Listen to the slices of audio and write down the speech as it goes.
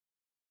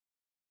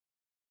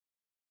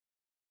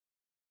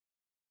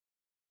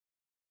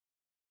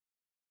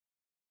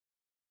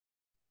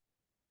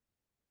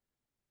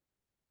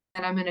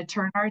I'm going to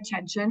turn our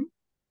attention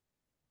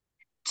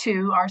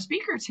to our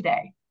speaker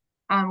today.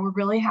 We're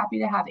really happy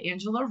to have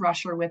Angela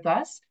Rusher with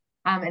us.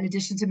 In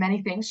addition to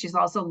many things, she's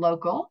also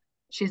local.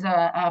 She's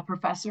a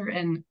professor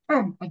and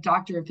a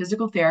doctor of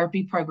physical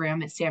therapy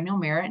program at Samuel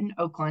Merritt in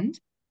Oakland.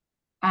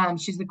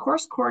 She's the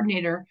course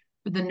coordinator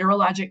for the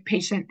Neurologic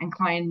Patient and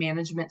Client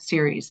Management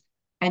Series,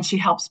 and she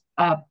helps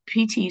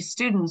PT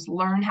students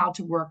learn how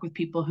to work with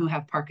people who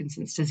have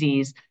Parkinson's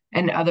disease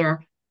and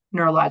other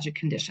neurologic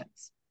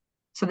conditions.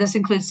 So this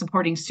includes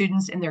supporting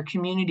students in their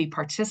community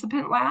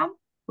participant lab,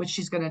 which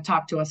she's going to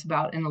talk to us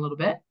about in a little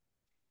bit.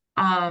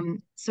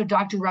 So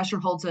Dr. Rusher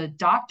holds a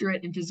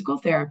doctorate in physical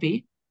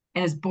therapy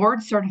and is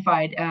board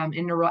certified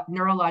in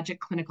neurologic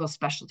clinical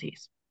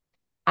specialties.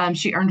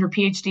 She earned her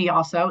PhD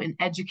also in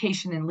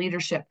education and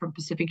leadership from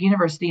Pacific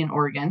University in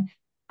Oregon,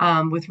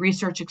 with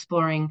research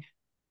exploring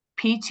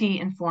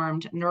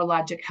PT-informed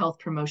neurologic health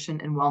promotion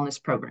and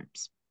wellness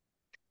programs.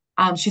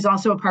 She's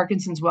also a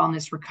Parkinson's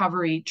wellness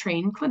recovery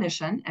trained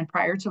clinician, and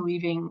prior to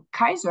leaving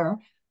Kaiser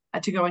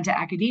to go into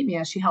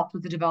academia, she helped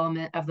with the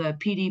development of the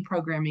PD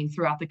programming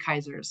throughout the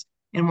Kaisers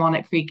in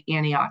Walnut Creek,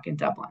 Antioch, and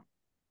Dublin.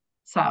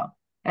 So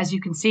as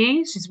you can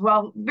see, she's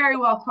very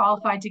well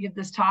qualified to give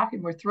this talk,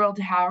 and we're thrilled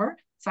to have her.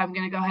 So I'm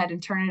going to go ahead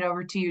and turn it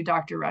over to you,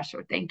 Dr.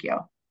 Rusher. Thank you.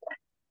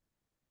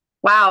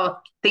 Wow.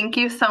 Thank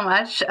you so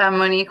much,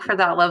 Monique, for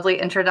that lovely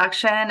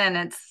introduction. And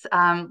it's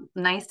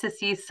nice to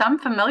see some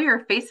familiar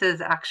faces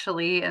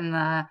actually in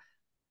the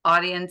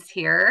audience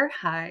here.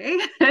 Hi.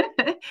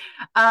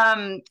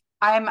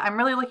 I'm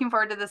really looking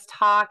forward to this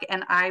talk,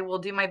 and I will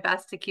do my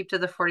best to keep to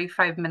the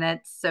 45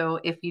 minutes. So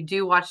if you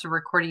do watch the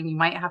recording, you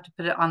might have to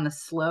put it on the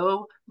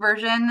slow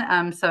version.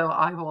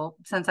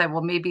 Since I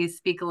will maybe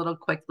speak a little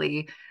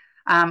quickly.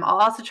 I'll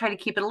also try to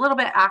keep it a little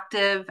bit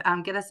active,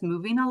 get us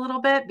moving a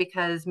little bit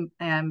because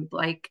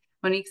like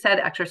Monique said,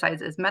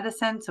 exercise is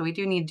medicine. So we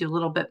do need to do a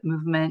little bit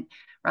movement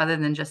rather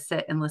than just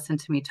sit and listen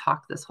to me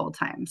talk this whole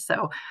time.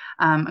 So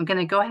I'm going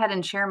to go ahead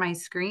and share my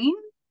screen.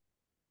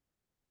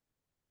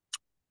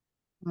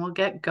 We'll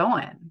get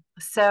going.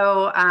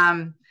 So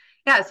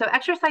so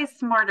exercise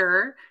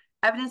smarter,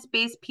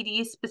 evidence-based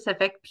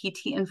PD-specific,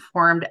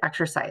 PT-informed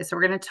exercise. So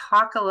we're going to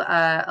talk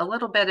a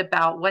little bit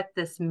about what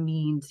this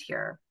means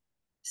here.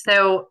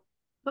 So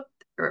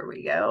there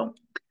we go.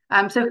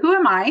 So who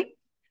am I?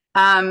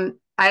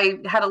 I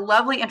had a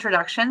lovely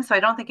introduction, so I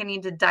don't think I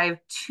need to dive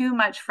too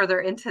much further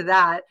into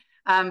that.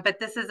 But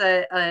this is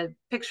a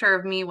picture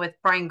of me with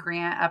Brian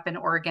Grant up in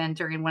Oregon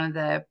during one of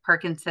the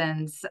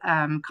Parkinson's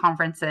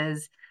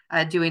conferences,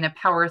 doing a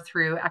power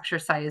through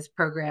exercise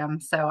program.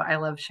 So I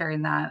love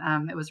sharing that.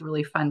 It was a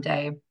really fun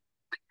day.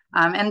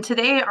 And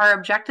today our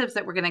objectives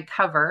that we're going to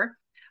cover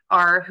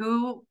are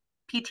who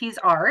PTs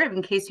are,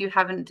 in case you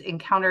haven't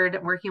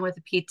encountered working with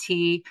a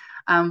PT,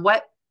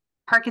 what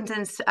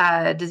Parkinson's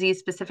disease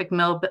specific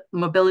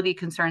mobility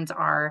concerns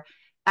are,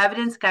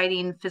 evidence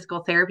guiding physical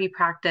therapy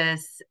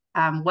practice,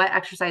 what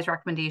exercise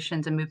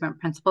recommendations and movement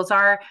principles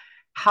are,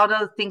 how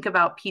to think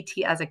about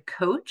PT as a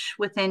coach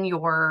within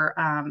your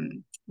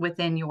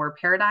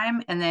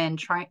paradigm, and then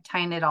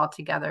tying it all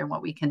together and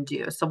what we can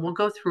do. So we'll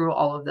go through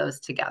all of those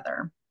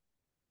together.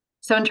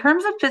 So in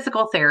terms of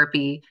physical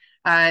therapy,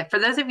 for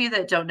those of you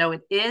that don't know,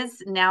 it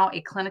is now a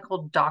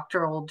clinical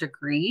doctoral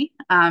degree,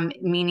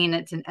 meaning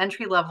it's an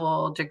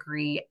entry-level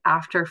degree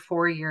after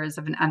 4 years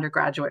of an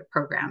undergraduate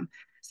program.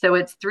 So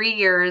it's 3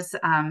 years,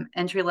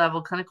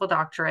 entry-level clinical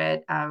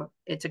doctorate.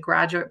 It's a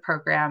graduate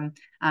program.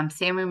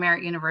 Samuel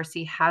Merritt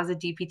University has a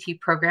DPT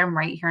program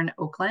right here in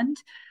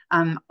Oakland.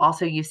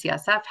 Also,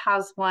 UCSF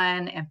has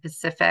one, and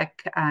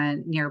Pacific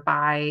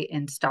nearby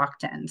in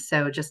Stockton.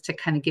 So just to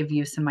kind of give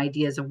you some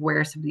ideas of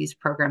where some of these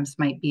programs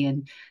might be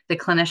and the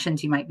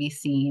clinicians you might be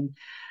seeing.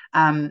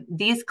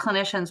 These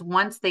clinicians,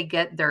 once they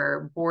get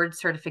their board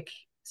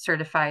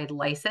certified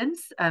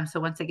license, so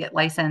once they get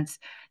licensed,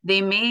 they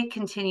may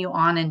continue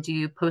on and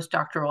do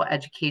postdoctoral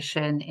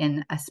education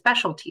in a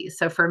specialty.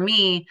 So for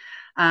me,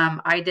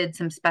 I did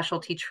some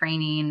specialty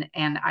training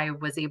and I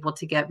was able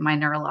to get my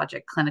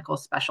neurologic clinical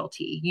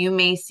specialty. You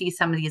may see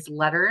some of these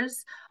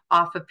letters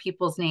off of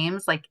people's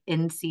names like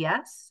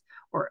NCS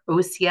or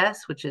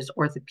OCS, which is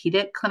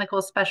orthopedic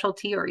clinical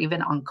specialty, or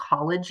even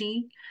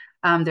oncology.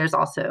 There's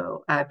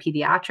also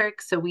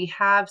pediatrics. So we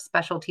have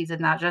specialties,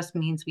 and that just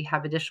means we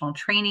have additional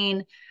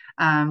training.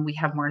 We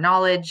have more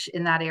knowledge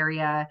in that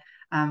area.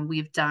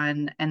 We've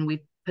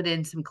put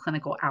in some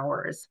clinical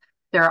hours.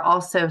 There are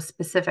also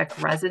specific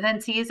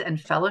residencies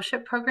and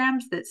fellowship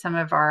programs that some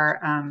of our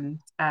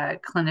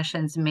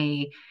clinicians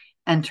may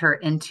enter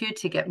into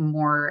to get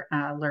more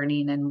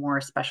learning and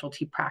more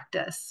specialty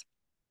practice.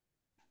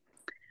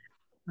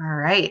 All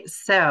right,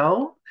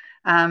 so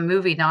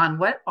moving on,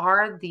 what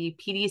are the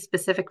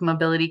PD-specific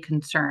mobility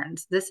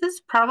concerns? This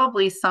is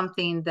probably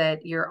something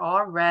that you're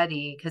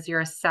already, because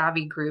you're a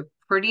savvy group,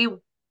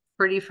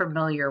 pretty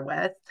familiar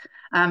with.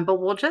 But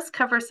we'll just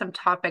cover some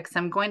topics.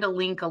 I'm going to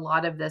link a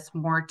lot of this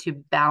more to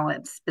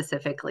balance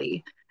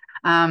specifically.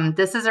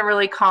 This is a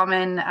really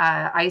common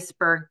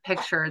iceberg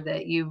picture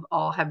that you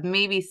all have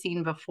maybe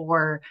seen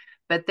before,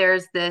 but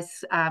there's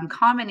this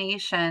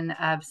combination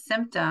of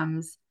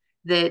symptoms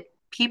that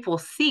people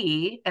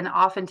see, and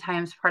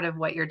oftentimes part of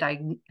what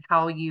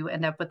how you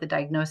end up with the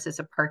diagnosis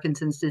of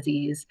Parkinson's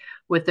disease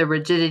with the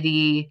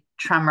rigidity,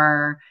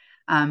 tremor,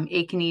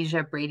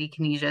 akinesia,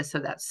 bradykinesia, so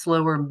that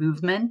slower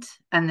movement,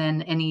 and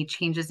then any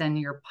changes in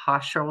your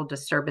postural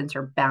disturbance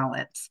or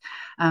balance.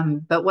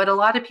 But what a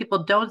lot of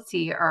people don't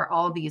see are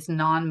all these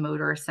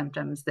non-motor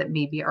symptoms that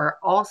maybe are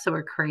also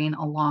occurring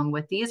along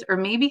with these, or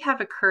maybe have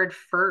occurred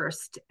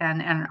first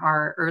and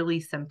are early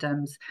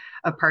symptoms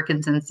of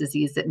Parkinson's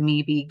disease that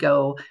maybe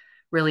go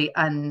really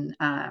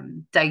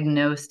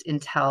undiagnosed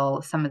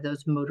until some of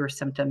those motor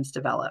symptoms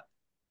develop.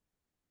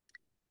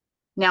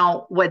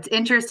 Now, what's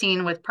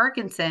interesting with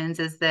Parkinson's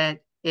is that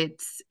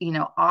it's,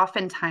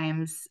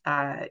 oftentimes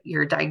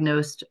you're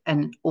diagnosed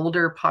an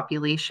older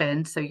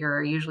population. So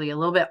you're usually a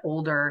little bit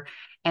older.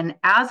 And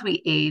as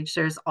we age,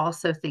 there's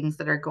also things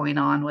that are going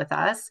on with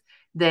us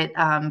that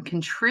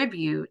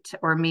contribute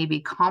or maybe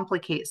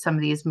complicate some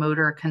of these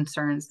motor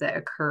concerns that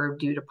occur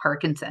due to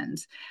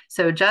Parkinson's.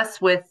 So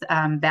just with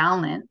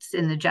balance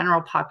in the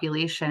general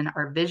population,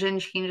 our vision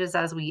changes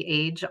as we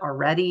age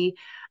already.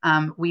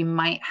 We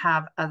might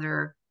have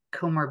other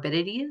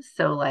comorbidities,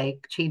 so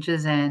like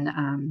changes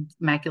in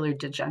macular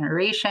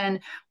degeneration.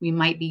 We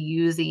might be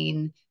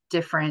using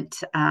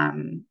different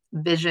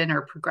vision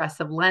or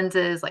progressive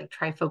lenses like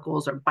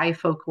trifocals or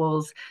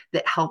bifocals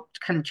that help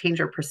kind of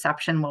change our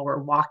perception while we're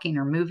walking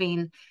or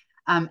moving.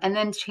 And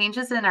then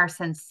changes in our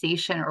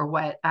sensation, or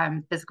what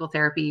physical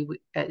therapy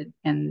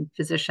and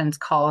physicians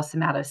call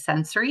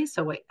somatosensory.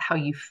 So how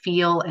you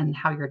feel and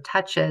how your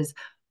touch is,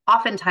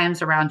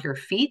 oftentimes around your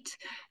feet.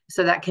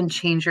 So that can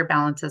change your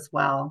balance as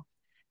well.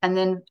 And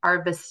then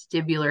our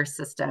vestibular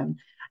system.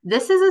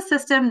 This is a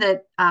system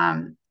that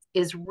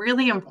is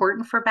really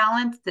important for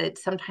balance that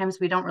sometimes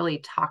we don't really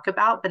talk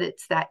about, but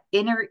it's that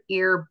inner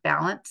ear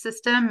balance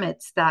system.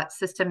 It's that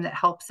system that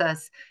helps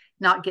us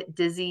not get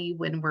dizzy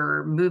when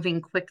we're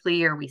moving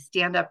quickly, or we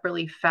stand up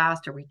really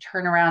fast, or we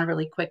turn around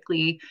really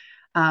quickly.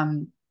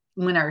 When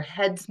our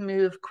heads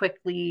move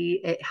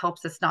quickly, it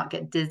helps us not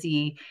get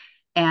dizzy.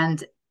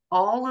 And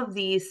all of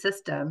these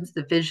systems,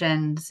 the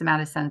vision,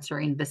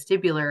 somatosensory, and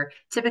vestibular,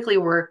 typically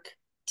work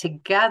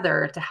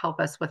together to help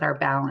us with our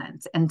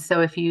balance. And so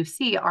if you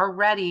see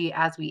already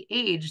as we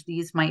age,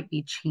 these might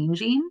be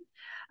changing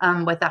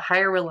with a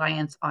higher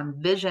reliance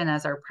on vision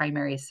as our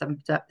primary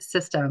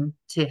system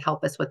to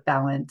help us with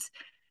balance.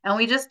 And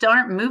we just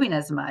aren't moving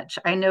as much.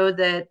 I know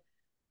that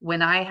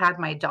when I had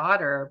my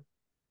daughter,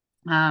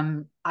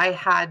 I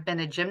had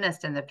been a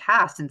gymnast in the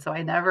past, and so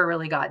I never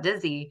really got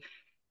dizzy.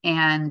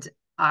 And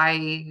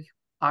I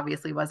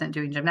obviously wasn't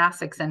doing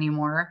gymnastics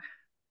anymore,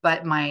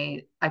 but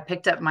I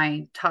picked up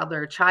my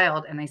toddler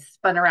child and I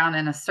spun around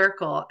in a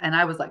circle, and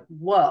I was like,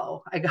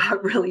 whoa, I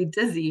got really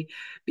dizzy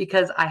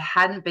because I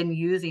hadn't been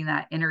using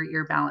that inner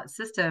ear balance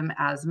system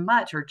as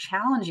much or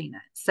challenging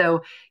it.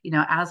 So,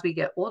 as we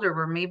get older,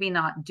 we're maybe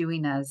not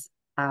doing as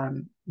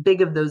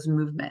big of those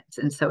movements.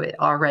 And so it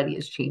already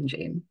is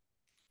changing.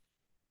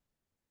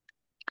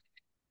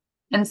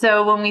 And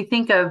so when we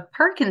think of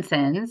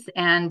Parkinson's,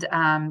 and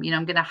I'm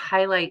going to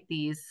highlight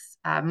these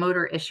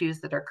motor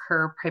issues that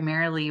occur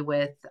primarily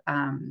with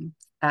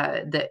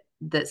that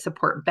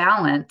support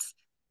balance,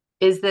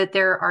 is that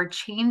there are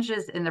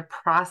changes in the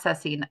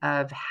processing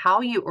of how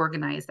you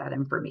organize that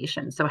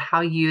information. So how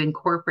you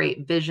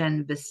incorporate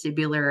vision,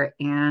 vestibular,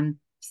 and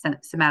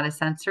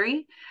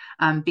somatosensory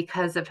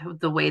because of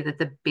the way that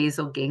the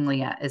basal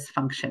ganglia is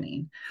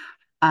functioning.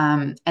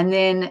 And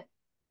then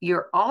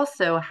you're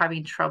also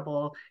having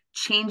trouble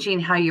changing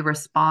how you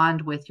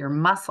respond with your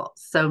muscles.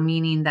 So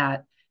meaning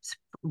that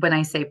when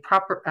I say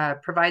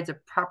provides a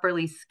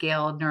properly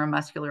scaled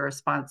neuromuscular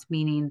response,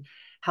 meaning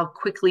how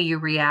quickly you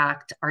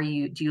react. Do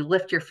you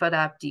lift your foot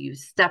up? Do you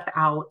step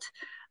out?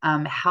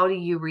 How do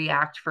you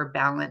react for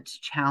balance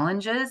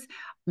challenges?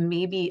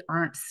 Maybe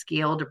aren't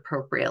scaled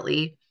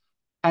appropriately.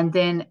 And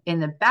then in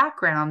the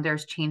background,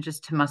 there's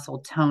changes to muscle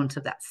tone. So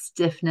that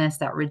stiffness,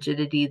 that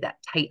rigidity, that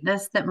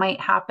tightness that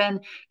might happen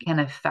can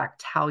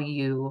affect how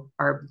you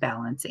are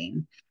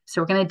balancing.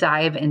 So we're going to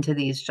dive into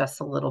these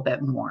just a little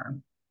bit more.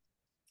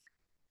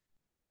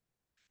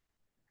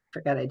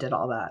 Forget I did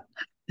all that.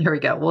 There we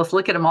go. We'll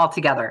look at them all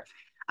together.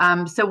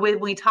 So when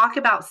we talk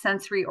about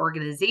sensory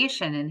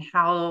organization and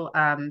how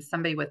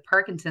somebody with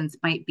Parkinson's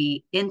might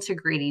be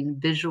integrating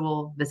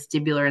visual,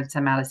 vestibular, and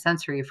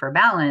somatosensory for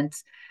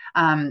balance,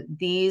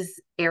 these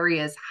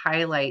areas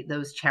highlight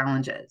those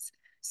challenges.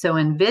 So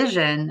in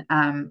vision,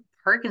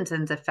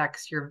 Parkinson's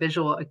affects your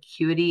visual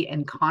acuity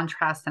and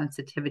contrast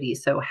sensitivity.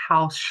 So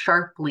how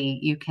sharply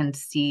you can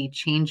see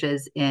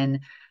changes in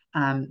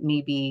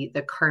maybe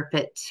the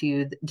carpet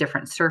to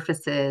different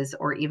surfaces,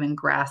 or even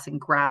grass and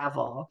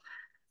gravel.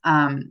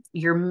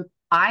 Your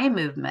eye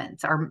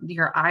movements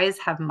your eyes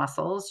have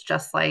muscles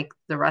just like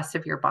the rest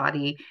of your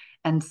body.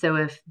 And so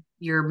if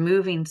you're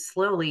moving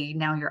slowly,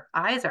 now your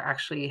eyes are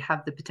actually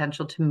have the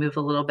potential to move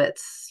a little bit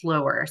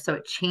slower. So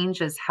it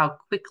changes how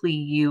quickly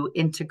you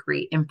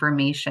integrate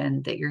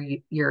information that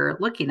you're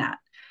looking at.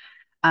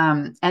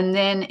 And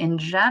then in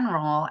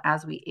general,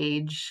 as we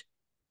age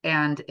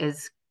and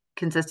is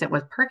consistent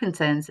with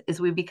Parkinson's,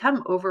 is we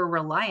become over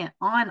reliant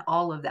on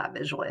all of that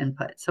visual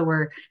input. So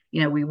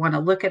we want to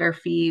look at our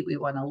feet, we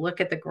want to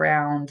look at the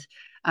ground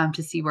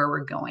to see where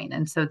we're going.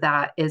 And so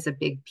that is a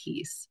big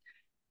piece.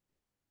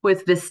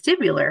 With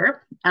vestibular,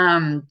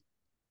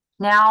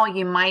 now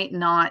you might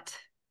not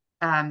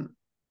um,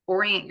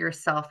 orient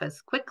yourself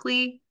as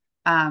quickly.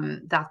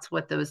 That's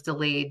what those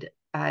delayed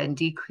and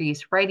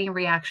decreased writing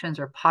reactions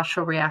or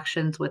postural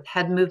reactions with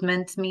head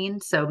movements mean.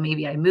 So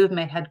maybe I move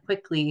my head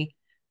quickly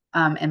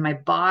and my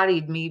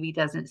body maybe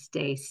doesn't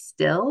stay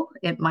still.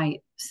 It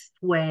might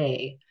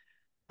sway.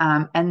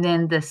 And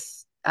then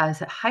this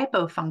as a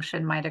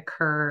hypofunction might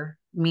occur,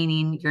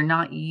 meaning you're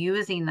not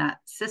using that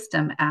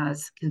system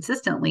as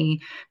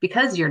consistently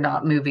because you're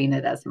not moving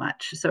it as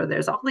much. So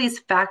there's all these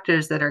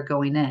factors that are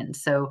going in.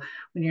 So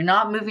when you're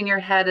not moving your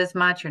head as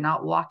much, you're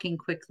not walking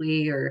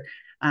quickly or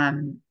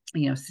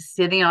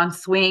sitting on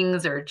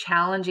swings or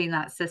challenging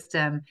that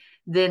system,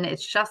 then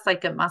it's just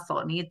like a muscle.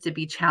 It needs to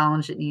be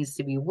challenged, it needs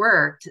to be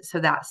worked so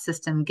that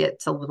system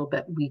gets a little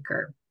bit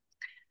weaker.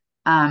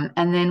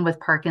 And then with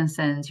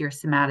Parkinson's, your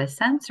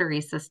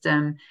somatosensory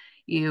system,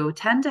 you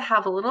tend to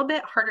have a little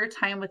bit harder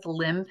time with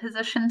limb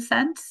position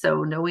sense.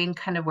 So knowing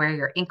kind of where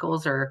your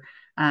ankles or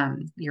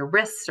your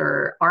wrists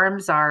or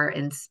arms are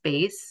in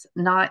space,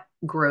 not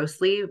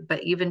grossly,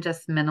 but even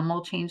just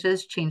minimal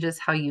changes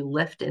how you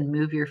lift and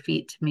move your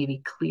feet to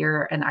maybe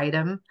clear an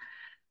item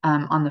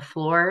on the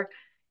floor.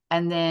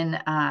 And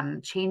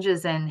then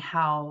changes in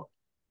how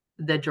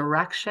the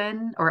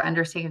direction or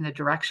understanding the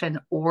direction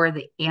or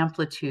the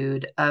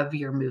amplitude of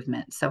your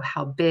movement. So,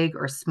 how big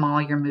or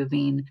small you're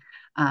moving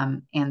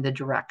and the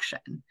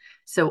direction.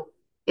 So,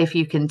 if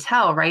you can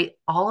tell, right,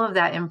 all of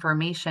that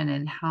information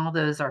and how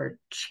those are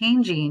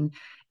changing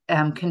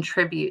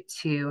contribute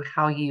to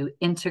how you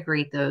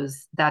integrate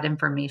that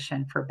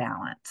information for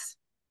balance.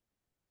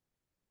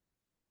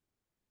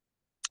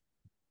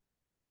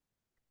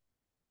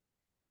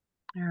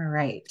 All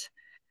right.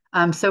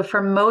 So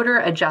for motor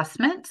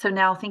adjustment, so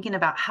now thinking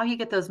about how you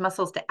get those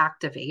muscles to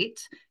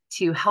activate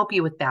to help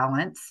you with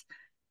balance,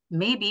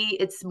 maybe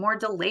it's more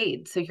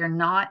delayed. So you're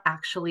not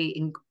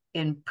actually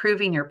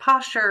improving your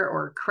posture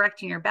or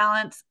correcting your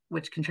balance,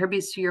 which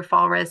contributes to your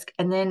fall risk.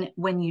 And then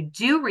when you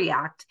do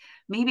react,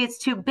 maybe it's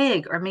too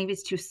big or maybe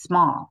it's too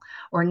small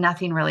or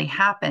nothing really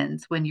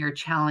happens when you're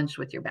challenged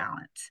with your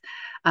balance.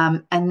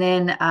 And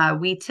then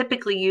we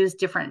typically use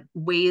different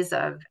ways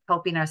of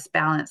helping us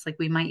balance. Like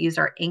we might use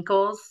our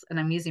ankles, and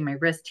I'm using my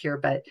wrist here,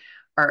 but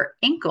our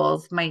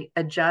ankles might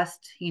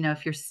adjust.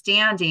 If you're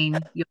standing,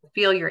 you'll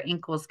feel your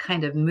ankles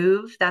kind of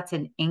move. That's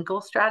an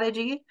ankle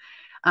strategy.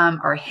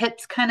 Our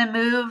hips kind of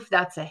move.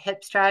 That's a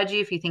hip strategy.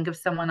 If you think of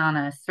someone on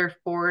a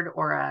surfboard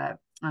or a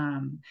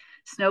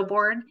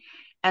snowboard,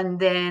 and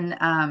then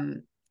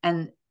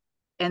and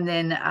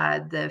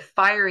the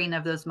firing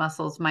of those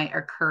muscles might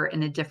occur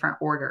in a different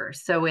order.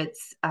 So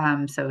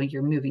so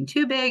you're moving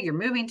too big, you're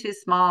moving too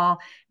small.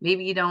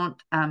 Maybe you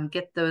don't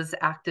get those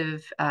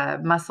active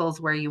muscles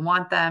where you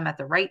want them at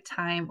the right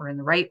time or in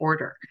the right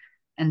order.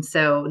 And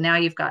so now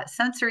you've got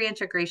sensory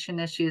integration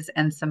issues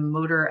and some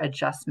motor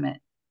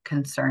adjustment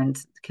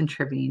concerns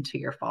contributing to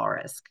your fall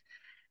risk.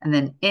 And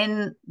then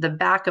in the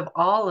back of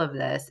all of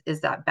this is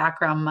that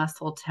background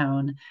muscle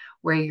tone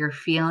where you're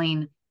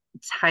feeling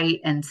tight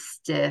and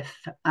stiff.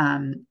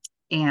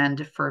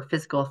 And for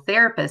physical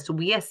therapists,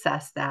 we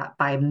assess that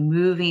by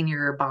moving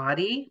your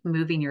body,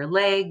 moving your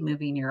leg,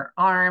 moving your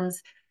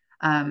arms,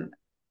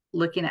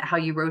 looking at how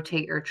you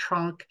rotate your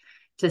trunk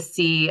to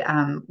see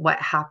what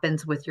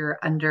happens with your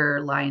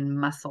underlying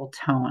muscle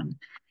tone.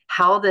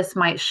 How this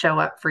might show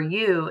up for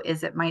you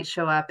is it might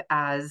show up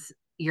as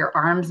your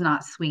arms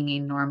not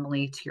swinging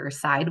normally to your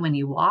side when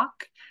you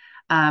walk.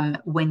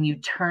 When you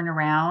turn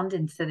around,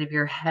 instead of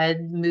your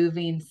head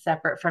moving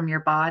separate from your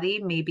body,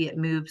 maybe it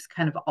moves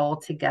kind of all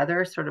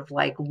together, sort of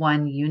like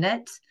one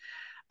unit.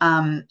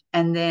 And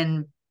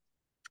then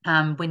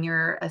when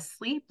you're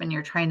asleep and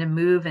you're trying to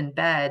move in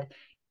bed,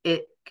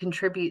 it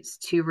contributes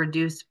to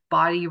reduced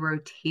body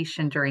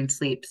rotation during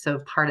sleep. So,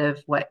 part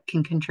of what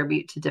can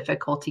contribute to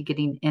difficulty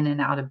getting in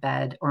and out of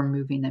bed or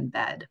moving in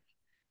bed.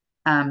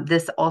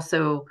 This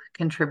also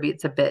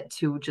contributes a bit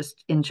to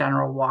just in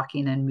general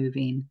walking and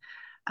moving.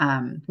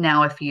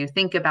 Now, if you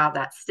think about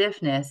that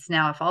stiffness,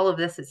 now if all of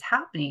this is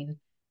happening,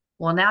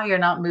 well, now you're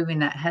not moving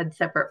that head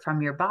separate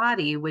from your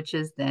body, which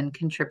is then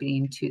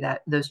contributing to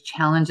those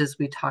challenges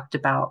we talked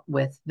about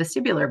with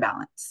vestibular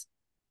balance.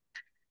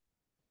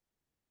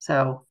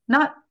 So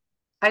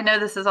I know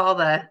this is all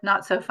the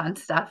not so fun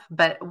stuff,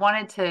 but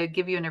wanted to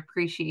give you an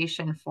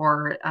appreciation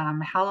for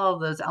how all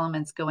those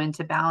elements go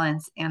into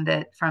balance and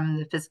that from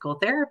the physical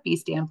therapy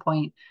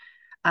standpoint,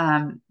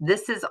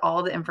 this is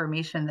all the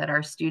information that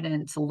our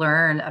students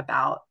learn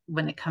about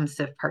when it comes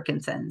to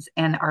Parkinson's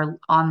and are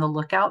on the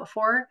lookout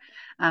for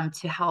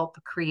to help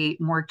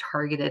create more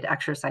targeted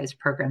exercise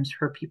programs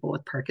for people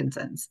with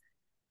Parkinson's.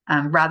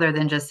 rather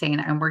than just saying,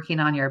 I'm working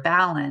on your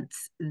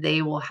balance.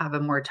 They will have a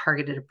more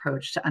targeted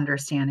approach to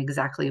understand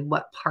exactly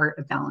what part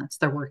of balance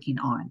they're working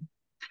on.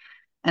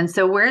 And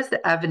so, where's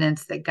the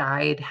evidence that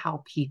guide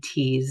how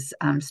PTs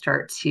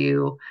start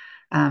to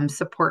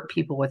support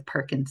people with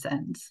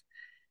Parkinson's?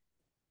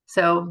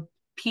 So,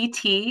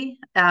 PT,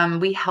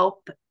 we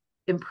help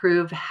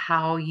improve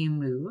how you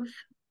move.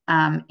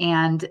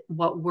 And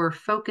what we're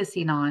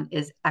focusing on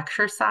is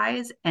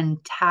exercise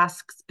and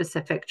task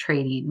specific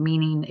training,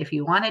 meaning if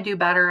you want to do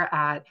better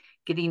at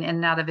getting in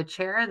and out of a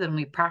chair, then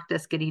we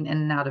practice getting in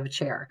and out of a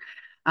chair.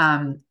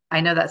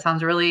 I know that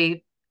sounds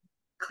really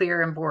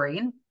clear and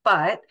boring,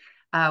 but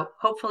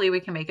hopefully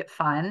we can make it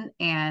fun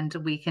and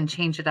we can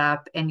change it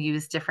up and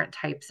use different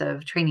types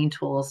of training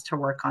tools to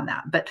work on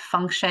that. But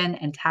function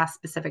and task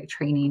specific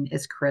training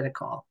is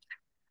critical.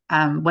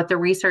 What the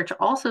research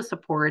also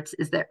supports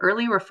is the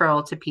early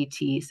referral to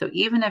PT. So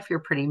even if you're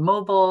pretty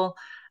mobile,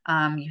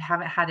 you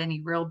haven't had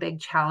any real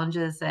big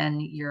challenges in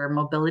your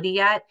mobility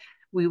yet,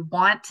 we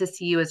want to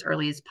see you as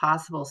early as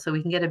possible so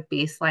we can get a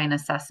baseline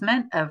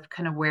assessment of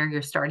kind of where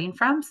you're starting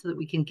from so that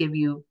we can give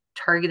you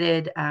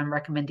targeted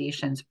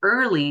recommendations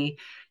early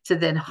to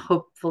then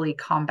hopefully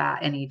combat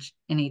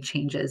any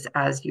changes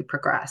as you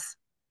progress,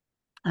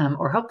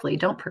 or hopefully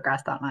don't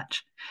progress that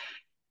much.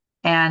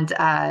 And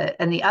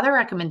the other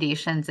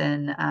recommendations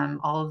in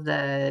all of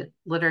the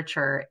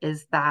literature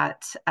is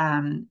that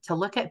to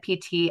look at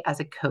PT as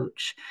a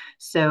coach.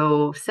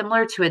 So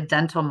similar to a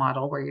dental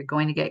model where you're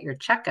going to get your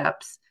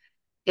checkups,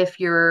 if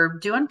you're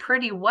doing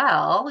pretty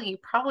well, you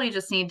probably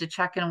just need to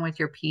check in with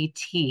your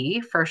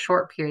PT for a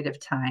short period of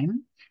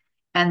time.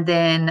 And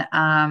then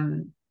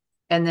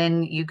and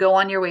then you go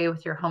on your way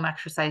with your home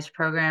exercise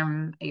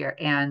program,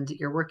 and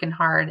you're working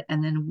hard,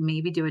 and then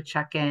maybe do a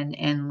check-in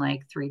in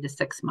like 3 to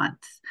 6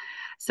 months.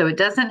 So it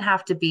doesn't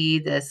have to be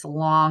this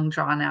long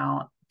drawn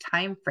out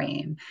time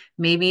frame.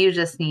 Maybe you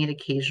just need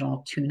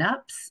occasional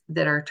tune-ups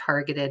that are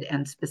targeted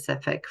and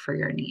specific for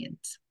your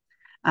needs.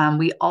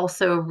 We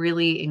also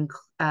really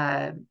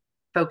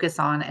focus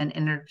on an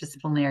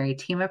interdisciplinary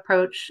team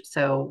approach.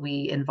 So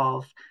we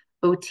involve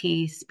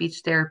OT,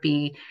 speech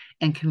therapy,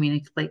 and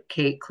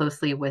communicate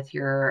closely with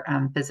your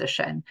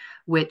physician,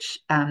 which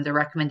the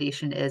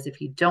recommendation is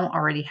if you don't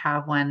already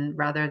have one,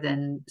 rather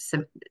than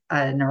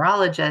a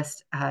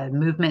neurologist, a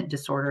movement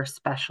disorder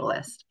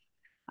specialist,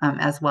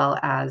 as well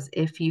as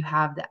if you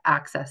have the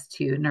access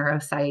to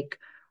neuropsych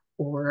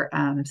or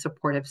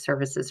supportive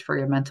services for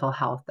your mental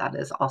health, that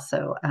is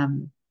also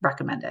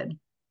recommended.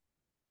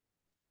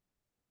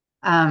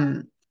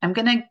 I'm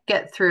going to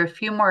get through a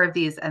few more of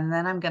these and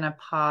then I'm going to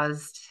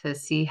pause to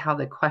see how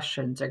the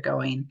questions are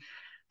going.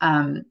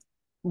 Um,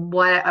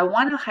 what I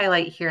want to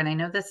highlight here, and I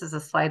know this is a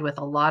slide with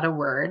a lot of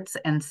words,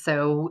 and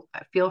so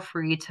feel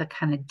free to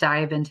kind of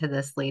dive into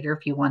this later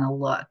if you want to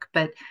look.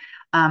 But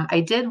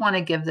I did want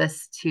to give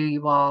this to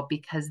you all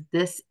because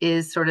this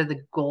is sort of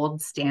the gold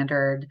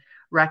standard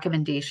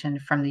recommendation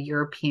from the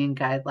European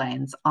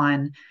guidelines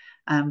on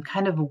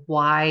kind of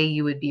why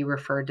you would be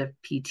referred to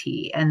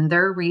PT. And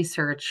their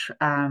research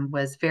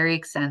was very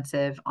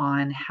extensive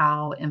on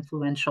how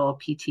influential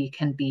PT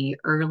can be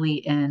early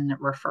in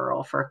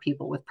referral for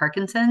people with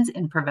Parkinson's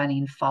in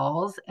preventing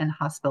falls and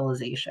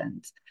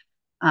hospitalizations.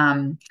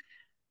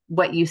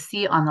 What you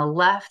see on the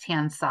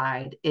left-hand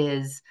side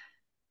is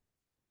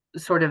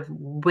sort of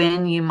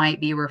when you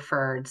might be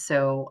referred.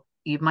 So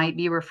you might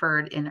be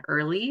referred in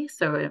early,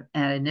 so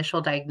an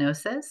initial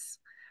diagnosis.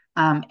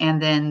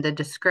 And then the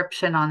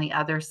description on the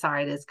other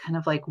side is kind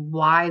of like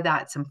why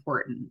that's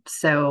important.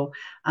 So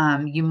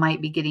you might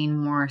be getting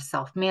more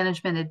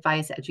self-management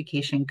advice,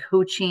 education,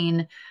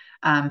 coaching,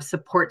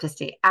 support to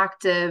stay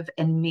active,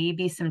 and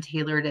maybe some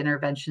tailored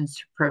interventions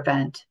to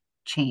prevent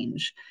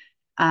change.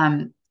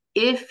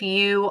 If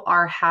you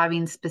are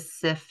having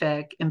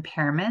specific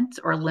impairments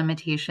or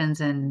limitations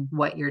in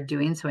what you're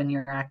doing, so in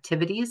your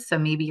activities, so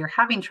maybe you're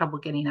having trouble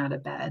getting out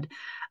of bed,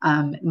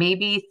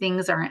 maybe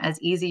things aren't as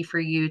easy for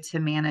you to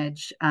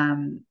manage,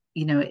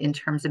 in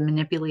terms of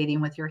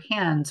manipulating with your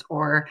hands,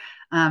 or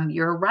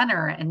you're a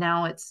runner and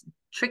now it's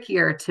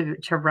trickier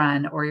to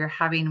run, or you're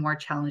having more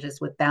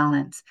challenges with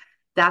balance.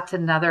 That's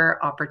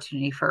another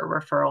opportunity for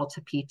a referral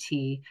to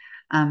PT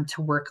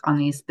to work on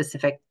these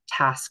specific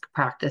task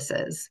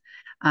practices.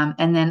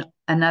 And then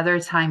another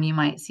time you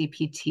might see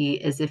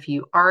PT is if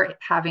you are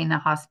having a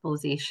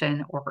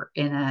hospitalization or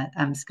in a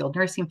skilled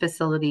nursing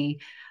facility,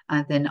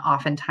 then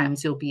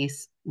oftentimes you'll be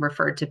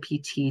referred to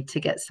PT to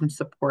get some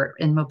support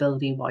in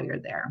mobility while you're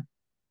there.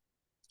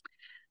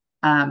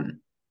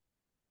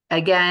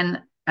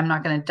 Again, I'm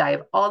not going to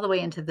dive all the way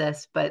into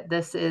this, but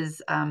this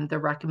is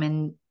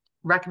the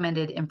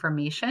recommended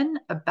information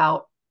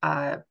about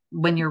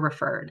when you're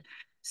referred.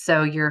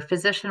 So your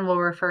physician will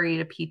refer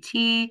you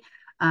to PT.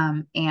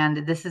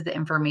 And this is the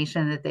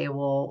information that they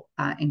will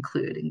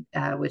include,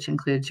 which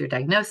includes your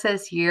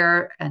diagnosis,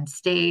 year and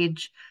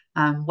stage,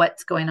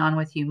 what's going on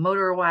with you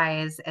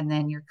motor-wise, and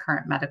then your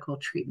current medical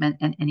treatment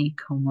and any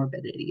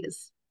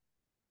comorbidities.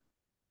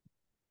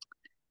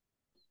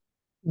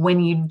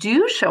 When you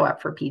do show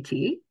up for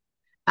PT,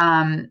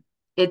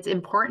 it's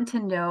important to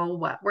know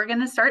what we're going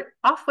to start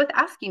off with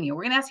asking you.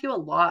 We're going to ask you a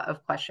lot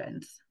of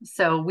questions.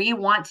 So we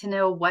want to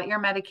know what your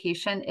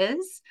medication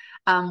is,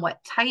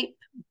 what type,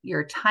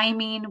 your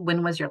timing,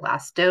 when was your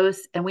last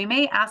dose. And we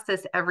may ask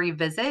this every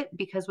visit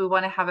because we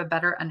want to have a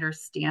better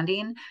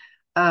understanding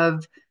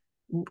of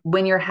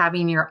when you're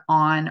having your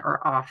on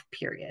or off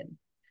period.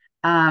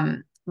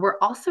 We're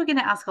also going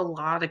to ask a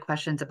lot of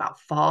questions about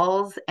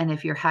falls and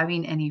if you're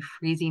having any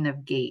freezing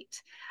of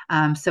gait.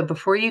 So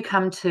before you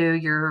come to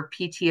your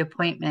PT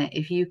appointment,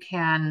 if you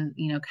can,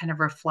 kind of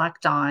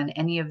reflect on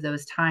any of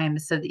those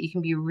times so that you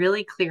can be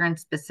really clear and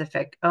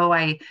specific. Oh,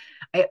 I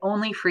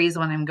only freeze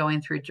when I'm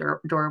going through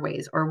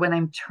doorways, or when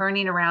I'm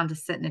turning around to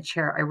sit in a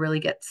chair, I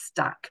really get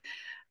stuck.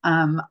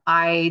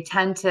 I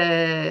tend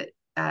to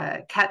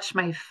catch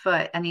my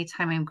foot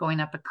anytime I'm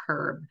going up a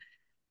curb.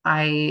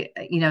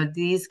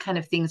 These kind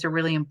of things are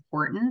really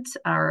important.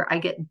 Or I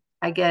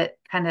get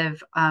kind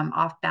of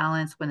off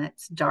balance when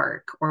it's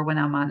dark or when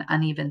I'm on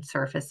uneven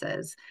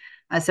surfaces.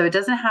 So it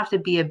doesn't have to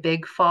be a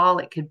big fall.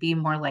 It could be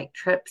more like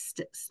trips,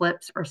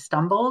 slips, or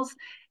stumbles,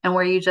 and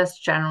where you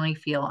just generally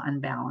feel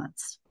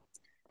unbalanced.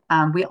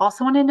 We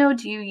also want to know,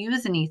 do you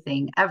use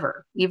anything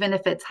ever, even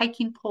if it's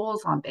hiking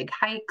poles on big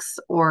hikes,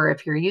 or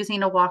if you're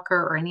using a walker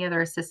or any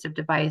other assistive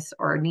device,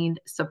 or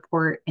need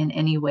support in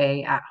any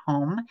way at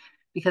home,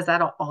 because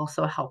that'll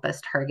also help us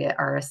target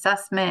our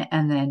assessment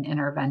and then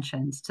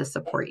interventions to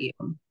support you.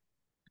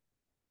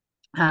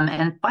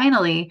 And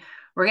finally,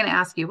 we're going to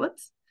ask you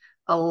what's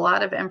a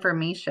lot of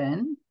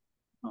information.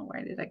 Oh,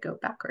 why did I go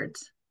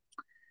backwards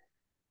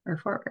or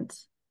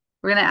forwards?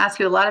 We're going to ask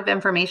you a lot of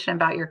information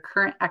about your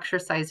current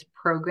exercise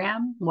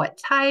program, what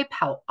type,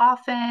 how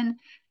often,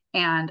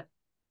 and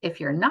if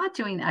you're not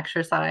doing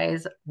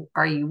exercise,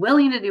 are you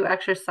willing to do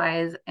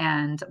exercise,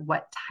 and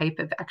what type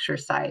of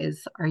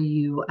exercise are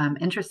you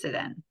interested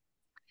in?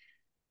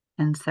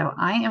 And so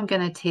I am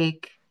going to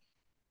take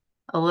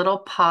a little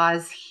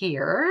pause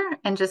here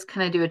and just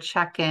kind of do a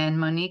check-in.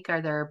 Monique,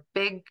 are there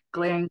big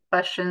glaring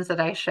questions that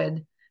I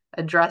should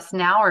address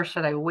now, or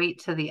should I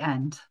wait to the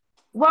end?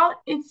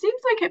 Well, it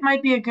seems like it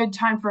might be a good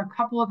time for a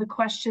couple of the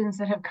questions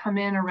that have come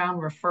in around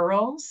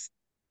referrals.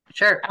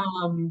 Sure.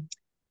 Um,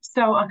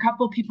 so a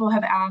couple of people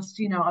have asked,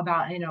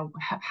 about,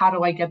 how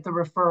do I get the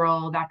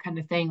referral, that kind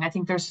of thing. I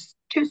think there's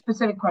two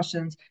specific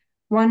questions.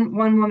 One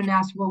woman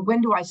asked, well,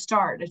 when do I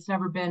start? It's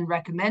never been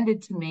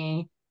recommended to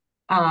me.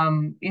 How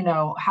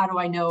do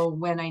I know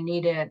when I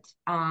need it?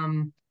 But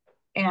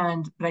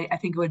I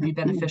think it would be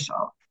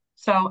beneficial.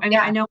 So, I mean,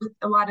 I Yeah, know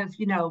a lot of,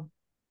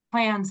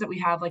 plans that we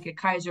have, like at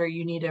Kaiser,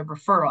 you need a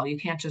referral. You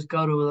can't just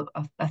go to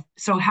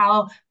so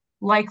how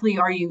likely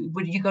are you,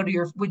 would you go to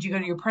your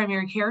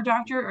primary care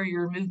doctor or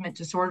your movement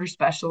disorder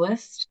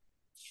specialist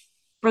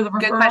for the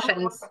good referral?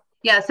 questions.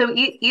 Yeah, so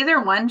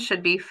either one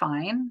should be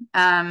fine,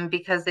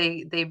 because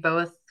they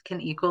both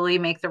can equally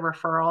make the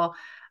referral.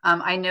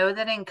 I know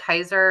that in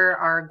Kaiser,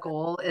 our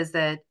goal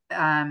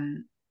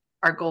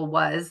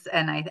was,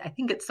 and I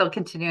think it's still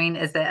continuing,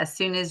 is that as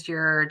soon as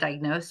you're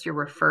diagnosed, you're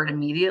referred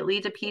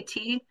immediately to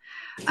PT.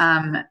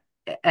 Um,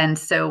 and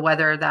so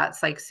whether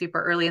that's like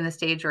super early in the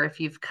stage, or if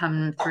you've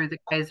come through the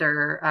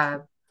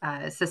Kaiser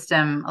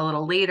system a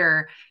little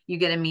later, you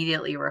get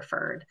immediately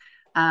referred.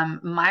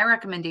 My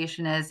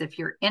recommendation is, if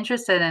you're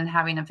interested in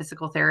having a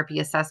physical therapy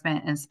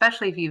assessment, and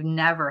especially if you've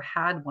never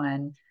had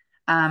one,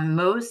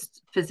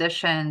 most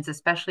physicians,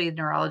 especially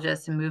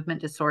neurologists and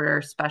movement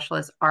disorder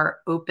specialists, are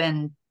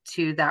open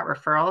to that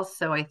referral.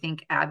 So I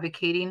think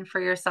advocating for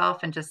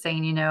yourself and just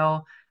saying,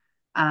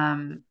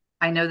 um,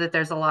 I know that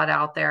there's a lot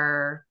out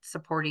there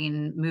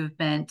supporting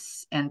movement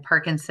and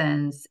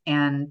Parkinson's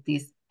and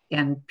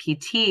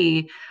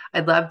PT.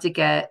 I'd love to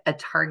get a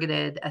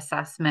targeted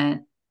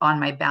assessment on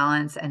my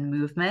balance and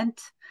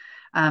movement,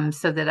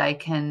 so that I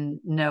can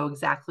know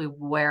exactly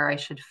where I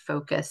should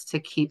focus to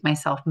keep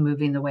myself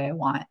moving the way I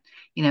want,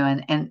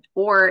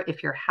 or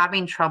if you're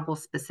having trouble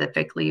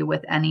specifically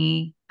with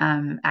any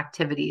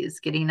activities,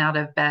 getting out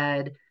of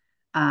bed,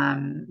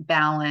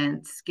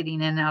 balance,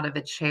 getting in and out of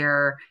a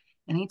chair.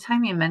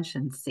 Anytime you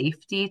mention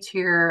safety to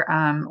your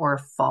or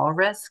fall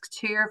risk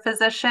to your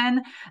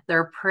physician,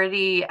 they're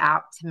pretty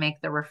apt to make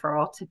the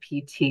referral to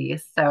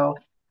PT. So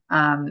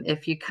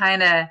if you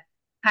kind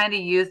of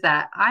use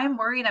that, I'm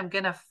worried I'm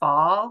going to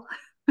fall,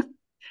 and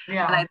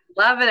Yeah, I'd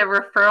love it a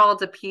referral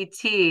to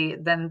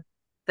PT,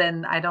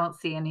 then I don't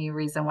see any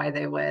reason why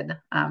they would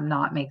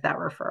not make that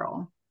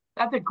referral.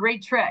 that's a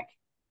great trick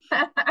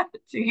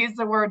to use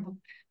the word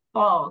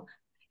fall.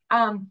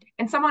 And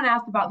someone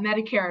asked about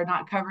Medicare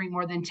not covering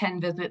more than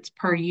 10 visits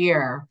per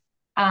year.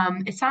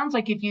 It sounds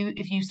like if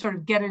you sort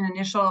of get an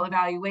initial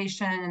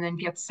evaluation and then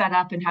get set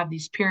up and have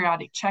these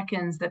periodic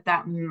check-ins,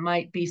 that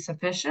might be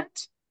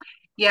sufficient.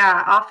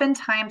 Yeah,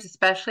 oftentimes,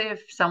 especially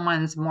if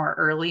someone's more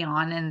early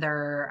on in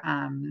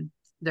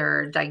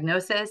their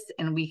diagnosis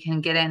and we can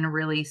get in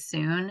really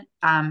soon.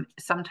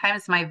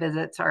 Sometimes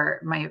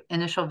my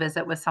initial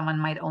visit with someone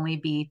might only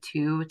be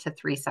 2 to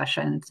 3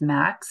 sessions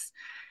max,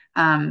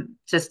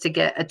 just to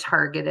get a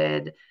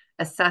targeted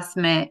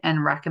assessment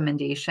and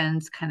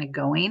recommendations kind of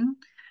going.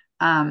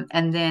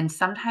 And then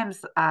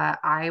sometimes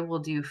I will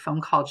do phone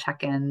call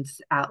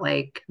check-ins at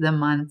like the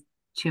month,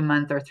 2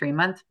 month, or 3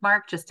 month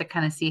mark just to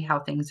kind of see how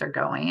things are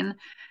going.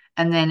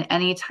 And then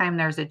anytime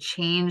there's a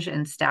change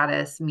in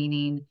status,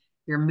 meaning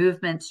your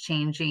movement's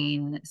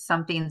changing,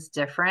 something's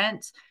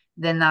different,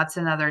 then that's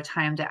another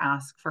time to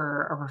ask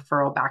for a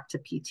referral back to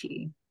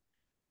PT.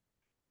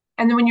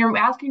 And then when you're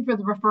asking for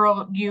the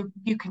referral,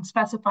 you can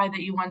specify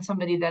that you want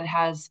somebody that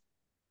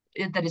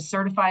is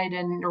certified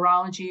in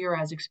neurology or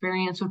has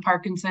experience with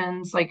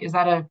Parkinson's. Like, is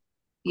that a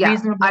Yeah, I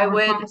reasonable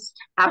would request?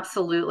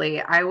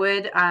 absolutely. I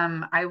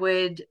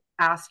would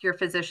ask your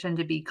physician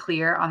to be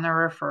clear on the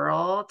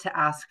referral to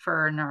ask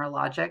for a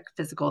neurologic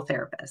physical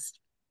therapist.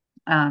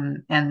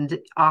 And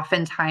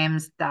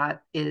oftentimes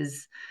that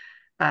is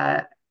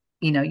uh,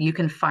 you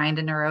can find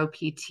a neuro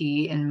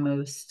PT in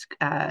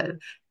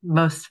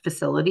most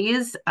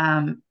facilities,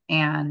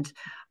 and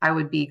I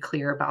would be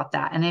clear about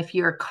that. And if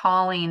you're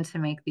calling to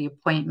make the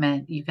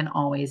appointment, you can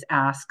always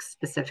ask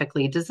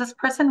specifically, does this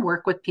person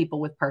work with people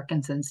with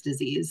Parkinson's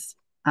disease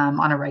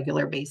on a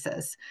regular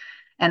basis?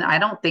 And I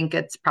don't think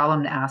it's a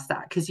problem to ask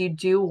that because you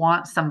do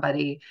want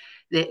somebody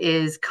that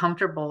is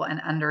comfortable and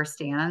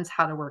understands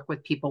how to work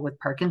with people with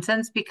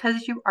Parkinson's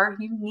because you are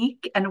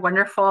unique and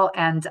wonderful.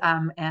 And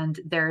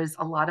there's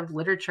a lot of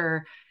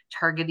literature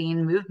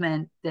targeting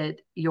movement that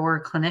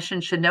your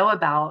clinician should know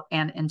about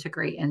and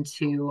integrate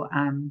into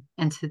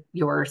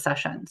your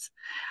sessions.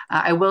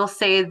 I will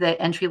say that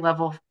entry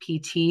level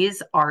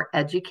PTs are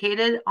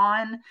educated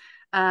on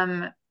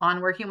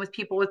working with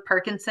people with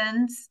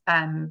Parkinson's.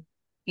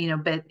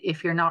 But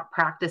if you're not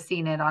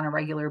practicing it on a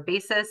regular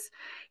basis,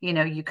 you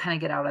kind of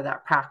get out of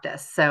that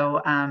practice.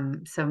 So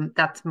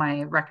that's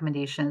my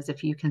recommendation is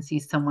if you can see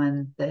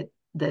someone that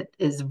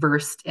is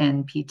versed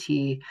in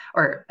PT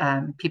or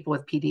people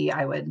with PD,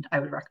 I would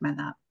recommend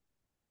that.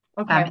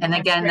 Okay, And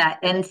that's again, great. that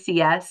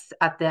NCS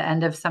at the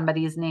end of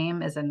somebody's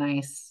name is a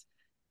nice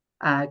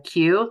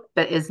cue,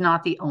 but is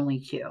not the only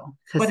cue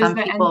because What is some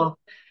the N? people,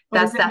 What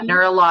does that's it that mean?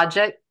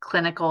 neurologic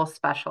clinical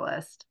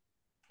specialist.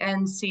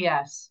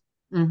 NCS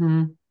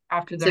Mm-hmm.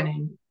 after their So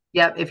name.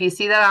 yep, if you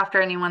see that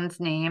after anyone's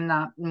name,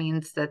 that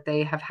means that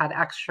they have had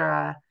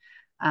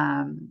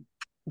um,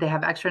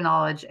 extra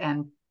knowledge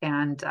and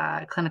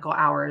clinical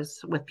hours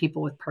with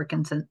people with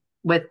Parkinson,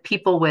 with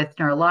people with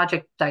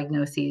neurologic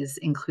diagnoses,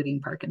 including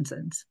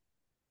Parkinson's.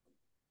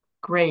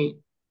 Great.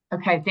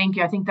 Okay, thank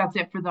you. I think that's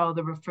it for the Okay.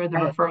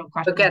 referral But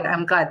questions. good.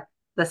 I'm glad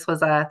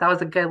that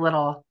was a good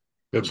little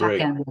Good check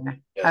break. in there.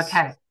 Yes.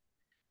 Okay.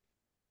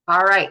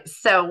 All right.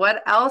 So,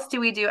 what else do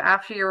we do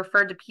after you're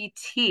referred to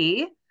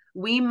PT?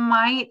 We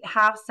might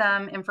have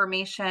some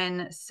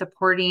information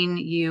supporting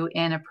you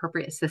in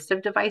appropriate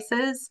assistive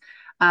devices.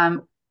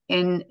 Um,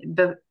 in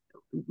the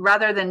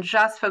Rather than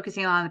just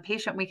focusing on the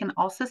patient, we can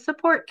also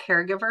support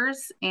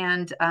caregivers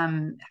and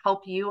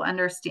help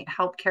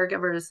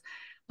caregivers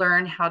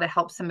learn how to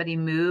help somebody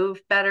move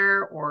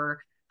better or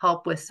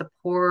help with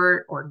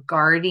support or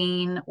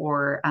guarding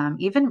or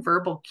even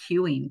verbal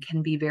cueing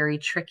can be very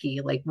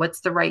tricky. Like, what's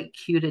the right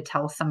cue to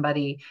tell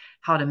somebody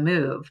how to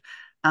move?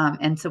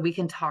 And so we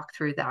can talk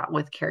through that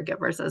with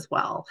caregivers as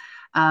well.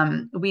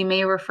 We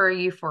may refer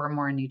you for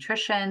more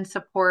nutrition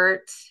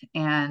support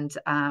and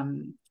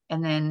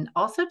then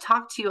also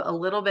talk to you a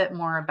little bit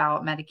more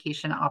about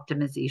medication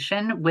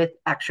optimization with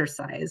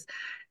exercise.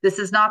 This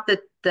is not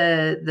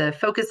the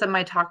focus of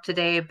my talk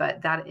today,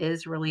 but that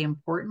is really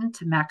important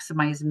to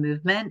maximize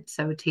movement.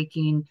 So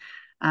taking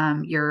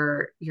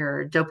your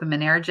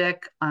dopaminergic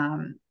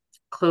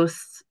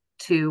close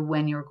to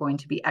when you're going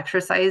to be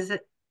exercising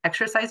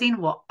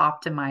will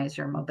optimize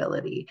your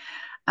mobility.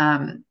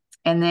 And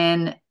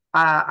then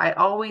I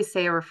always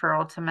say a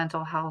referral to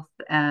mental health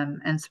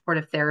and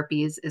supportive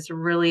therapies is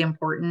really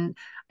important.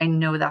 I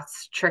know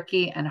that's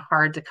tricky and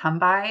hard to come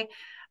by,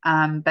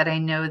 but I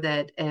know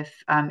that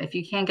if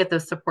you can't get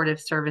those supportive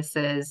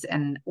services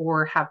and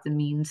or have the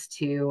means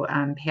to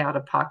pay out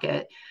of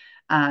pocket,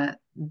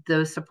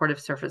 those supportive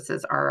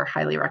services are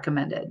highly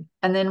recommended.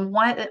 And then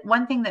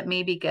one thing that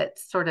maybe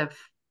gets sort of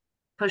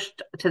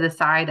pushed to the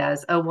side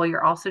as, oh, well,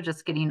 you're also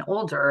just getting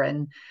older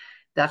and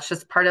that's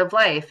just part of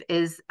life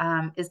is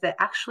that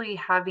actually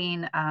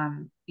having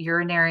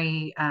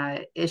urinary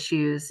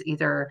issues,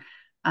 either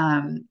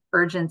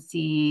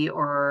urgency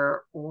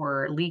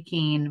or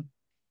leaking,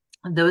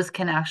 those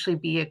can actually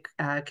be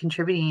a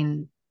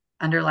contributing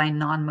underlying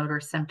non-motor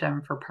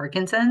symptom for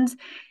Parkinson's.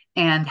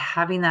 And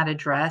having that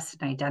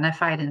addressed and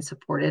identified and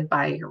supported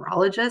by a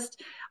urologist,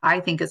 I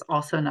think is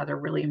also another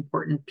really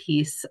important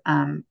piece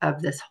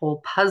of this whole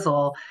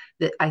puzzle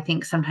that I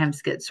think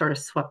sometimes gets sort of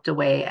swept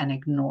away and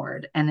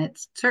ignored. And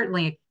it's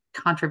certainly a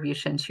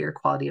contribution to your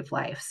quality of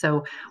life.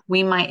 So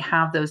we might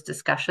have those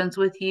discussions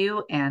with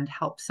you and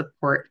help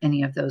support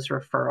any of those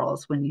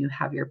referrals when you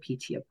have your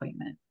PT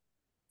appointment.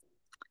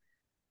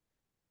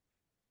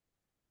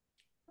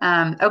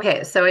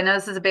 Okay, so I know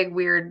this is a big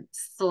weird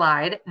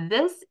slide.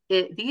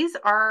 These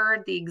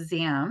are the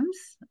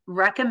exams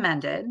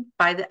recommended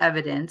by the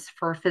evidence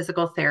for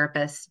physical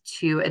therapists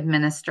to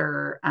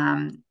administer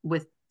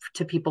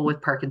to people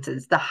with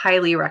Parkinson's, the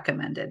highly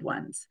recommended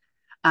ones.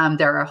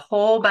 There are a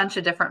whole bunch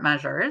of different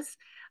measures,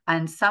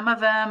 and some of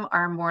them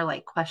are more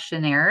like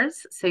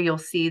questionnaires. So you'll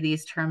see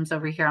these terms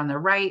over here on the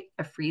right,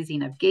 a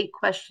freezing of gait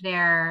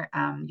questionnaire,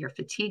 your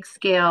fatigue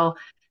scale.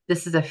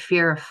 This is a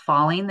fear of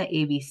falling, the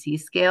ABC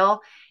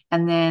scale.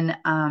 And then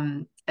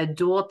a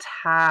dual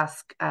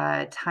task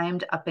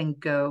timed up and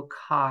go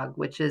cog,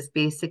 which is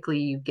basically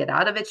you get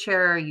out of a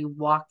chair, you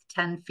walk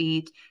 10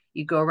 feet,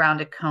 you go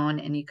around a cone,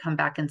 and you come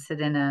back and sit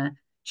in a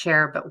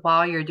chair. But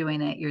while you're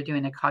doing it, you're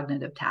doing a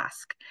cognitive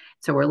task.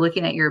 So we're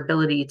looking at your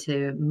ability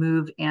to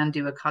move and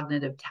do a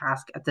cognitive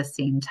task at the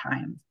same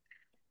time.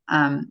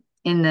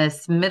 In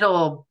this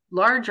middle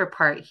larger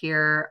part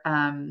here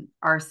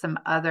are some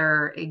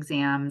other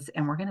exams,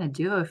 and we're going to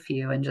do a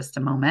few in just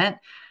a moment.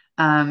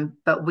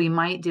 But we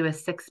might do a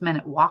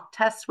 6-minute walk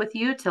test with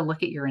you to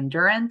look at your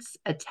endurance.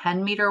 A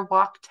 10-meter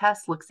walk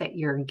test looks at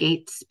your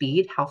gait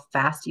speed, how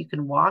fast you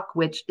can walk,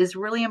 which is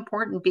really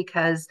important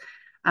because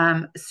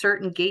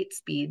certain gait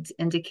speeds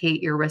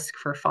indicate your risk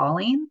for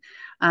falling,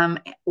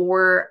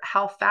 or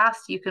how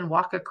fast you can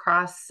walk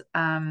across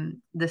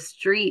the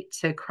street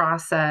to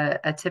cross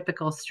a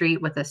typical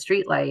street with a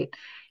street light.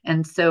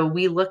 And so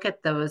we look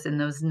at those and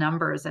those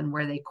numbers and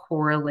where they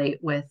correlate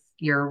with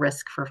your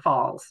risk for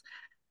falls.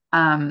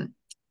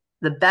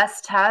 The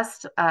best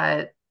test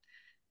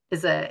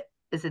is a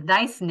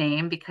nice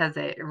name because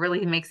it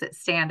really makes it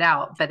stand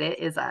out, but it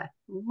is a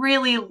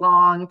really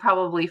long,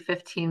 probably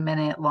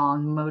 15-minute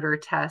long motor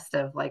test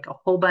of like a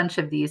whole bunch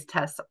of these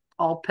tests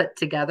all put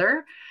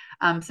together.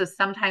 So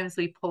sometimes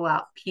we pull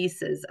out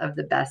pieces of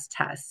the best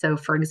test. So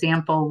for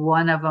example,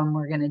 one of them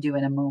we're going to do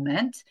in a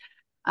moment.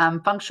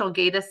 Functional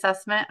gait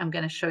assessment, I'm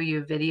going to show you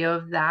a video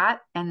of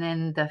that. And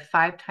then the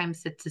 5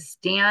 times sit to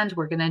stand,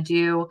 we're going to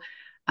do.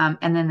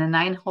 And then the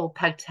 9-hole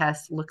peg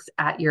test looks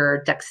at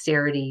your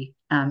dexterity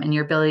and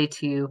your ability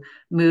to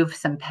move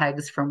some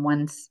pegs from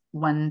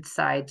one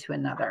side to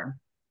another.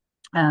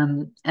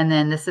 And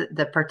then this is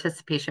the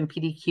participation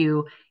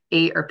PDQ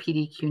 8 or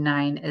PDQ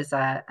 9 is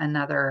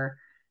another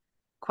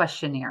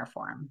questionnaire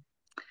form.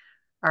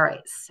 All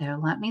right, so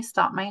let me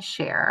stop my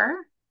share.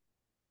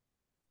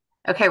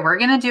 Okay, we're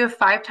going to do a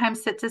 5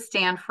 times sit to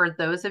stand for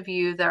those of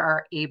you that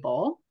are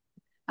able.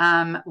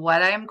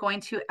 What I'm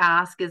going to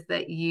ask is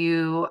that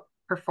you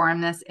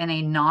perform this in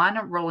a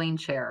non-rolling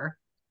chair.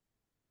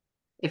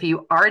 If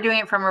you are doing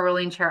it from a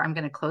rolling chair, I'm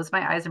going to close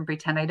my eyes and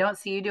pretend I don't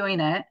see you doing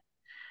it.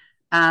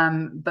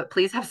 But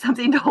please have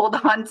something to hold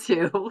on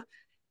to.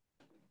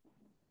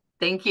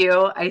 Thank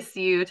you. I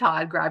see you,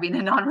 Todd, grabbing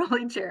a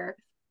non-rolling chair.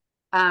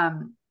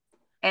 And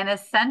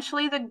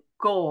essentially the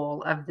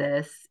goal of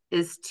this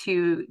is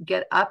to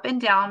get up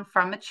and down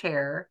from a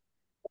chair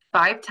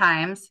 5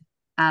 times.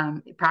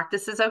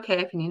 Practice is okay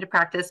if you need to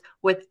practice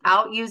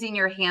without using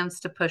your hands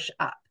to push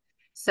up.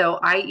 So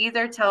I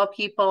either tell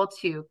people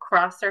to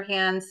cross their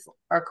hands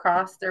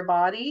across their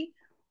body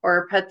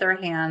or put their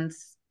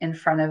hands in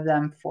front of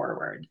them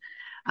forward.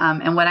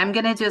 And what I'm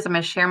going to do is I'm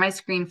going to share my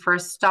screen for a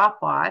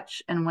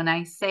stopwatch. And when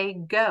I say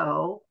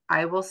go,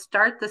 I will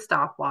start the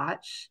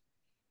stopwatch.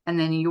 And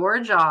then your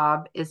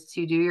job is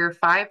to do your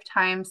 5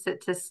 times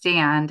sit to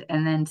stand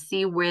and then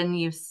see when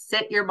you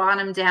sit your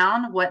bottom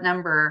down, what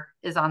number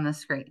is on the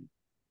screen.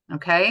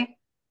 Okay.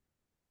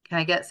 Can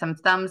I get some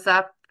thumbs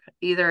up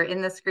either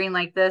in the screen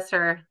like this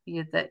or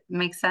that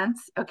makes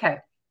sense? Okay. And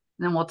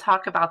then we'll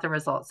talk about the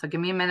results. So give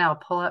me a minute. I'll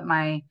pull up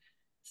my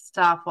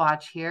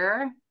stopwatch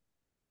here.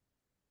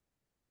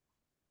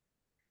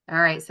 All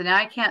right. So now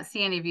I can't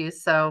see any of you.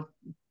 So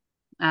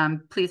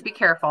please be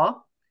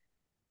careful.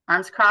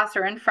 Arms crossed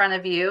or in front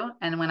of you.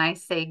 And when I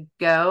say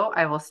go,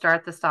 I will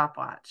start the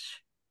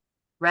stopwatch.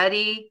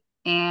 Ready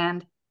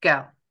and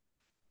go.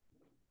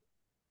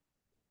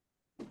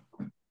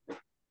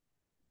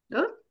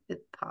 Oh,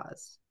 it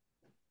paused.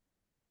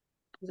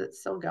 Is it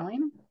still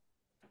going?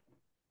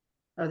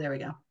 Oh, there we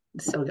go.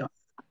 It's still going.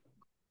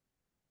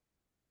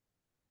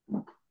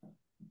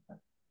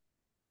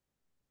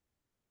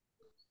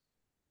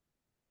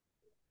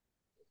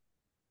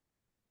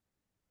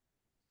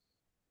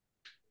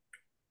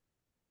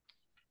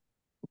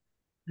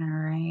 All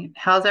right.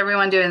 How's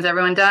everyone doing? Is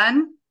everyone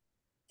done?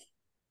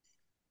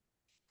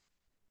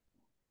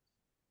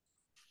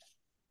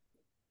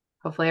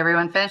 Hopefully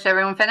everyone finished.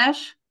 Everyone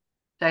finish?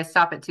 Did I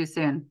stop it too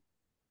soon?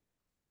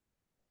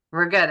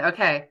 We're good.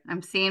 Okay.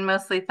 I'm seeing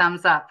mostly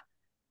thumbs up.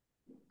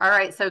 All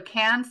right. So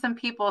can some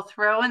people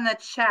throw in the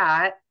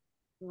chat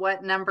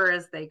what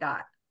numbers they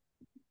got?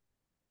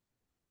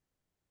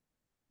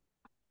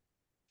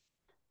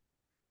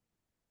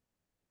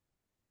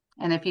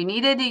 And if you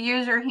needed to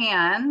use your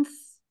hands,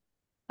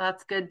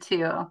 that's good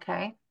too.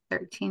 Okay.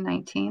 13,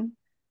 19.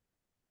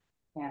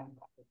 Yeah.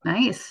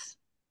 Nice.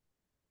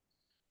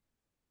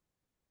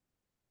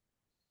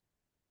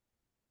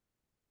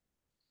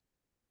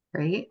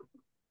 Great.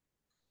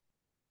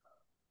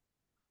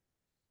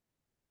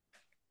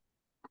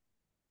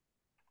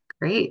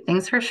 Great.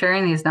 Thanks for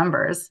sharing these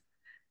numbers.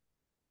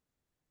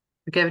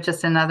 We'll give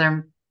just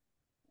another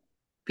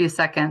few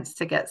seconds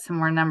to get some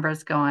more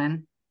numbers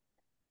going.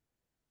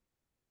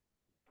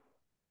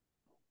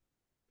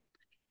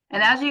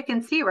 And as you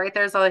can see, right,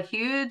 there's a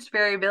huge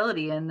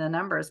variability in the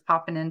numbers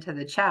popping into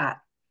the chat.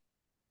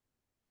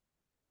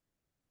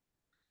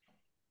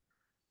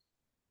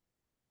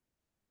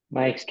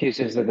 My excuse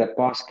is that the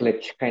pause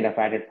glitch kind of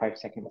added 5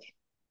 seconds.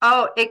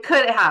 Oh, it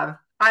could have.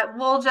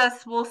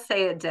 We'll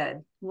say it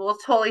did. We'll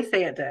totally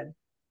say it did.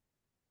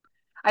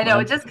 I know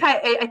it just kind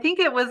of, I think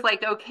it was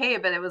like okay,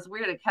 but it was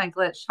weird. It kind of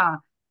glitched, huh?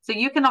 So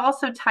you can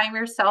also time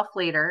yourself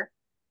later.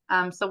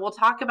 So we'll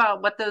talk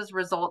about what those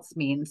results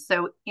mean.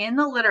 So in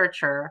the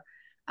literature,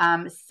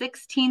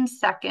 16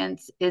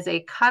 seconds is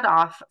a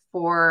cutoff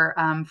for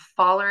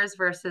fallers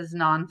versus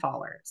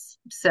non-fallers.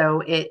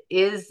 So it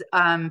is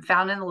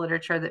found in the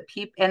literature that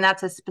people, and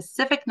that's a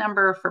specific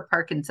number for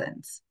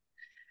Parkinson's.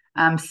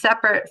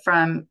 Separate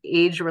from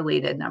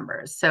age-related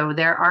numbers. So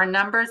there are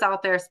numbers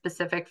out there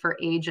specific for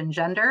age and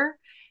gender,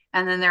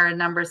 and then there are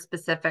numbers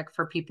specific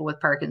for people with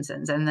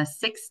Parkinson's. And the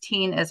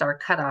 16 is our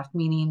cutoff,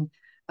 meaning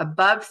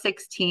above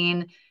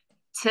 16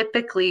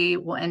 typically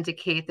will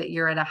indicate that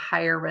you're at a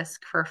higher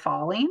risk for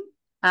falling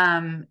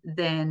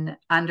than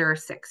under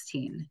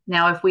 16.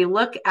 Now, if we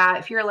look at,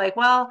 if you're like,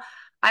 well,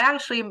 I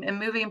actually am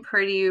moving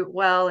pretty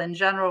well in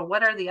general,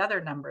 what are the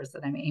other numbers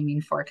that I'm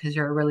aiming for? Because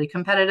you're a really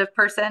competitive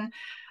person.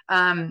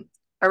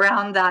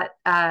 Around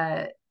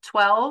that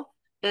 12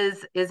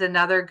 is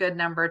another good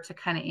number to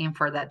kind of aim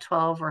for. That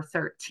 12 or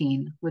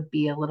 13 would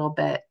be a little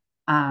bit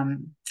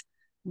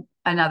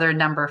another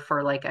number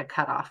for like a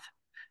cutoff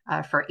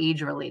for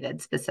age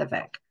related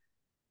specific.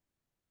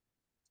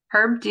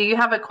 Herb, do you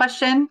have a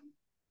question?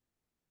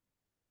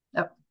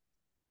 Oh.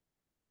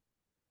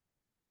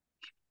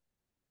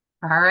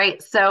 All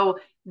right. So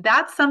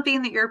that's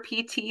something that your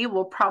PT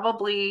will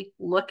probably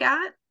look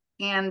at.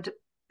 And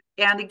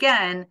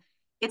again,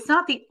 it's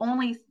not the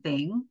only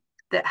thing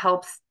that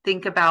helps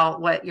think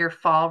about what your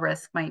fall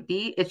risk might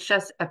be. It's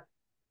just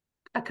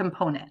a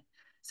component.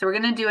 So we're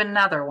going to do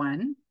another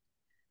one.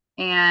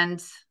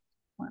 And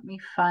let me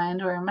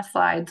find where my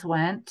slides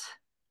went.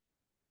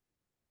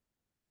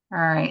 All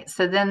right.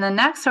 So then the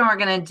next one we're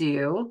going to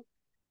do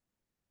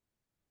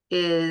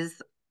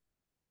is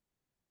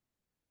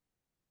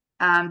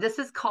this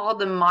is called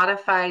the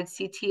modified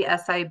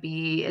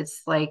CTSIB.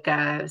 It's like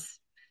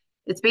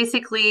it's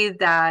basically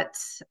that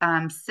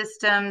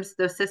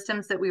those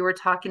systems that we were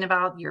talking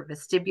about, your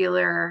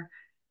vestibular,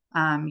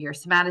 your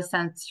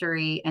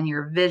somatosensory, and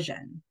your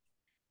vision.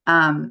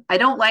 I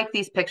don't like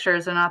these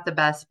pictures, they're not the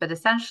best, but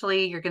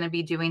essentially you're going to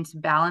be doing some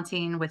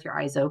balancing with your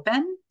eyes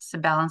open,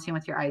 some balancing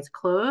with your eyes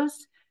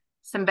closed,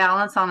 some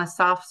balance on a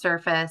soft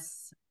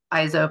surface,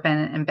 eyes open,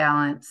 and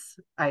balance,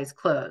 eyes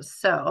closed.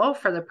 So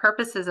for the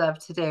purposes of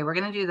today, we're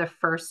going to do the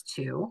first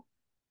two.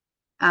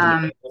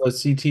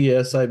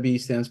 CTSIB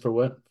stands for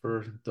what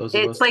for those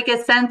of us? It's like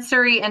a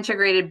sensory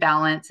integrated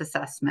balance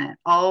assessment.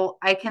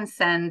 I can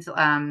send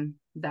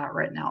that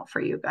written out for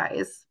you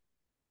guys.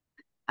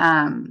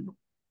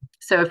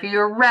 So if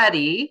you're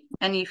ready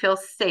and you feel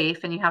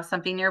safe and you have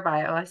something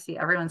nearby, oh, I see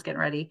everyone's getting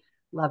ready.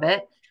 Love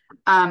it.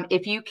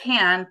 If you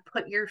can,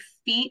 put your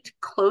feet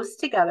close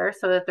together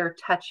so that they're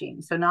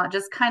touching. So not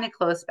just kind of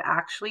close, but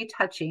actually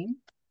touching.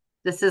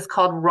 This is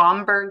called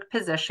Romberg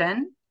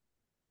position.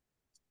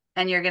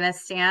 And you're going to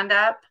stand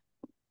up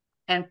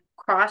and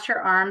cross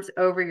your arms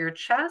over your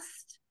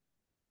chest.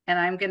 And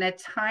I'm going to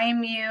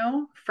time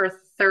you for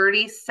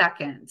 30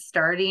 seconds,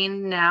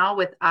 starting now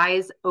with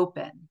eyes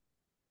open.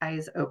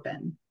 Eyes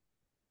open.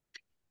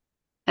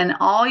 And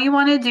all you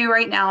want to do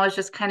right now is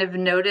just kind of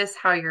notice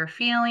how you're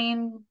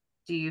feeling.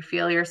 Do you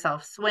feel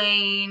yourself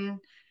swaying?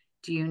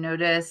 Do you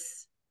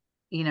notice,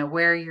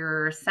 where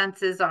your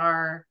senses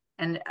are?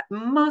 And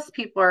most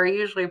people are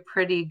usually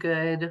pretty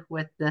good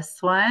with this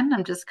one.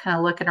 I'm just kind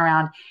of looking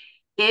around.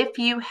 If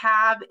you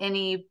have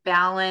any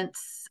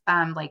balance,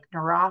 like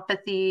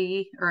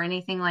neuropathy or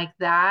anything like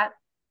that,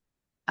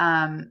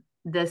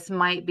 this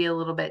might be a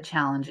little bit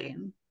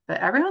challenging,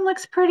 but everyone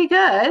looks pretty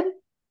good.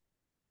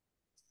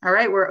 All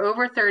right, we're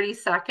over 30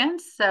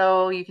 seconds,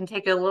 so you can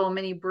take a little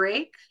mini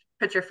break,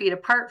 put your feet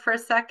apart for a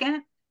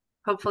second.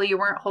 Hopefully you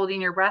weren't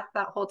holding your breath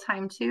that whole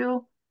time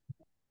too.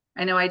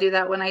 I know I do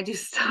that when I do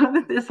stuff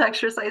with these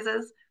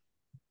exercises.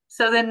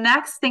 So the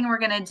next thing we're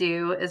going to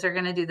do is we're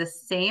going to do the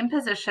same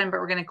position,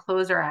 but we're going to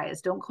close our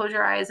eyes. Don't close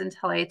your eyes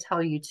until I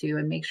tell you to,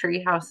 and make sure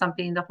you have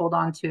something to hold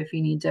on to if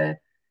you need to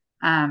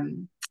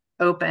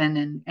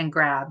open and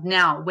grab.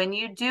 Now, when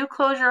you do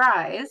close your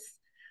eyes,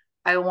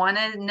 I want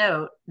to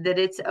note that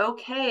it's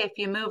okay if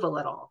you move a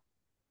little,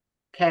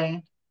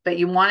 okay? But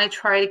you want to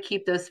try to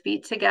keep those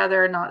feet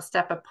together, not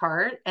step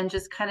apart, and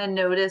just kind of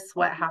notice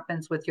what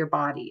happens with your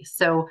body.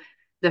 So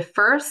the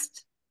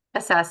first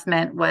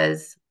assessment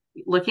was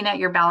looking at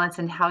your balance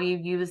and how you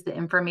use the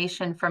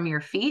information from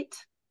your feet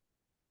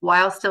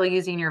while still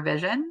using your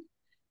vision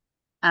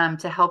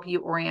to help you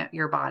orient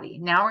your body.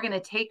 Now we're going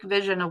to take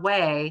vision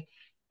away,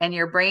 and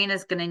your brain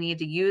is going to need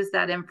to use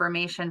that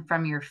information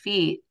from your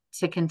feet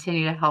to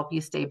continue to help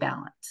you stay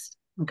balanced.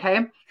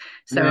 Okay.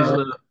 So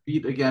the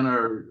feet again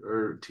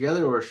are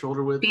together or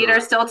shoulder width? Feet are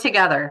still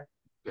together.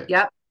 Okay.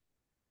 Yep.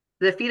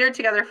 The feet are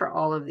together for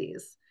all of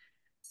these.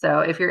 So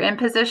if you're in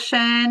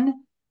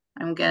position,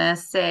 I'm gonna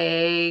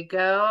say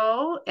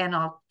go, and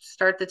I'll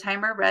start the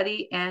timer.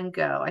 Ready and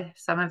go.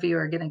 Some of you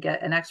are gonna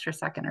get an extra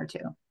second or two.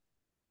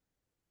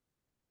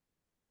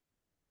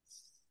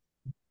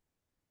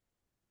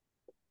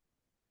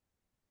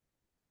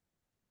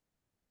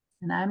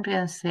 And I'm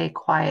gonna say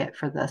quiet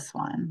for this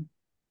one.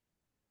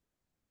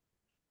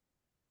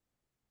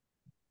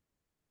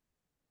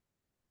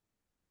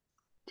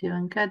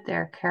 Doing good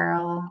there,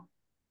 Carol.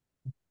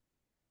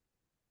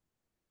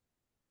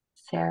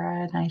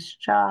 Sarah, nice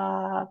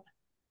job.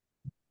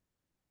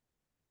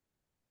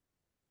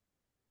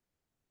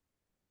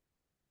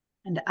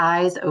 And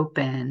eyes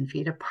open,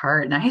 feet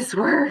apart. Nice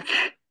work.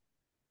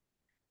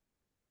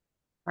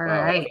 All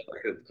Wow, right.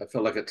 I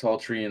felt like a tall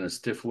tree in a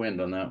stiff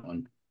wind on that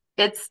one.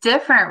 It's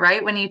different,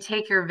 right? When you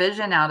take your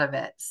vision out of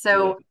it.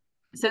 Yeah.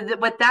 So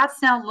what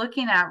that's now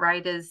looking at,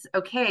 right, is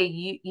okay,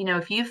 you know,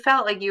 if you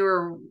felt like you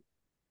were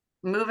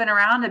moving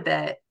around a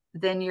bit,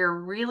 then you're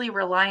really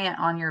reliant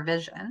on your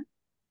vision.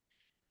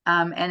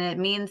 And it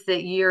means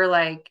that you're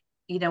like,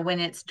 you know, when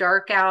it's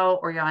dark out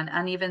or you're on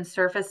uneven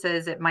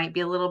surfaces, it might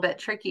be a little bit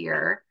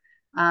trickier.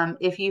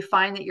 If you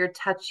find that you're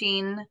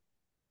touching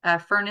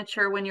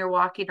furniture when you're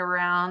walking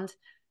around,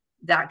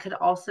 that could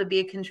also be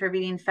a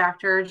contributing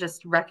factor,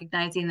 just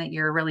recognizing that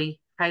you're really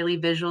highly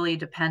visually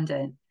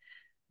dependent.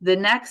 The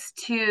next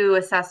two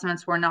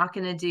assessments we're not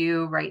going to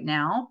do right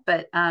now,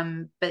 but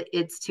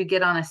it's to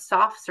get on a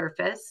soft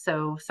surface.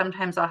 So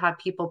sometimes I'll have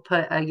people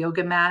put a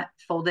yoga mat,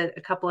 fold it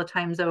a couple of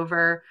times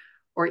over,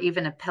 or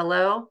even a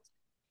pillow.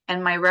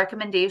 And my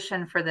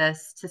recommendation for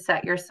this to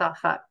set yourself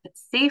up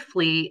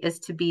safely is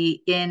to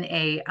be in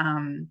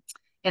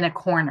a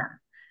corner.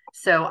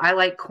 So I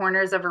like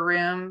corners of a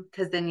room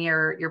because then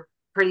you're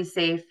pretty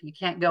safe. You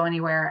can't go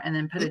anywhere, and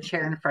then put a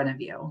chair in front of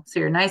you. So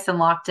you're nice and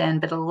locked in,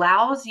 but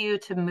allows you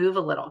to move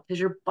a little because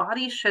your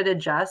body should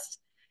adjust,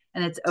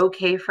 and it's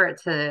okay for it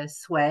to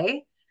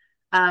sway.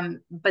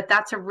 But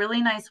that's a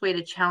really nice way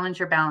to challenge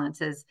your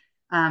balances.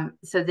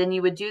 So then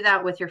you would do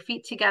that with your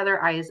feet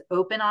together, eyes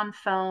open on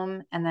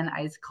foam, and then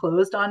eyes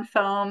closed on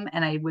foam.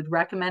 And I would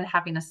recommend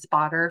having a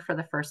spotter for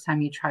the first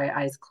time you try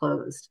eyes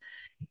closed.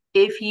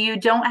 If you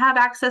don't have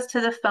access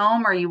to the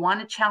foam or you want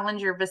to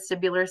challenge your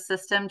vestibular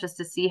system just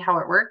to see how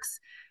it works,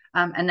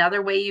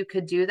 another way you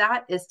could do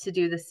that is to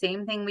do the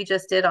same thing we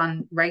just did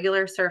on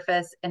regular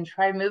surface and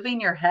try moving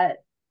your head.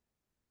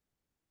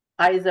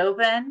 Eyes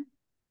open,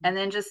 and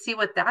then just see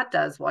what that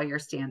does while you're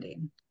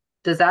standing.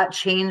 Does that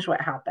change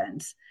what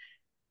happens?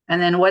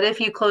 And then what if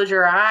you close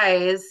your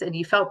eyes and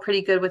you felt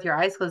pretty good with your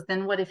eyes closed?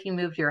 Then what if you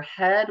moved your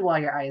head while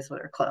your eyes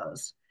were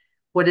closed?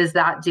 What does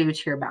that do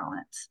to your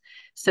balance?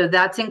 So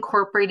that's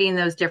incorporating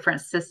those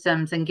different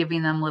systems and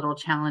giving them little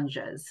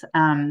challenges.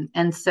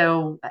 And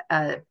so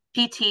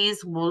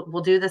PTs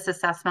will do this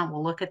assessment.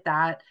 We'll look at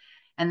that.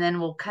 And then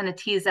we'll kind of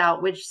tease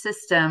out which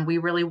system we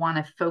really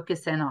want to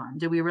focus in on.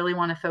 Do we really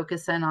want to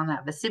focus in on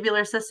that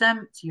vestibular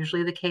system? It's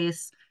usually the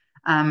case.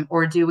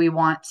 Or do we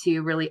want to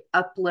really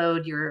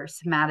upload your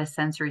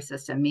somatosensory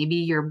system? Maybe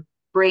your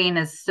brain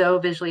is so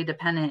visually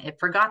dependent, it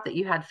forgot that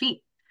you had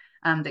feet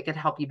that could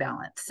help you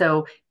balance.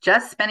 So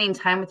just spending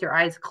time with your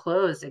eyes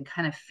closed and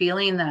kind of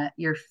feeling that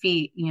your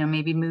feet, you know,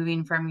 maybe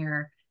moving from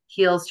your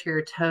heels to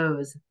your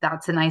toes,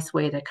 that's a nice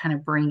way to kind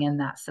of bring in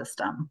that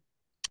system.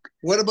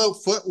 What about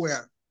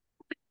footwear?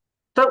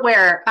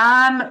 Footwear.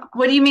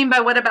 What do you mean by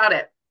what about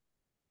it?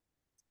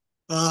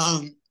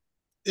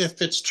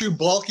 If it's too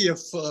bulky of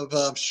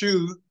a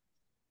shoe,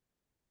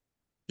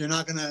 they're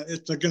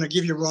gonna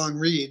give you wrong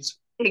reads.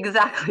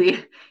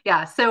 Exactly.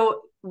 Yeah.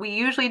 So we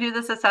usually do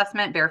this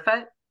assessment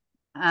barefoot.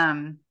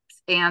 And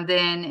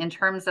then in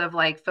terms of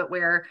like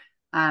footwear,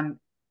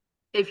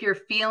 if you're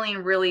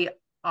feeling really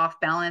off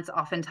balance,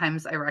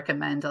 oftentimes I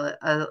recommend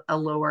a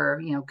lower,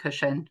 you know,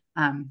 cushion.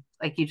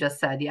 Like you just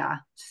said, yeah,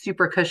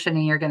 super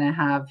cushiony. You're going to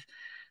have,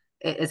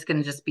 it's going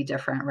to just be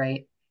different,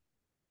 right?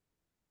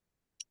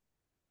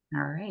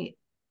 All right.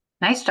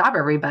 Nice job,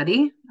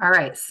 everybody. All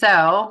right.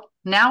 So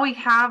now we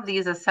have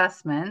these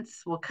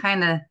assessments. We'll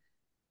kind of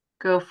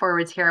go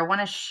forwards here. I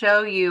want to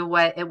show you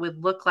what it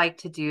would look like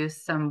to do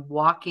some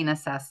walking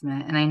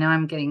assessment. And I know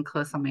I'm getting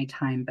close on my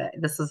time, but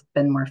this has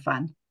been more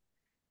fun.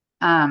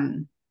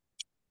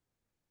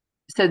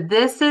 So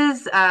this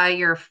is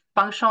your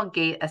functional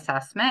gait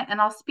assessment, and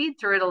I'll speed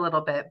through it a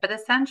little bit, but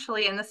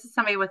essentially, and this is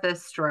somebody with a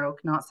stroke,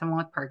 not someone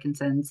with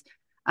Parkinson's.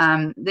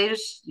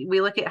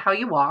 We look at how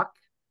you walk.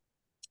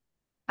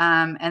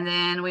 And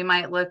then we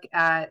might look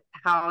at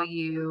how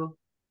you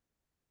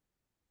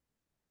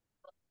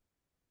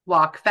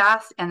walk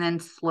fast and then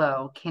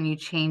slow. Can you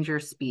change your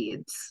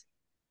speeds?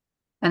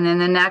 And then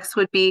the next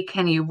would be,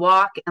 can you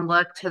walk and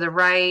look to the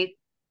right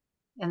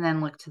and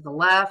then look to the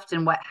left,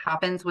 and what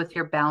happens with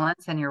your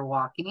balance and your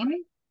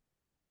walking?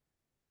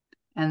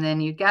 And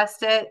then you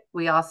guessed it,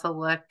 we also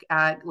look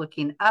at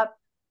looking up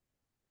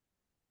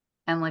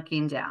and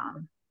looking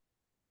down.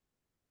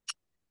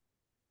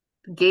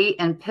 Gait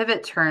and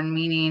pivot turn,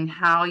 meaning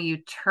how you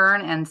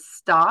turn and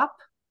stop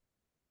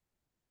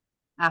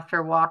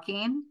after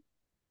walking.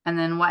 And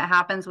then what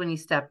happens when you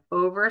step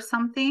over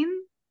something.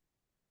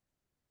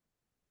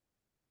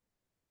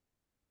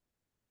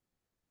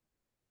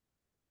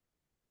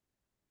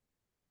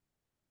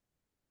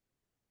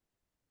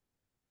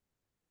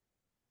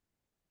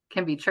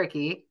 can be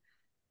tricky.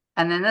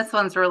 And then this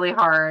one's really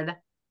hard.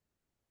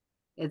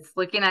 It's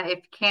looking at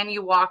can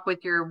you walk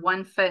with your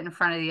one foot in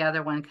front of the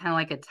other one, kind of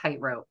like a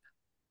tightrope.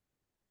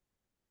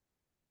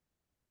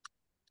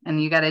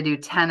 And you got to do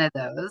 10 of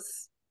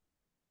those.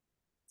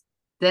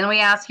 Then we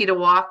ask you to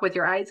walk with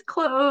your eyes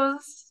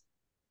closed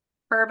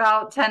for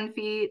about 10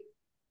 feet.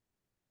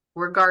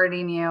 We're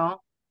guarding you.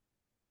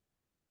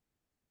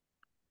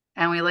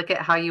 And we look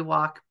at how you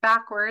walk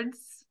backwards.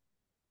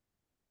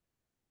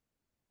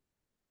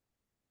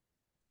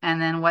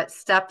 And then what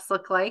steps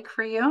look like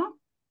for you.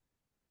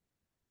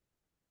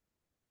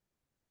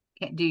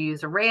 Do you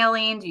use a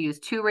railing? Do you use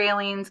 2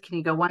 railings? Can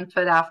you go 1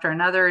 foot after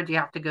another? Do you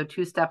have to go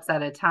 2 steps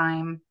at a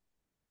time?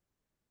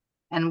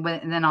 And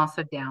then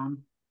also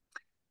down.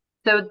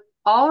 So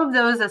all of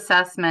those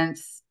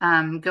assessments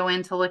go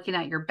into looking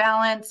at your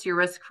balance, your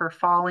risk for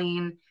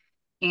falling,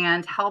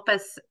 and help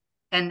us.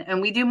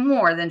 And we do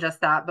more than just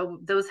that,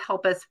 but those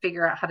help us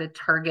figure out how to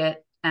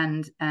target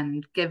and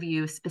give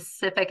you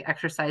specific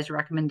exercise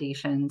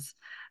recommendations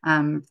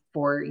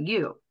for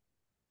you.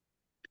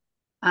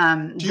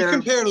 Do you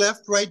compare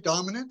left-right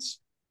dominance?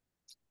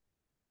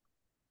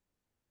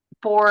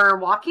 For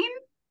walking?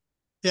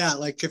 Yeah,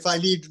 like if I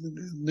lead,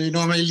 they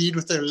normally lead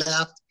with their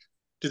left.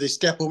 Do they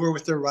step over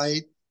with their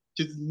right?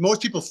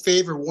 Most people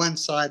favor one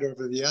side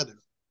over the other.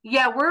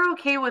 Yeah, we're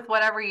okay with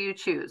whatever you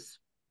choose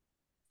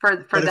for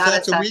But that if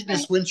that's assessment. a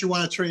weakness, wouldn't you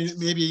want to train it?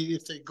 Maybe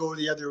if they go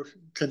the other,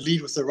 could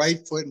lead with the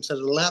right foot instead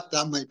of the left,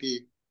 that might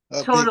be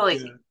a totally.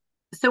 big,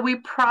 So we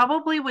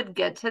probably would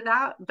get to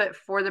that, but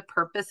for the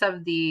purpose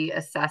of the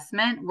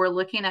assessment, we're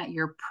looking at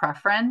your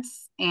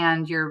preference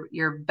and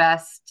your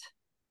best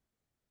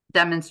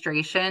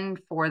demonstration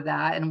for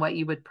that and what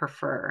you would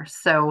prefer.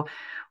 So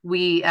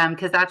we,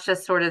 because that's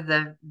just sort of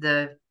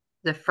the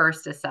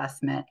first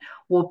assessment.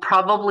 We'll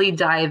probably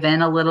dive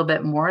in a little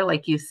bit more,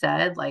 like you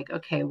said, like,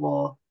 okay,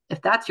 well,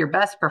 if that's your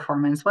best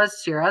performance,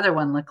 what's your other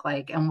one look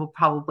like? And we'll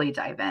probably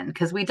dive in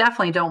because we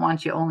definitely don't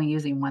want you only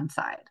using one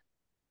side.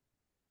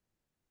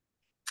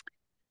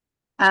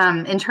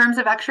 In terms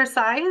of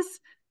exercise,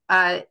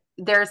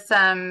 there's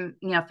some,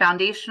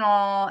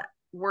 foundational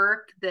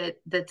work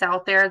that's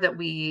out there that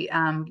we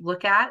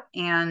look at,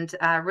 and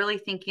really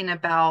thinking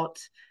about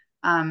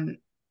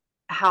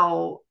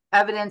how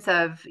evidence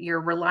of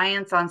your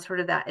reliance on sort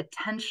of that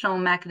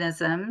attentional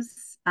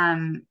mechanisms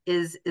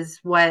is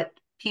what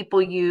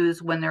people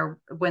use when they're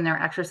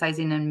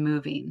exercising and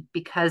moving,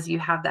 because you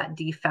have that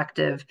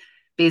defective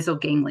basal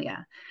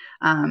ganglia.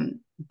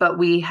 But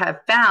we have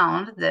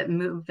found that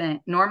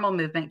normal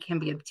movement can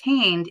be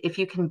obtained if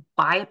you can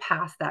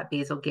bypass that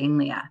basal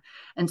ganglia.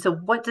 And so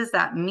what does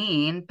that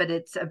mean? But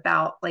it's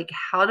about like,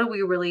 how do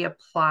we really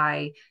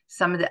apply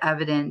some of the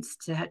evidence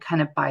to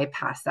kind of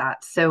bypass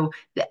that? So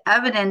the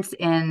evidence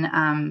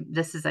in,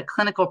 this is a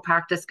clinical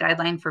practice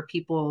guideline for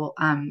people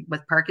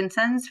with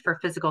Parkinson's for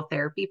physical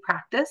therapy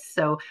practice.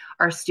 So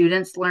our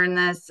students learn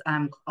this,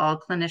 all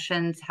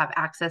clinicians have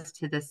access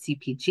to the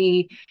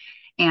CPG.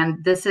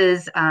 And this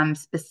is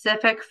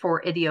specific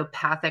for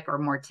idiopathic or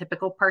more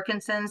typical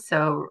Parkinson's,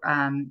 so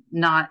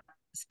not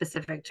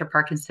specific to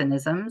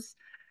Parkinsonisms.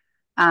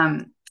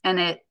 And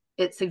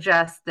it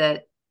suggests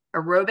that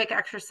aerobic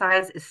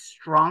exercise is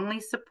strongly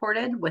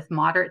supported with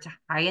moderate to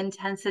high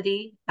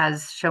intensity,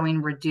 as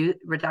showing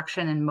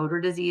reduction in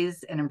motor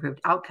disease and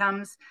improved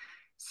outcomes.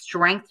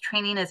 Strength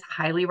training is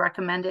highly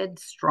recommended,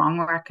 strong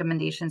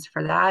recommendations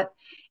for that.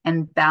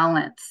 And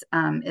balance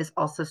is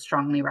also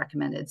strongly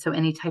recommended. So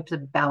any types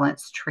of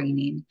balance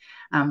training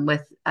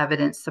with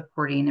evidence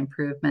supporting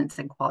improvements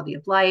in quality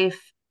of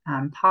life,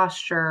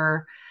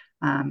 posture,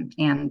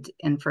 and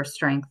for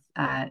strength,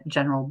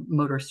 general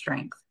motor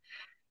strength.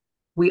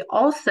 We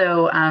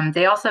also,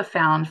 they also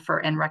found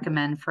and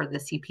recommend for the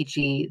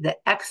CPG the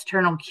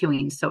external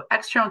cueing. So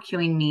external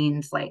cueing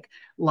means like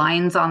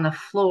lines on the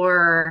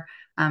floor,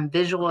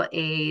 visual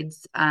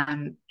aids,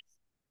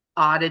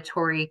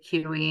 auditory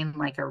cueing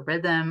like a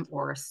rhythm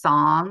or a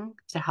song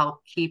to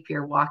help keep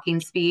your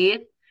walking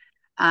speed,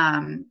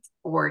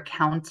 or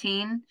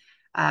counting,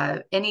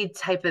 any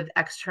type of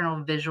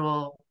external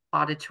visual,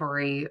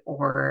 auditory,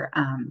 or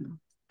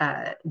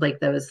like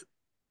those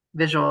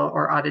visual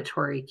or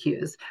auditory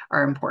cues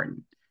are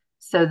important.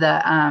 So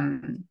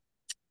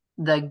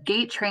the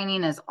gait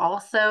training is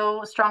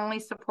also strongly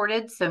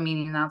supported. So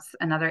meaning that's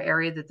another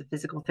area that the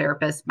physical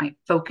therapist might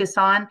focus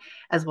on,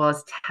 as well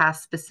as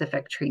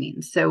task-specific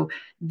training. So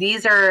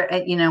these are,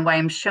 why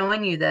I'm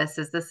showing you this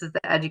is the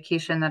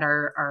education that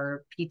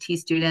our PT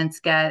students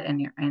get and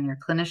your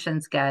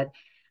clinicians get.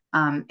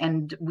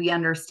 And we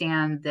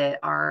understand that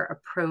our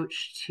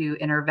approach to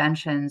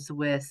interventions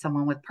with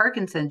someone with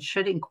Parkinson's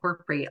should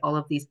incorporate all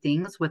of these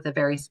things with a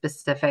very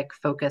specific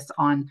focus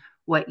on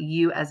what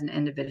you as an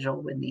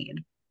individual would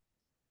need.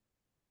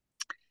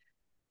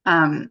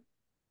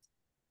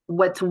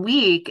 What's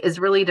weak is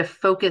really to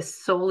focus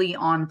solely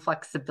on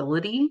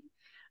flexibility.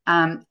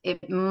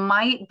 It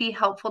might be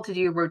helpful to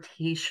do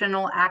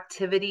rotational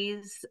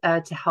activities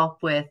to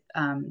help with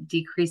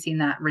decreasing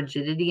that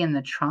rigidity in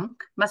the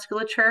trunk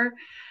musculature.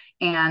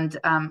 And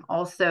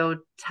also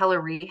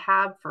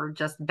telerehab for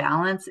just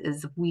balance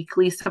is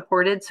weekly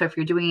supported. So if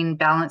you're doing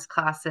balance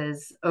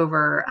classes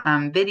over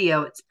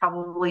video, it's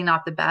probably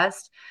not the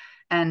best.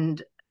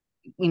 And,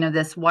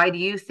 why do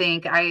you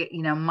think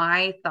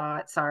my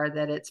thoughts are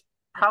that it's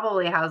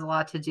probably has a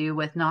lot to do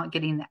with not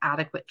getting the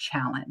adequate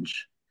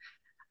challenge.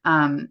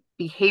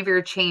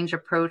 Behavior change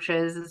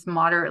approaches is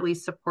moderately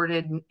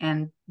supported,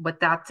 and what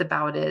that's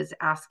about is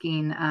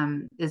asking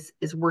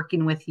is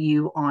working with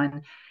you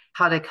on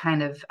how to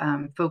kind of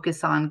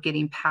focus on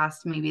getting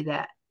past maybe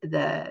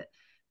the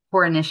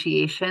poor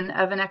initiation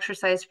of an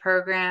exercise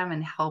program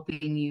and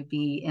helping you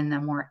be in the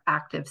more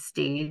active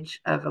stage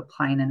of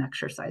applying an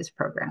exercise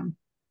program.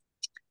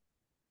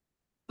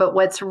 But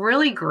what's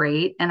really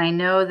great, and I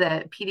know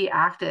that PD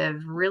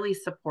Active really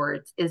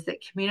supports, is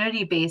that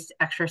community-based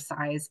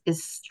exercise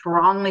is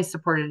strongly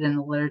supported in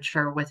the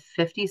literature with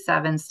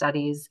 57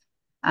 studies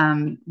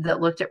that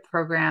looked at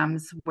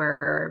programs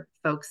where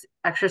folks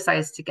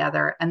exercise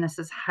together. And this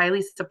is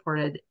highly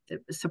supportive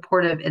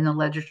in the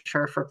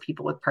literature for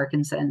people with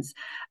Parkinson's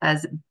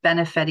as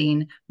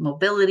benefiting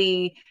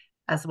mobility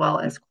as well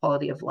as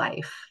quality of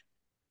life.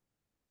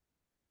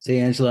 Say,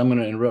 Angela, I'm going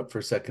to interrupt for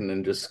a second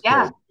and just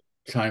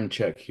time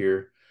check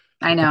here.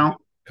 I know.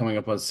 Coming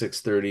up on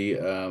 6:30,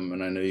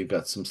 and I know you've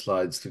got some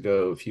slides to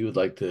go. If you would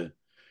like to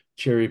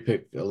cherry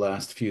pick the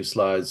last few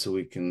slides so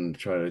we can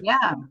try to.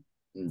 Yeah,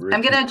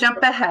 I'm going to jump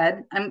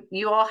ahead.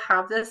 You all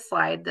have this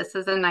slide. This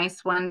is a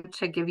nice one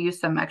to give you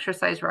some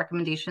exercise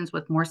recommendations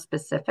with more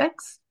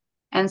specifics.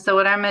 And so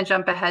what I'm going to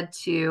jump ahead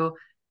to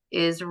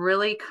is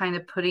really kind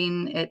of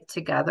putting it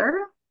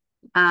together.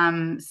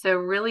 So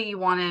really you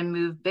want to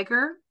move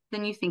bigger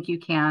than you think you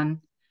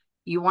can.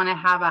 You want to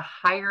have a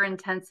higher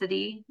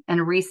intensity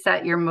and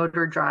reset your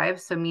motor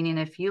drive. So meaning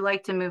if you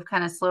like to move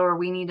kind of slower,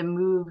 we need to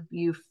move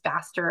you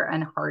faster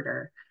and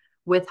harder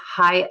with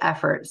high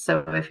effort.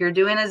 So if you're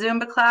doing a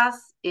Zumba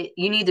class,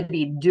 you need to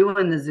be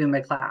doing the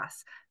Zumba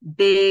class.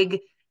 Big,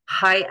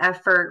 high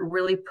effort,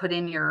 really put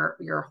in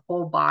your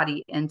whole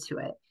body into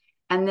it.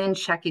 And then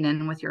checking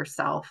in with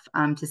yourself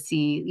to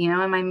see,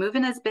 am I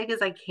moving as big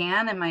as I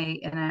can? Am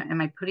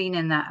I putting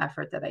in that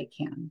effort that I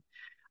can?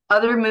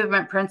 Other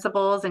movement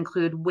principles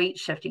include weight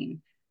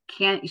shifting.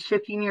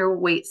 Shifting your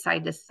weight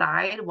side to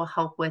side will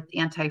help with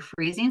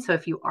anti-freezing. So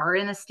if you are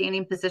in a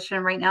standing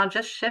position right now,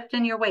 just shift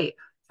in your weight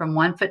from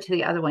one foot to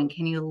the other one.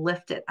 Can you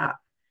lift it up?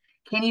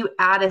 Can you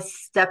add a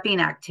stepping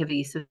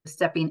activity? So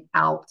stepping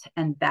out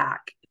and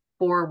back,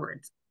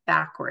 forwards,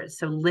 backwards.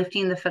 So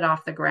lifting the foot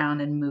off the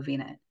ground and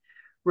moving it.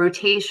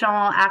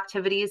 Rotational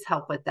activities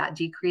help with that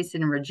decrease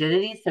in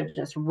rigidity. So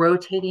just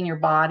rotating your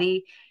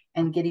body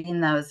and getting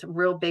those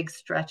real big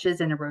stretches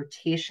in a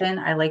rotation.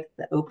 I like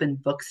the open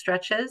book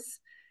stretches.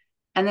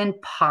 And then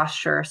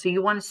posture. So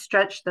you want to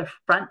stretch the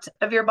front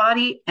of your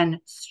body and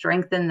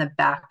strengthen the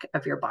back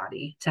of your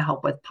body to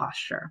help with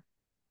posture.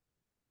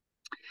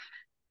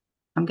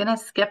 I'm going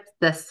to skip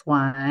this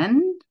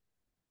one,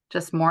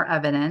 just more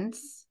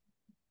evidence.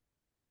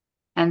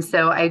 And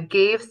so I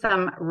gave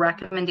some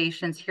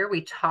recommendations here.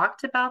 We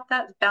talked about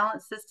that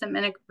balance system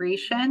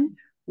integration.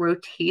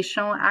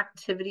 Rotational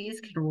activities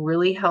can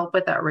really help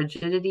with that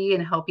rigidity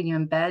and helping you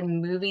embed,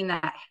 moving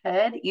that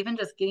head, even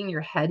just getting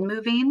your head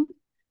moving.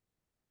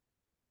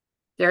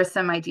 There are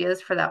some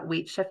ideas for that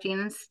weight shifting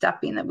and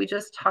stepping that we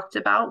just talked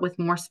about with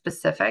more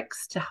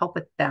specifics to help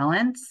with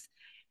balance.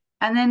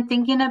 And then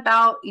thinking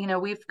about,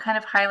 we've kind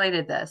of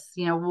highlighted this,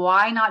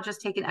 why not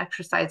just take an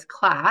exercise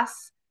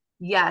class?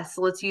 Yes,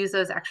 let's use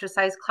those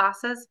exercise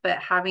classes, but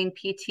having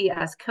PT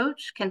as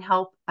coach can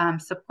help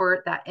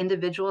support that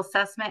individual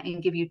assessment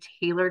and give you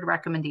tailored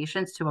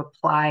recommendations to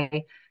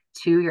apply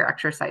to your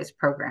exercise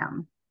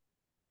program.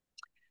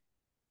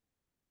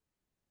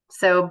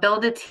 So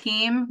build a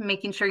team,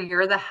 making sure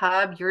you're the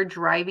hub, you're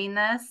driving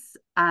this.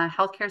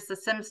 Healthcare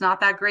system's not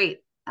that great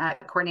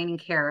at coordinating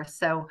care.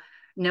 So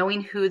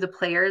knowing who the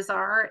players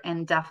are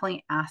and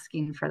definitely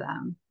asking for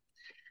them.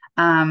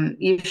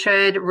 You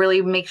should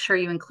really make sure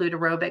you include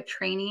aerobic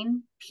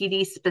training,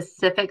 PD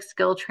specific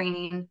skill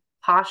training,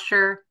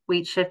 posture,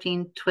 weight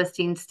shifting,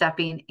 twisting,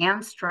 stepping,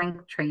 and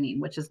strength training,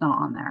 which is not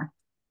on there.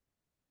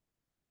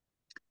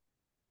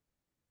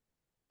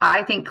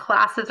 I think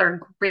classes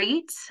are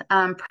great.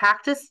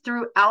 Practice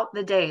throughout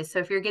the day. So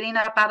if you're getting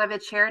up out of a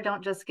chair,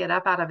 don't just get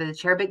up out of the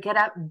chair, but get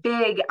up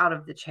big out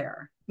of the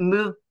chair.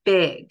 Move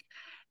big.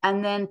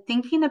 And then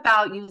thinking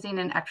about using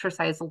an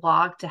exercise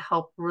log to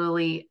help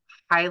really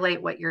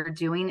highlight what you're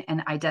doing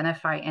and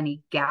identify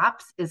any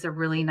gaps is a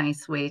really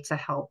nice way to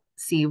help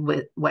see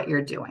what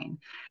you're doing.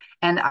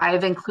 And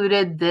I've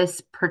included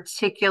this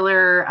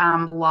particular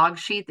log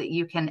sheet that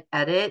you can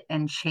edit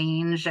and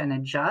change and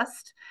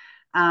adjust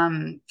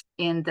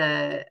in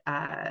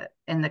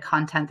the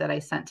content that I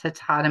sent to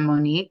Todd and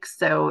Monique.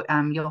 So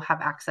you'll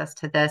have access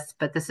to this,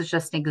 but this is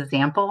just an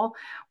example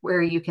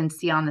where you can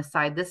see on the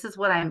side, this is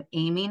what I'm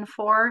aiming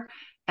for.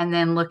 And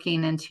then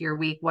looking into your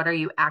week, what are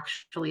you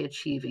actually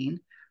achieving?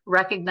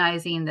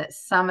 Recognizing that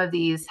some of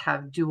these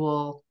have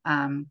dual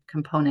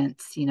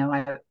components,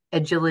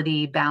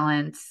 agility,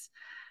 balance,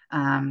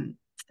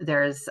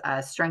 There's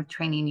strength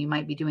training. You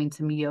might be doing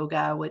some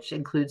yoga, which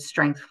includes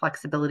strength,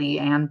 flexibility,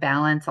 and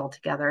balance all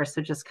together.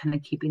 So just kind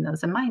of keeping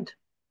those in mind.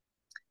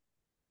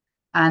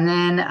 And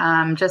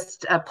then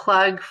just a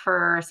plug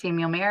for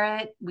Samuel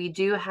Merritt. We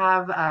do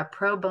have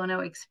pro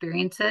bono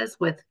experiences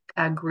with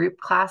group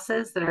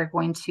classes that are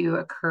going to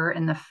occur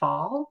in the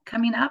fall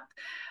coming up.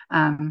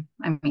 I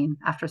mean,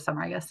 after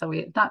summer, I guess. So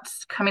we not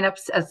coming up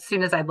as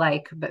soon as I'd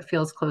like, but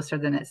feels closer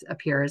than it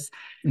appears.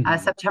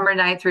 September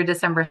 9th through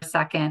December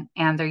 2nd,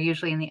 and they're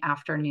usually in the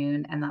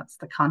afternoon, and that's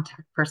the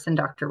contact person,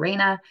 Dr.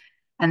 Raina.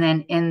 And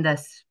then in the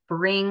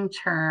spring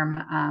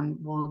term,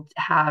 we'll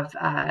have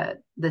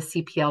the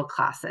CPL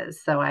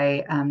classes. So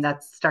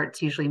that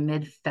starts usually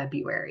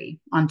mid-February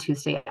on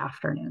Tuesday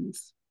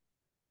afternoons.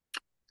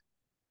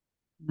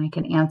 I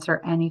can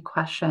answer any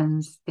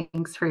questions.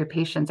 Thanks for your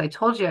patience. I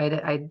told you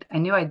I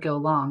knew I'd go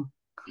long.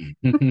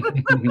 That's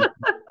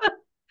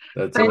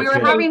So we were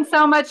okay. having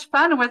so much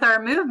fun with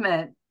our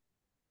movement.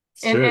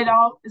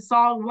 It's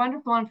all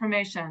wonderful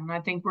information. I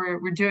think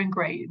we're doing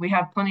great. We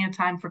have plenty of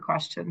time for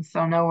questions,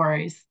 so no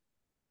worries.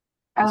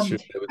 That's true.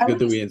 It was good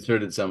that we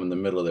inserted some in the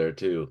middle there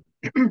too.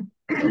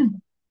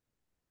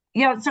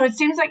 Yeah, so it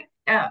seems like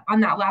on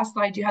that last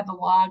slide you had the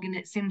log, and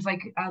it seems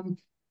like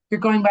you're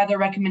going by the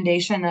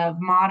recommendation of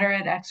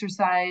moderate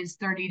exercise,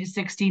 30 to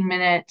 60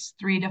 minutes,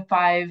 three to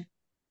five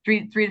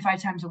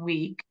times a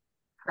week.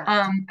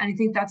 And I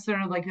think that's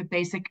sort of like the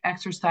basic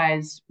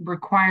exercise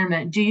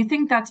requirement. Do you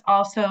think that's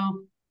also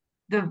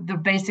the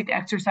basic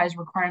exercise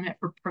requirement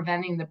for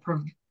preventing the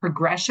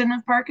progression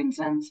of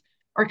Parkinson's?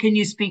 Or can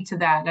you speak to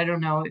that? I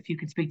don't know if you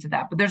could speak to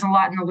that, but there's a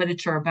lot in the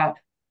literature about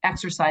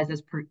exercise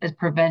as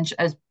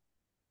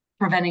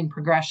preventing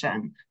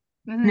progression,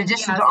 in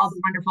addition to all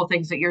the wonderful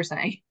things that you're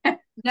saying.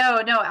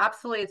 No,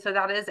 absolutely. So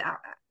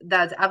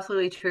that's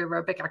absolutely true.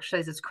 Aerobic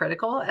exercise is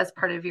critical as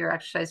part of your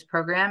exercise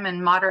program,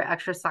 and moderate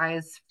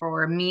exercise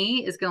for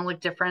me is going to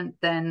look different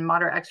than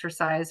moderate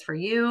exercise for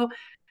you.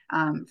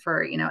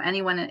 For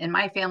anyone in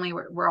my family,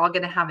 we're all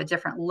going to have a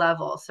different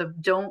level. So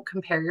don't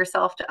compare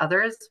yourself to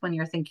others when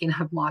you're thinking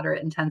of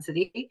moderate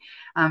intensity.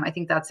 I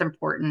think that's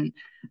important.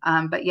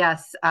 But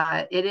yes,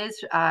 it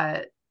is.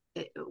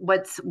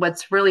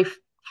 What's really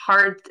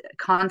hard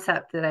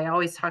concept that I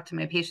always talk to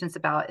my patients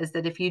about is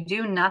that if you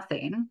do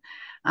nothing,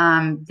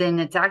 then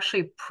it's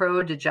actually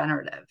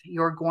pro-degenerative.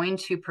 You're going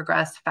to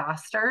progress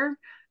faster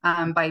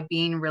by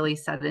being really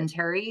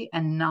sedentary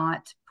and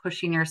not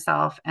pushing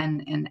yourself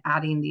and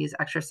adding these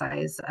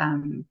exercise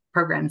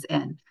programs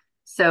in.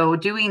 So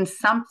doing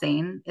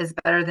something is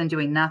better than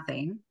doing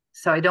nothing.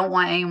 So I don't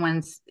want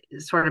anyone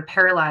sort of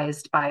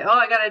paralyzed by,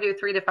 I got to do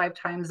 3 to 5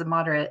 times a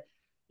moderate.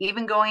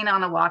 Even going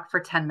on a walk for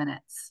 10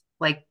 minutes,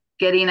 like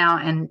getting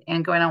out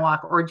and going on a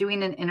walk, or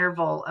doing an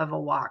interval of a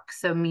walk.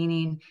 So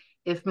meaning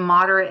if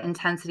moderate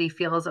intensity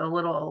feels a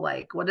little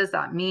like, what does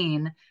that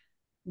mean?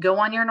 Go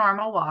on your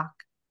normal walk,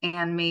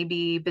 and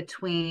maybe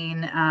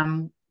between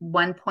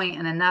one point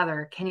and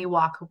another, can you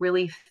walk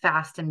really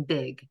fast and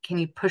big? Can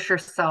you push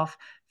yourself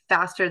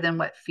faster than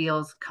what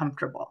feels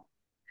comfortable?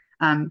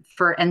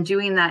 And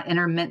doing that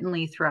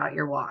intermittently throughout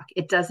your walk.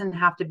 It doesn't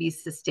have to be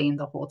sustained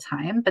the whole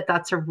time, but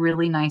that's a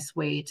really nice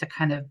way to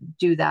kind of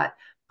do that,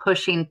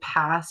 pushing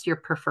past your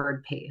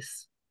preferred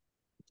pace.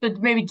 So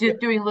maybe just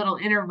doing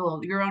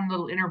your own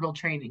little interval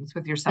trainings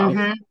with yourself.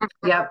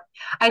 Yep.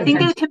 I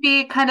think it could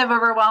be kind of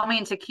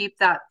overwhelming to keep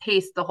that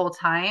pace the whole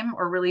time,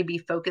 or really be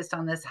focused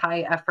on this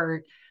high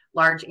effort,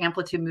 large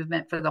amplitude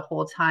movement for the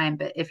whole time.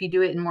 But if you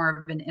do it in more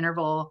of an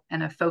interval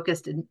and a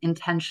focused and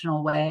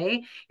intentional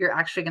way, you're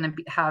actually going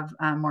to have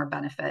more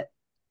benefit.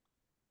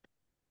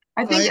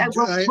 I think,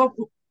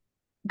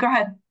 go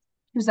ahead.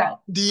 Who's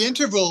that? The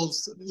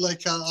intervals,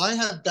 like I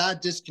have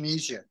bad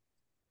dyskinesia,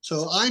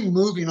 so I'm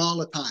moving all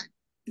the time.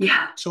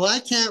 Yeah. So I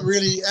can't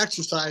really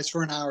exercise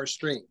for an hour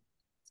straight.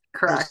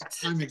 Correct.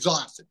 I'm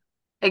exhausted.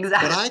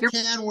 Exactly. But I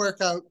can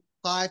work out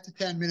 5 to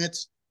 10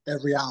 minutes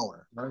every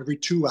hour or every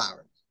 2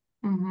 hours.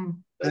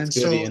 And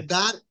so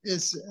that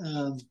is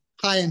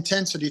high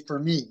intensity for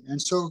me.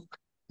 And so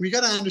we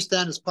got to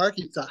understand as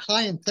Parkies that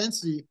high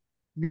intensity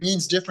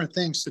means different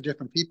things to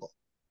different people.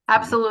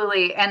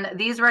 Absolutely. And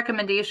these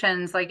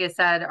recommendations, like I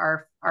said,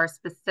 are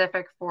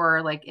specific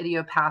for like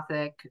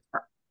idiopathic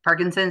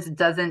Parkinson's. It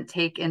doesn't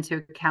take into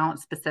account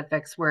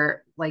specifics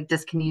where like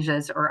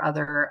dyskinesias or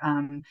other,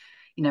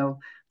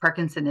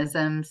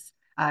 Parkinsonisms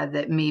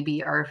that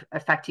maybe are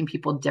affecting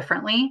people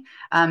differently.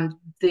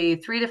 The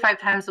 3 to 5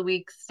 times a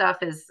week stuff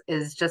is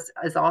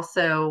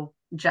also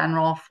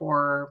general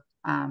for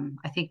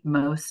I think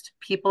most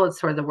people.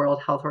 It's sort of the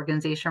World Health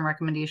Organization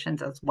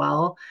recommendations as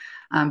well.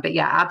 But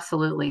yeah,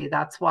 absolutely.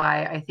 That's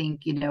why I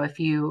think, if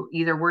you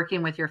either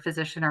working with your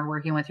physician or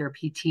working with your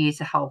PT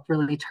to help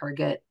really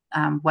target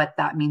what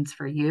that means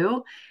for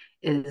you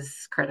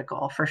is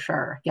critical for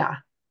sure. Yeah.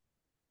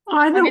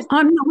 I'm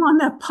the one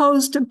that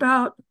posed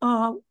about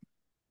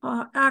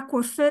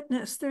aqua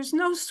fitness. There's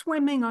no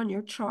swimming on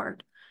your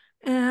chart.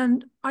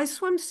 And I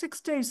swim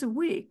 6 days a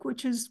week,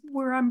 which is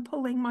where I'm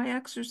pulling my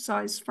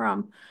exercise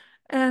from.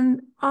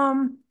 And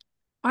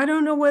I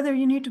don't know whether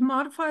you need to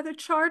modify the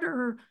chart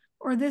or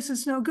or this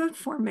is no good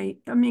for me.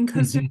 I mean,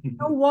 because there's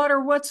no water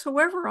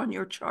whatsoever on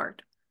your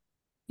chart.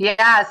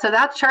 Yeah, so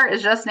that chart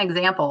is just an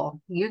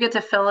example. You get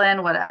to fill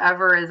in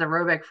whatever is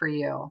aerobic for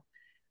you.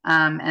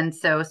 And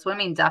so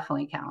swimming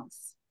definitely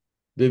counts.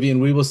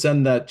 Vivian, we will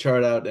send that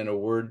chart out in a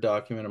Word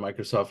document, a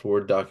Microsoft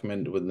Word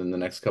document within the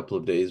next couple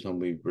of days when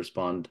we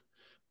respond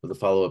with a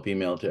follow-up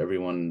email to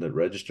everyone that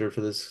registered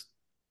for this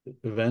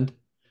event.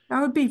 That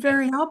would be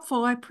very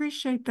helpful. I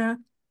appreciate that.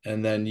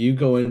 And then you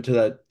go into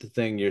that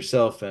thing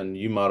yourself and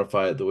you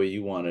modify it the way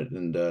you want it.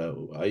 And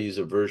I use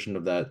a version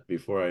of that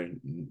before I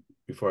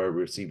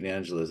received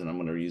Angela's, and I'm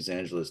going to use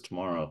Angela's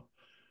tomorrow.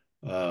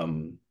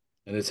 And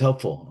it's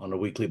helpful on a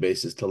weekly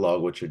basis to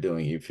log what you're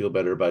doing. You feel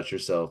better about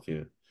yourself.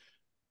 You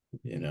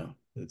know,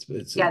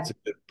 it's a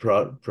good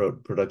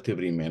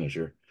productivity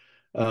manager.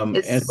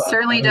 It's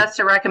certainly just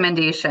a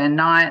recommendation,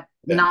 not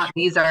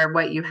these are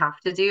what you have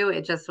to do.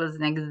 It just was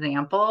an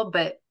example.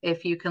 But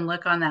if you can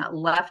look on that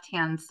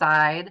left-hand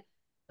side,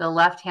 the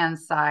left-hand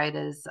side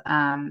is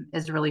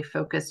really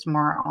focused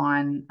more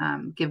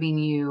on giving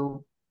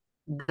you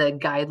the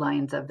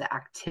guidelines of the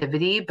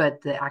activity,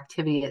 but the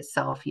activity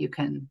itself you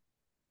can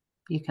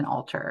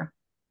alter.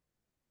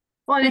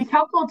 Well, it's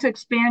helpful to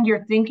expand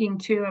your thinking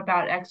too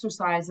about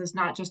exercise as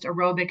not just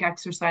aerobic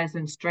exercise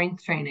and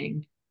strength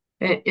training.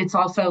 It's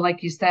also,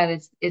 like you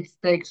said, it's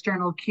the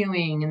external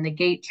cueing and the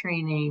gait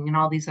training and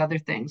all these other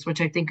things,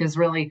 which I think is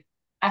really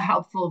a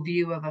helpful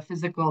view of a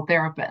physical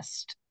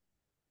therapist.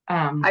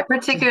 I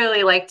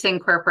particularly like to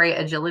incorporate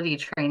agility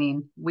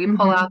training. We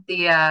pull out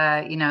the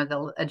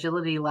the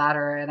agility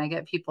ladder, and I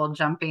get people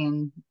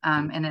jumping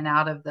in and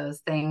out of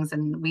those things.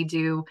 And we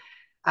do,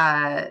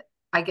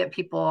 I get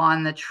people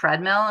on the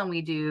treadmill, and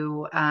we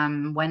do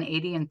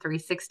 180 and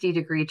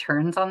 360-degree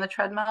turns on the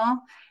treadmill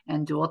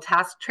and dual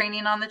task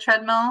training on the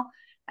treadmill.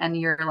 And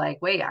you're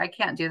like, wait, I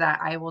can't do that.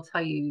 I will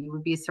tell you, you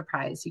would be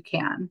surprised. You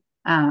can.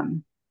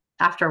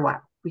 After a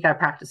while, we got to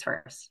practice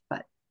first,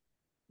 But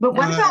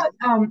what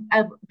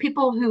about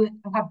people who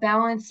have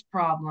balance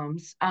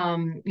problems?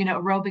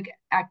 Aerobic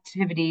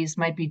activities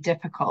might be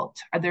difficult.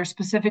 Are there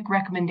specific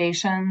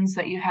recommendations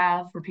that you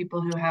have for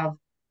people who have?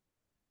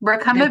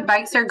 Recumbent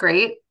bikes are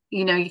great.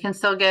 You can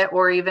still get,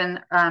 or even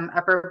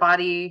upper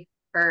body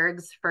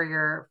ergs for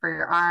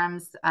your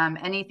arms.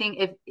 Anything,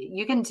 if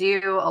you can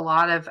do a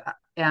lot of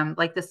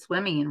like the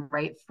swimming,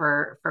 right,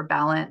 for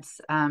balance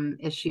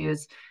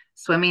issues.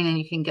 Swimming, and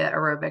you can get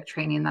aerobic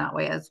training that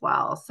way as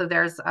well. So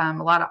there's a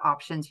lot of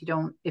options.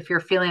 If you're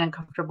feeling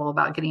uncomfortable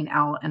about getting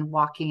out and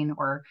walking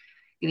or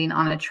getting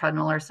on a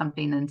treadmill or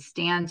something and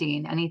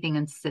standing, anything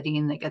and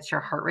sitting that gets your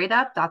heart rate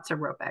up, that's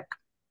aerobic.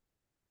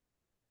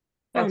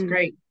 That's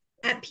great.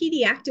 At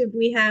PD Active,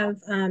 we have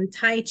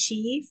Tai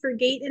Chi for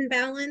gait and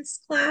balance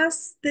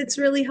class that's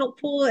really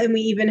helpful. And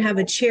we even have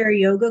a chair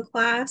yoga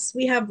class.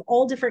 We have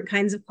all different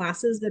kinds of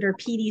classes that are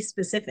PD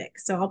specific.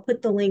 So I'll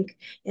put the link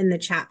in the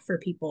chat for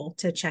people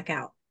to check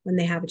out when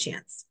they have a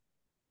chance.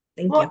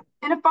 Thank you.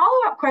 And a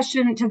follow-up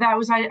question to that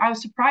was, I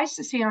was surprised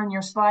to see on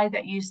your slide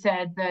that you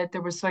said that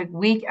there was like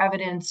weak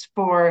evidence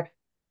for,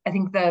 I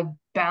think, the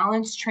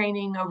balance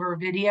training over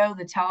video,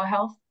 the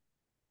telehealth.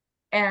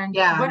 And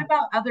what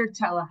about other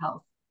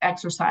telehealth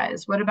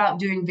exercise? What about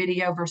doing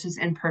video versus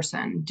in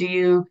person?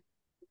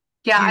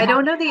 I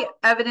don't know the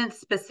evidence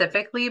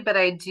specifically, but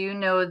I do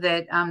know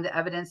that the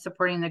evidence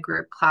supporting the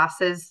group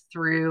classes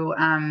through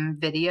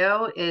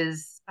video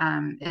is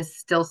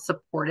still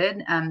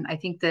supported. I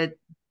think that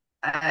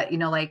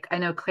like I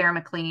know Claire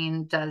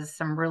McLean does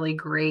some really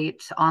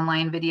great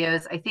online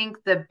videos. I think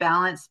the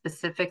balance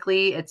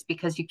specifically, it's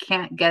because you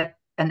can't get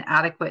an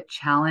adequate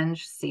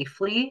challenge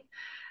safely.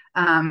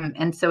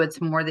 And so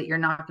it's more that you're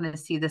not going to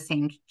see the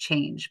same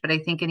change. But I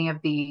think any of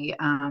the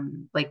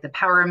like the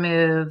power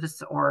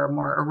moves or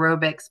more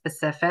aerobic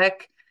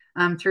specific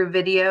through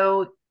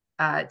video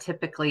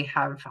typically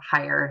have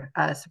higher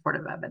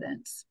supportive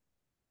evidence.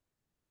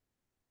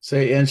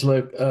 Say,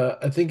 Angela,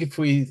 I think if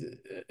we,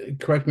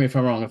 correct me if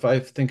I'm wrong, if I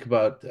think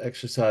about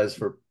exercise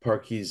for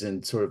parkies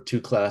in sort of two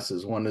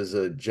classes, one is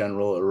a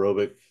general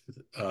aerobic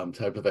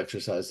type of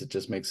exercise that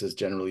just makes us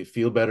generally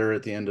feel better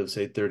at the end of,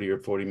 say, 30 or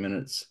 40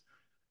 minutes.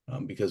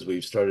 Because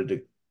we've started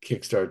to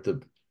kickstart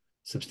the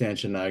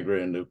substantia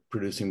nigra into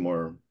producing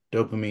more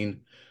dopamine.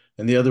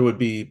 And the other would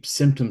be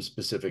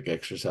symptom-specific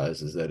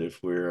exercises, that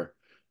if we're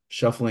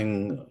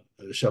shuffling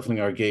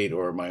our gait,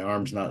 or my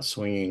arm's not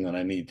swinging and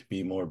I need to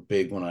be more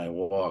big when I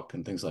walk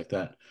and things like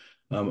that.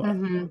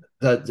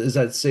 Is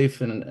that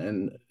safe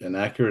and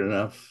accurate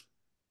enough?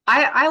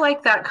 I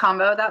like that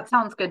combo. That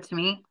sounds good to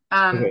me.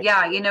 Okay.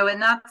 Yeah,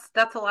 and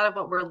that's a lot of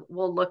what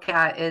we'll look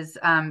at is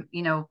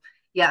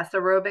yes,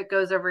 aerobic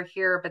goes over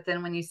here, but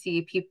then when you see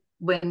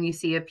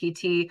a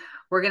PT,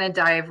 we're going to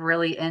dive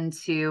really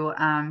into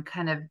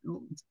kind of,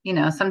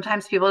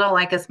 sometimes people don't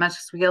like us much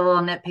because we get a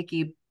little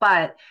nitpicky,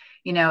 but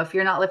if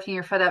you're not lifting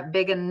your foot up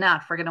big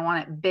enough, we're going to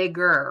want it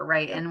bigger,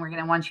 right? And we're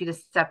going to want you to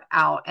step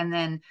out. And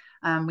then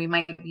we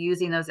might be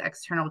using those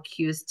external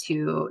cues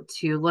to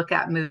look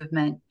at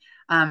movement.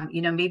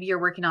 Maybe you're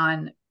working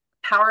on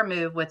power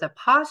move with a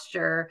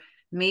posture,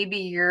 maybe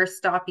you're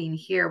stopping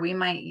here. We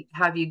might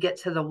have you get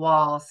to the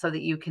wall so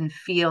that you can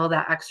feel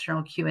that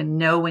external cue and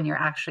know when you're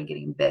actually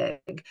getting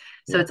big.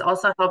 So it's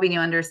also helping you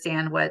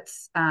understand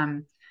what's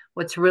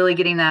really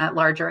getting that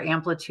larger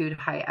amplitude,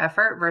 high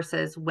effort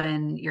versus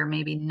when you're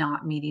maybe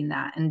not meeting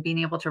that, and being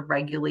able to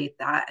regulate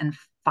that and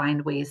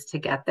find ways to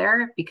get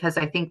there. Because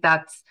I think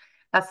that's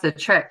the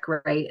trick,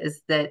 right?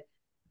 Is that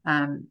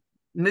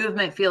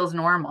movement feels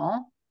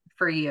normal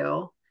for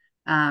you.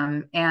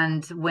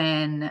 And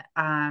when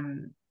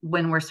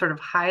we're sort of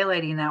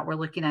highlighting that, we're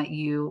looking at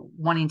you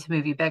wanting to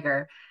move you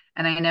bigger.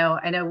 And I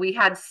know we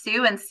had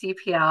Sue in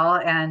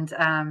CPL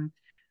and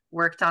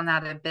worked on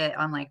that a bit,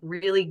 on like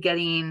really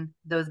getting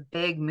those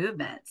big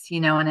movements,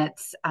 and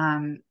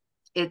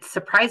it's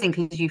surprising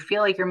because you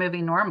feel like you're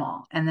moving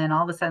normal, and then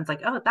all of a sudden it's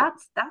like, oh,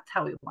 that's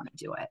how we want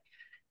to do it.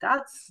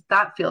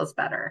 That feels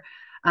better.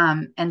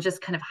 And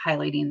just kind of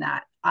highlighting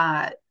that.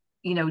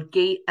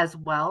 Gait as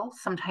well.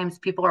 Sometimes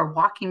people are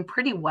walking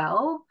pretty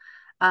well,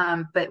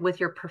 but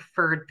with your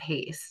preferred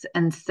pace.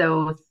 And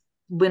so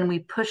when we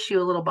push you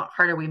a little bit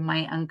harder, we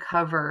might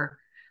uncover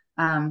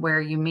where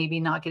you maybe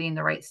not getting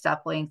the right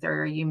step length,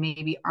 or you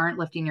maybe aren't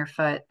lifting your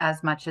foot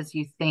as much as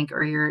you think,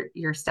 or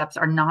your steps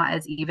are not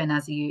as even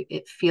as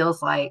it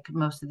feels like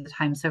most of the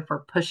time. So if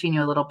we're pushing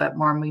you a little bit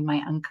more, we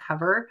might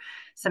uncover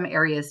some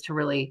areas to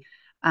really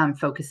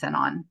focus in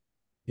on.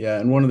 Yeah,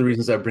 and one of the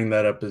reasons I bring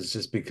that up is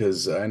just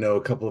because I know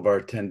a couple of our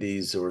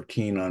attendees who are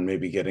keen on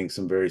maybe getting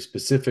some very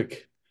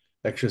specific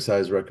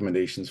exercise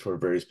recommendations for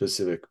very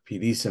specific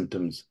PD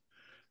symptoms.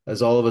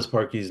 As all of us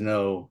Parkies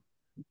know,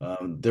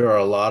 there are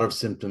a lot of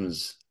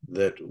symptoms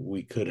that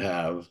we could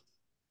have.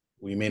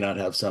 We may not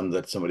have some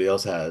that somebody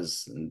else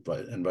has, and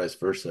vice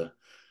versa.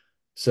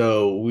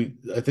 So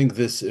I think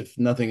this, if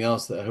nothing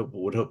else,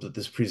 would hope that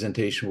this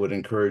presentation would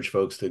encourage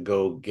folks to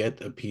go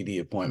get a PD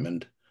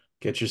appointment,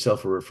 get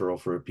yourself a referral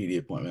for a PD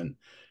appointment,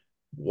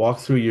 walk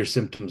through your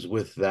symptoms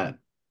with that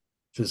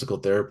physical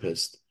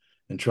therapist,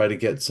 and try to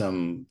get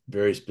some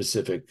very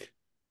specific,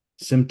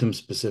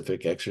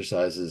 symptom-specific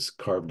exercises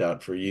carved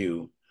out for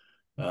you.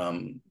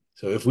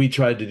 So if we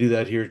tried to do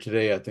that here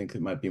today, I think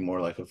it might be more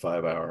like a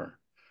 5-hour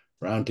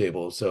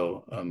roundtable.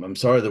 So I'm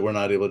sorry that we're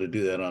not able to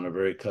do that on a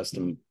very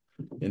custom,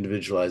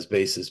 individualized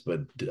basis,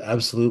 but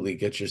absolutely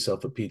get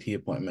yourself a PT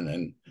appointment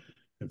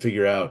and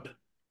figure out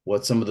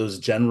what some of those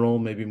general,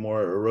 maybe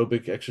more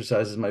aerobic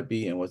exercises might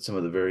be, and what some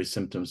of the very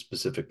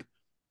symptom-specific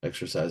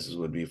exercises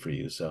would be for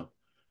you. So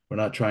we're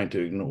not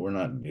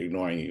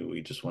ignoring you.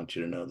 We just want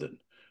you to know that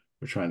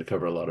we're trying to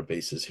cover a lot of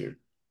bases here.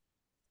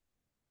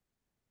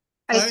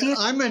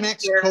 I'm an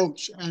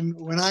ex-coach, and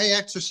when I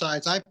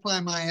exercise, I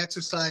plan my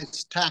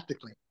exercise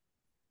tactically.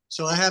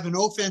 So I have an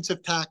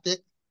offensive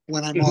tactic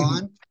when I'm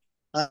on.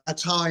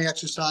 That's how I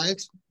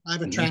exercise. I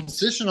have a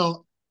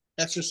transitional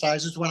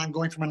exercises when I'm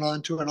going from an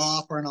on to an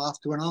off, or an off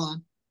to an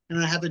on.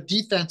 And I have a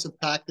defensive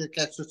tactic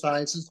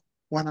exercises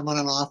when I'm on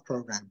an off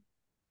program.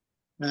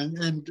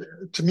 And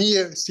to me,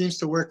 it seems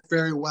to work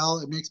very well.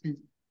 It makes me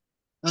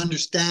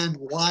understand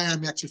why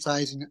I'm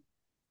exercising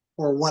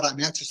or what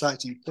I'm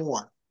exercising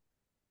for.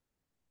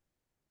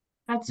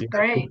 That's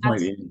great.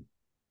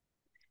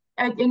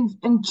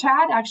 And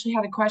Chad actually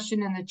had a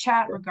question in the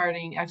chat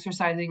regarding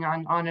exercising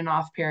on and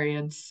off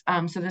periods.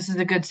 So this is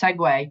a good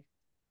segue.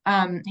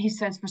 He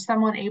says, for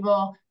someone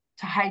able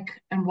to hike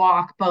and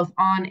walk both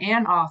on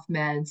and off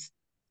meds,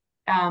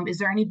 is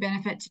there any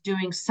benefit to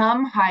doing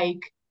some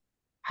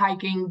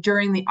hiking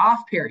during the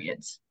off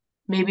periods,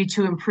 maybe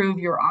to improve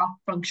your off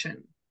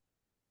function?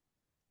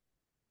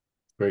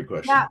 Great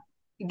question. Yeah.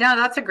 No,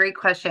 that's a great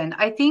question.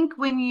 I think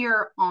when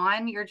you're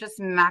on, you're just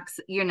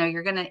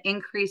you're going to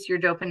increase your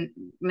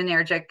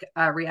dopaminergic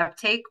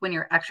reuptake. When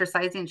you're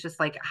exercising, it's just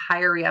like a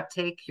higher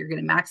reuptake. You're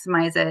going to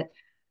maximize it.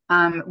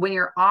 When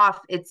you're off,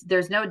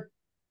 there's no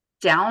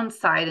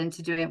downside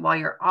into doing it while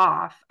you're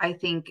off. I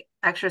think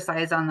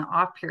exercise on the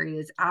off period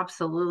is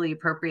absolutely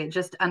appropriate.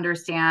 Just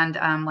understand,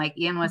 like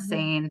Ian was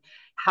saying,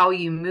 how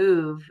you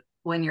move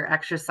when you're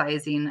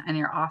exercising and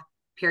you're off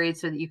period,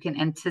 so that you can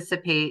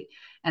anticipate.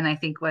 And I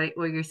think what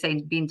you're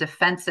saying, being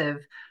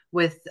defensive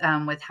with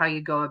how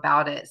you go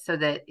about it, so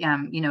that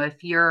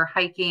if you're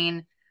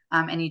hiking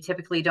and you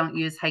typically don't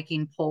use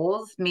hiking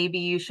poles, maybe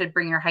you should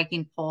bring your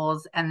hiking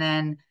poles, and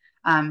then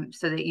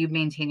so that you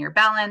maintain your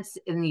balance,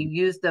 and you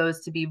use those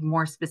to be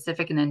more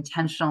specific and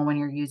intentional when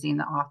you're using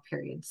the off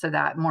period. So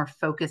that more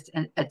focused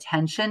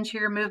attention to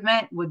your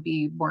movement would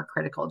be more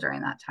critical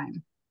during that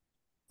time.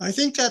 I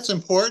think that's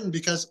important,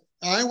 because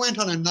I went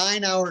on a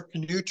 9-hour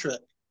canoe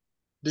trip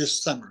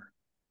this summer.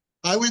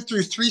 I went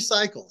through 3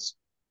 cycles.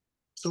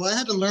 So I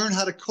had to learn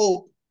how to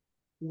cope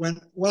when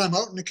I'm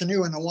out in the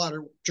canoe in the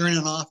water during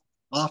an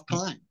off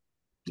time.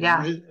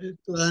 Yeah.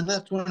 And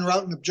that's when we're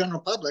out in the general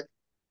public.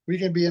 We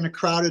can be in a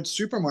crowded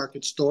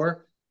supermarket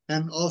store,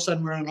 and all of a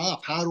sudden we're on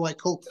off. How do I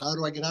cope? How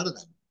do I get out of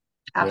that?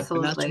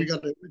 Absolutely.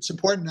 And it's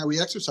important that we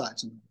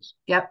exercise in this.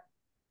 Yep.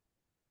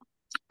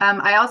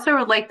 I also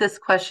would like this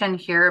question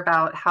here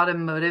about how to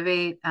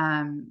motivate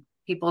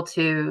people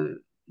to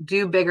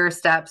do bigger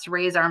steps,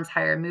 raise arms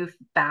higher, move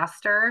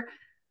faster.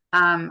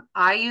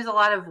 I use a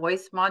lot of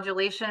voice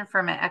modulation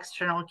for my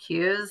external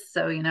cues.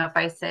 So, if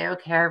I say,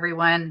 okay,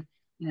 everyone,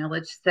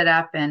 let's sit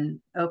up and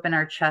open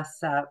our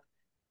chests up,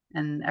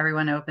 and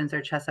everyone opens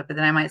their chest up, but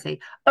then I might say,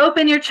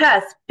 open your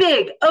chest,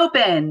 big,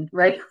 open,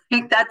 right?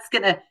 Like that's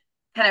going to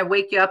kind of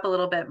wake you up a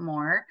little bit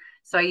more.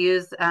 So I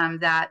use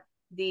the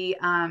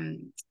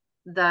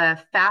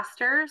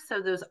faster,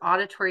 so those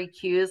auditory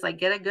cues, like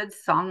get a good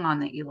song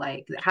on that you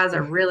like that has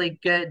a really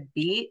good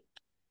beat,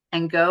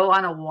 and go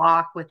on a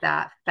walk with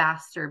that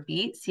faster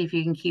beat. See if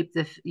you can keep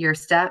your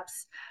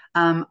steps.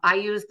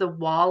 I use the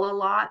wall a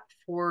lot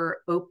for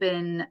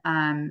open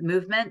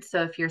movement.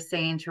 So if you're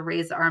saying to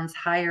raise the arms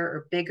higher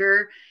or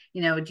bigger,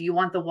 do you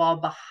want the wall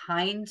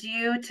behind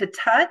you to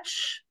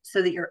touch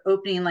so that you're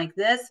opening like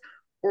this?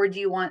 Or do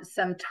you want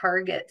some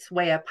targets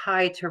way up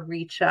high to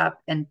reach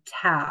up and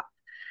tap?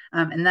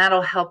 And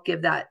that'll help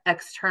give that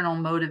external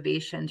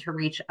motivation to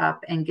reach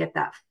up and get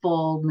that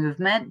full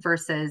movement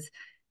versus,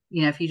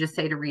 if you just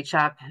say to reach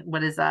up,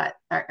 what is that?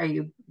 Are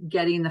you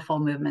getting the full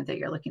movement that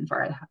you're looking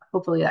for?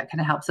 Hopefully that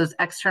kind of helps. Those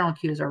external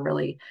cues are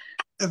really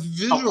a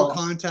visual helpful.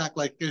 Contact,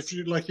 like if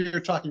you're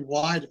talking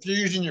wide, if you're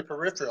using your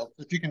peripheral,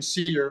 if you can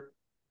see your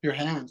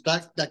hands,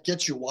 that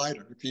gets you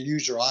wider if you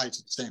use your eyes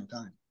at the same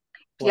time.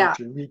 Yeah. If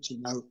you're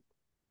reaching out.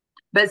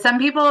 But some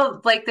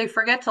people they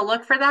forget to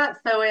look for that.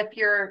 So if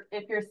you're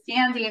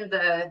standing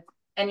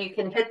and you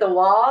can hit the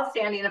wall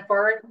standing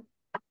forward,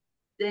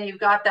 then you've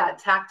got that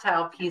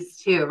tactile piece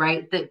too,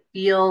 right? That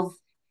feels,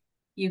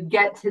 you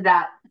get to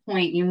that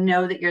point,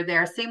 that you're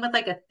there. Same with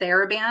like a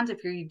TheraBand.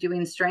 If you're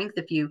doing strength,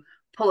 if you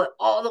pull it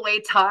all the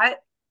way taut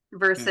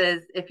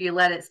versus if you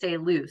let it stay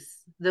loose,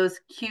 those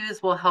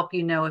cues will help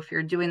if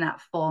you're doing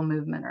that full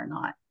movement or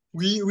not.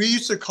 We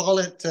used to call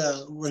it,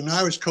 when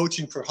I was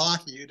coaching for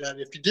hockey, that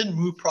if you didn't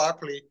move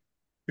properly,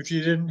 if you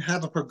didn't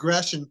have a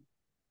progression,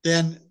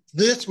 then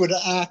this would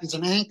act as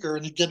an anchor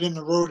and you get in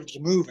the road as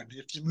you're moving.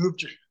 If you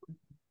moved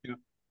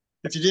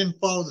if you didn't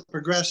follow the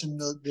progression,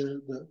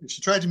 if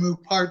you tried to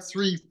move part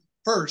 3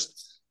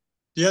 first,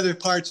 the other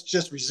parts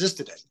just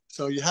resisted it.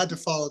 So you had to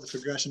follow the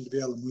progression to be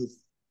able to move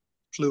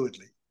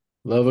fluidly.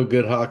 Love a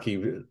good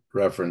hockey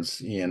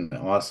reference, Ian.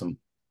 Awesome.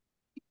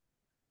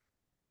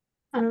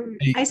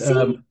 I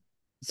see.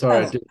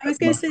 Sorry, I was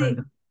going to say.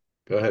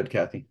 Go ahead,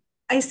 Kathy.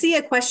 I see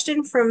a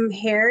question from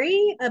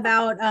Harry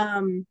about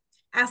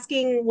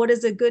asking what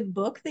is a good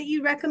book that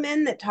you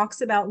recommend that talks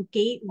about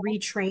gait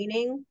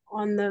retraining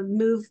on the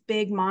Move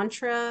Big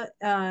mantra.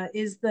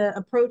 Is the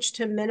approach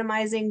to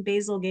minimizing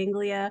basal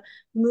ganglia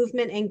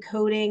movement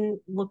encoding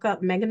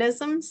lookup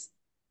mechanisms?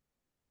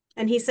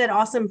 And he said,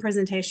 awesome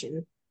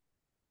presentation.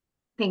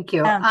 Thank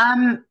you.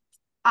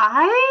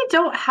 I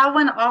don't have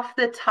one off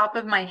the top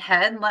of my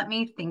head. Let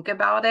me think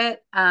about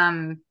it.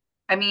 I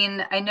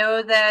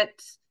know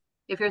that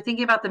if you're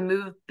thinking about the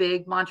Move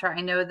Big mantra,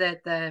 I know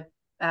that the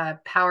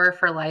Power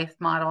for Life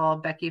model,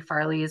 Becky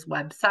Farley's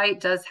website,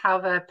 does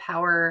have a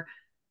power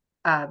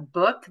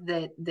book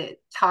that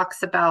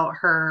talks about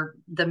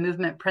the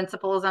movement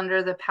principles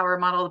under the power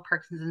model, the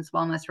Parkinson's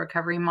Wellness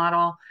Recovery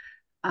model.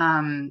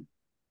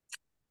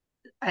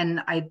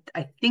 And I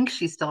think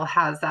she still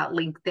has that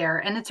link there.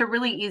 And it's a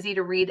really easy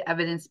to read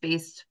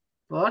evidence-based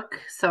book.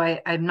 So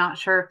I'm not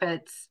sure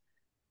if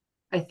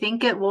I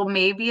think it will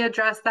maybe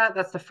address that.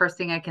 That's the first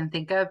thing I can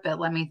think of, but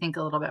let me think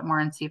a little bit more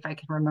and see if I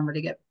can remember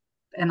to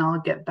and I'll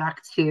get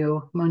back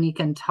to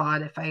Monique and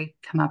Todd if I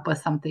come up with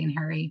something,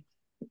 Harry.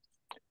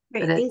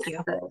 Great, thank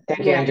you.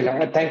 Thank you,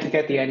 Angela. Thank you,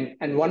 Kathy.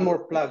 And one more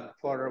plug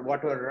for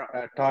what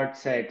Todd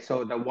said.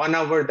 So the 1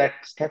 hour that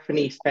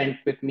Stephanie spent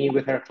with me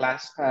with her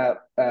class,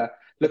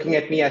 looking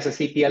at me as a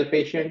CPL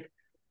patient,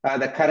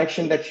 the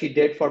correction that she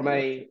did for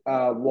my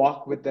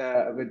walk with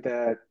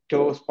the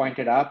toes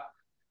pointed up,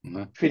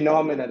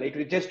 phenomenal.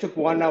 It just took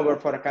 1 hour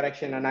for a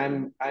correction,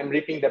 and I'm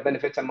reaping the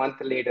benefits a month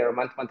and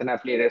a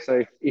half later.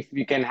 So if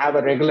we can have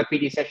a regular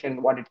PD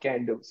session, what it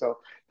can do. So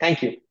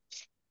thank you.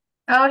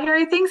 Oh,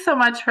 Harry, thanks so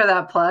much for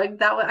that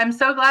plug. I'm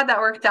so glad that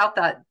worked out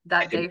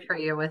that day for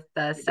you with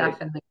the staff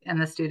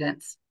and the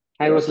students.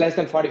 And it was less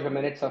than 45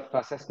 minutes of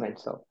assessment.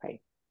 So hi.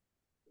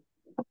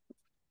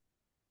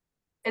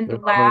 In the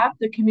lab,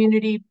 the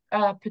community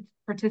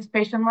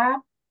participation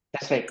lab?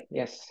 That's right,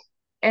 yes.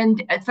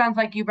 And it sounds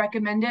like you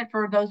recommend it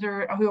for those who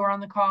are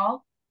on the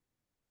call?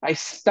 I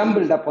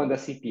stumbled upon the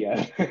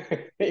CPR.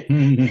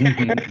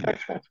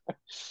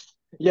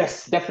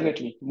 Yes,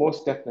 definitely,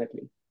 most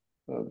definitely.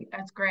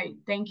 That's great,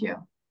 thank you.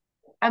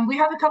 We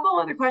have a couple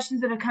other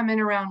questions that have come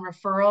in around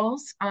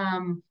referrals.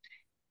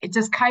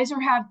 Does Kaiser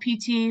have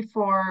PT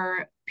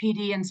for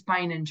PD and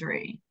spine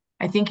injury?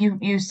 I think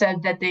you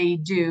said that they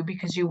do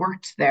because you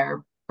worked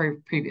there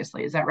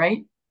previously, is that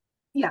right?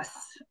 Yes.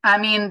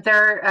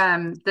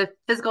 They're the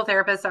physical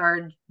therapists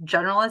are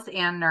generalists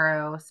and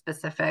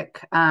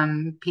neuro-specific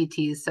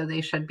PTs, so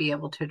they should be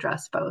able to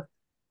address both.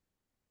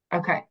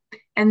 Okay.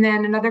 And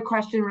then another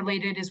question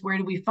related is, where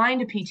do we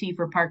find a PT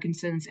for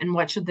Parkinson's, and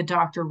what should the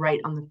doctor write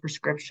on the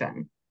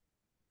prescription?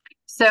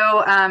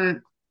 So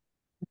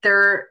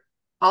there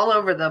all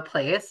over the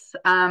place.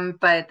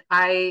 But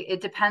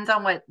it depends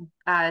on what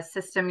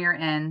system you're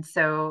in.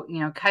 So,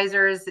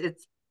 Kaiser's,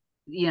 it's,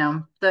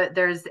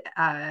 there's,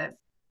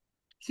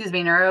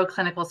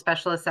 neuroclinical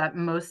specialists at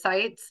most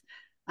sites.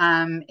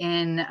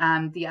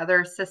 In the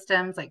other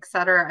systems like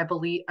Sutter,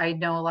 I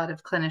know a lot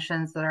of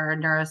clinicians that are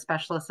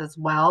neurospecialists as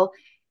well.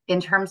 In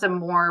terms of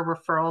more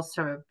referrals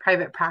to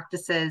private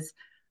practices,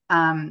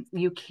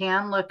 you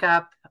can look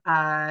up,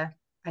 I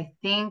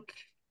think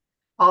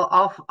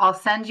I'll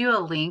send you a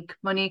link,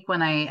 Monique,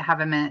 when I have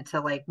a minute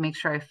to like make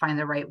sure I find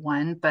the right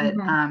one.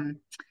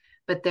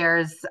 But there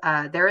is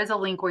a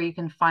link where you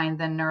can find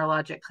the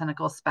neurologic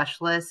clinical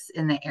specialists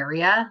in the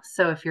area.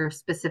 So if you're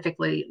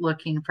specifically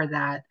looking for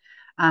that,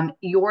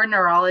 your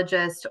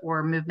neurologist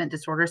or movement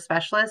disorder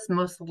specialist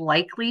most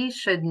likely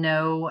should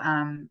know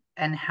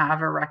and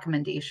have a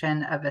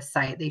recommendation of a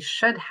site. They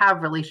should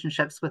have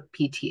relationships with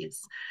PTs.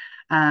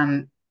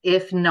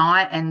 If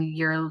not, and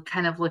you're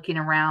kind of looking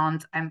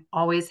around, I'm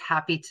always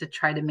happy to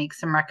try to make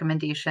some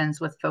recommendations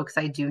with folks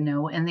I do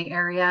know in the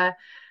area.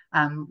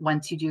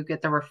 Once you do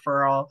get the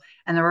referral,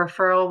 and the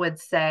referral would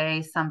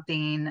say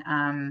something,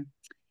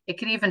 it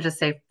could even just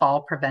say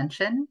fall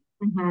prevention.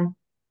 Mm-hmm.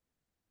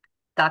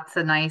 That's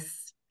a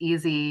nice,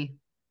 easy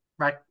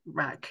rec,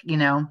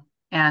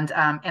 and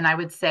I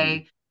would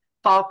say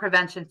fall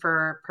prevention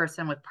for a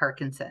person with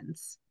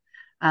Parkinson's.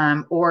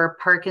 Or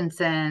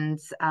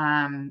Parkinson's,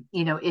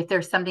 if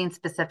there's something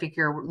specific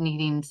you're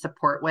needing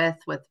support with,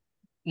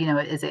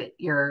 is it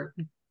your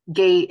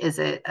gait? Is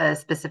it a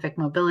specific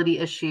mobility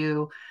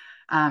issue?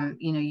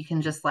 You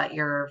can just let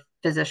your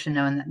physician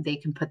know and that they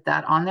can put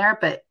that on there.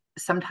 But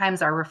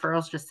sometimes our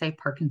referrals just say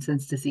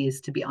Parkinson's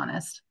disease, to be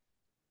honest.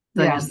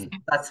 So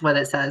that's what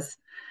it says.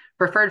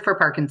 Referred for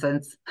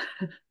Parkinson's.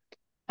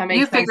 That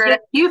makes sense.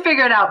 You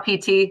figure it out,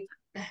 PT.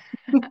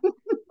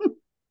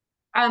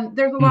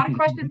 There's a lot of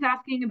questions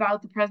asking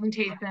about the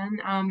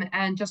presentation.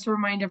 And just to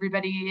remind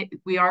everybody,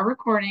 we are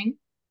recording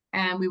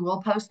and we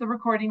will post the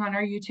recording on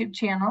our YouTube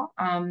channel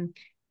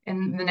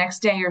in the next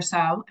day or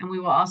so. And we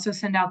will also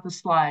send out the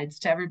slides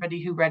to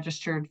everybody who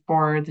registered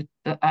for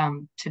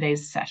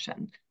today's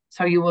session.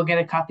 So you will get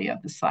a copy of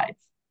the slides.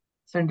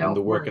 So don't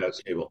the workout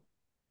table.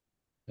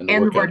 And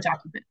the Word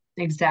document.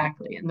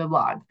 Exactly. And the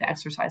log, the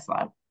exercise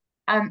log.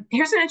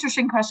 Here's an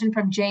interesting question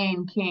from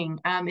Jane King.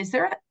 Is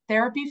there a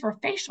therapy for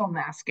facial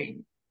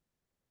masking?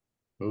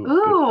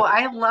 Ooh,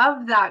 I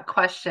love that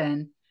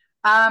question.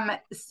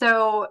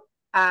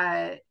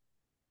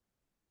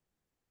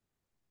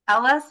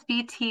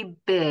 LSVT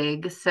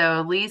big,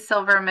 so Lee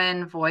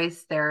Silverman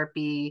voice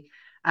therapy.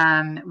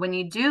 When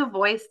you do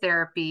voice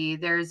therapy,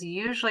 there's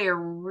usually a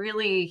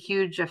really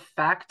huge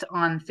effect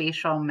on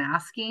facial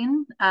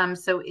masking.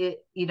 So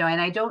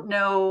and I don't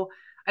know,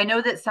 I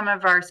know that some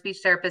of our speech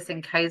therapists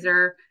in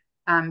Kaiser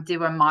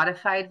do a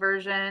modified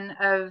version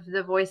of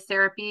the voice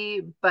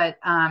therapy, but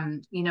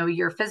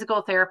your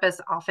physical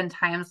therapist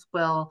oftentimes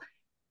will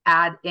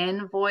add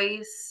in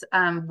voice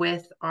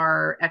with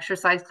our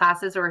exercise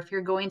classes, or if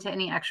you're going to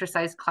any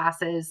exercise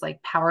classes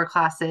like power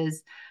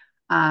classes,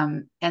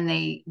 and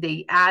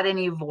they add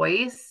any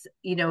voice,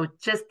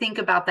 just think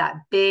about that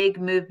big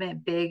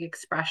movement, big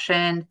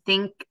expression,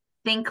 think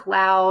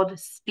loud,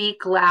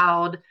 speak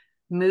loud,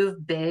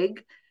 move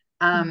big.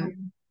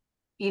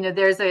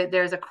 There's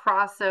a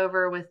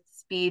crossover with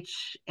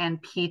speech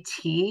and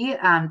PT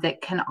that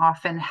can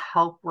often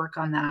help work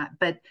on that,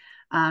 but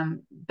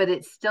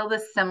it's still the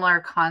similar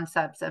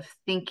concepts of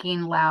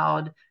thinking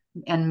loud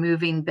and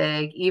moving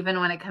big, even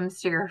when it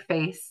comes to your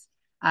face.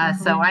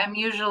 So I'm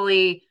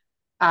usually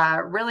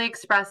really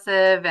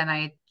expressive, and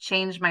I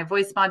change my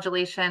voice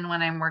modulation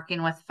when I'm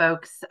working with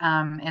folks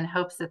in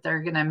hopes that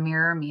they're going to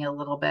mirror me a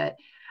little bit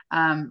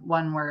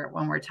when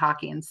we're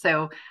talking.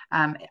 So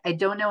I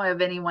don't know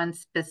of anyone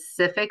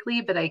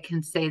specifically, but I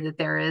can say that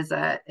there is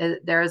a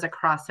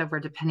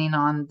crossover depending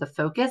on the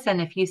focus. And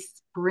if you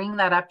bring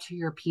that up to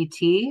your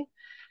PT,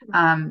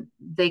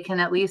 they can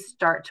at least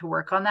start to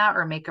work on that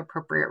or make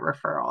appropriate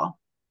referral.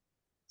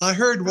 I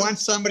heard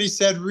once somebody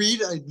said,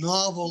 read a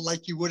novel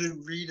like you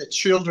wouldn't read a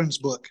children's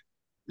book.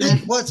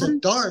 It was a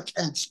dark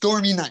and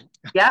stormy night.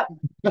 Yep.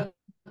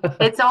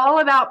 It's all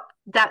about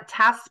that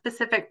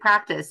task-specific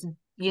practice,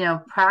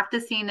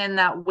 practicing in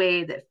that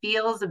way that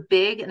feels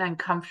big and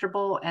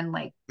uncomfortable and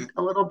like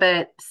a little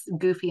bit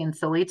goofy and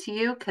silly to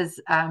you, because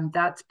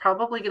that's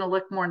probably going to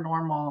look more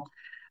normal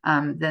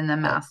than the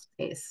mask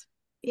face.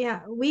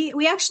 Yeah,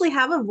 we actually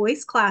have a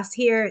voice class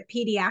here at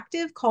PD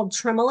Active called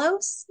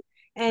Tremolos.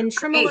 And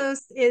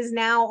Tremolos is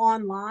now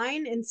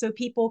online, and so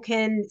people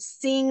can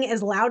sing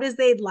as loud as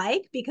they'd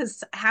like,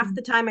 because half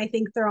the time I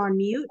think they're on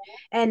mute,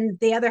 and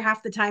the other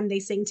half the time they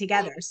sing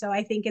together. So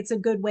I think it's a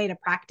good way to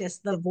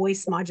practice the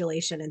voice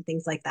modulation and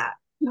things like that.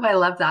 Oh, I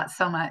love that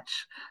so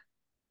much.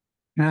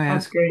 Can I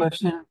ask a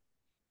question?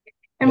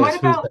 And what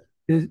about...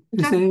 Does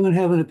anyone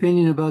have an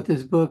opinion about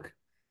this book,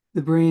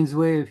 The Brain's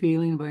Way of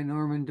Healing by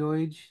Norman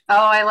Doidge? Oh,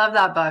 I love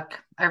that book.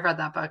 I've read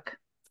that book.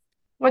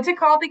 What's it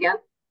called again?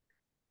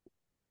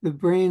 The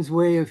Brain's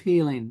Way of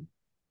Healing.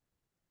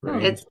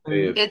 It's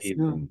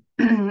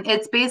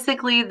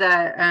basically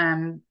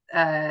the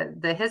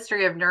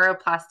history of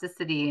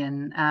neuroplasticity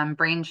and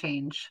brain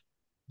change.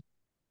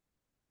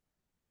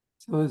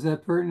 So is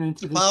that pertinent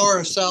to the power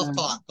of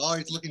self-talk?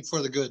 Always looking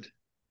for the good.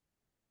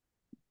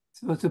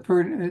 So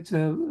it's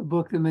a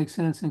book that makes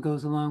sense and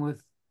goes along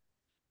with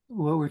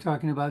what we're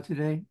talking about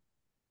today.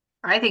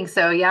 I think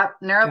so. Yep.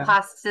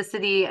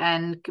 Neuroplasticity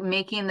and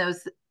making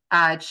those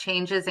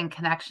changes and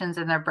connections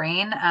in their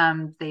brain.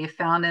 They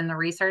found in the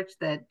research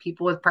that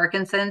people with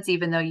Parkinson's,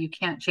 even though you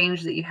can't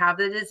change that you have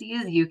the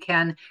disease, you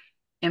can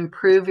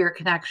improve your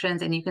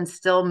connections and you can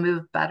still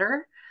move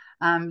better.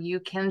 You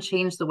can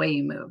change the way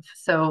you move.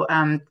 So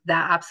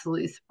that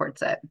absolutely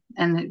supports it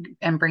and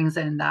brings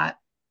in that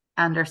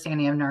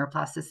understanding of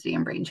neuroplasticity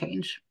and brain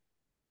change.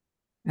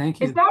 Thank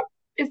you.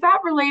 Is that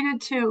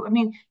related to, I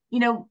mean, you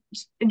know,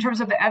 in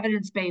terms of the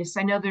evidence base,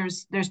 I know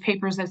there's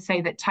papers that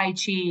say that Tai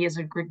Chi is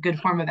a good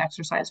form of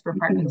exercise for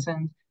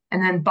Parkinson's,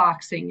 and then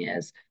boxing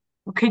is.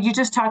 Could you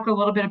just talk a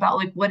little bit about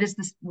like what is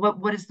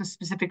the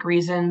specific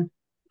reason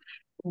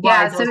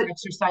why those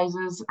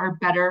exercises are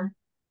better?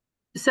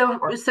 So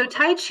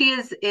Tai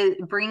Chi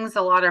it brings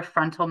a lot of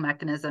frontal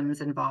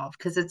mechanisms involved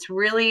because it's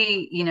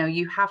really, you know,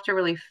 you have to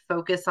really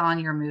focus on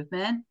your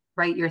movement,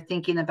 right? You're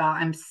thinking about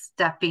I'm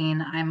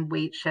stepping, I'm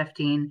weight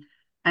shifting,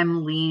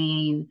 I'm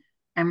leaning,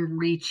 I'm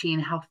reaching,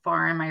 how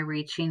far am I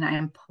reaching?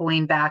 I'm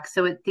pulling back.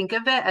 So think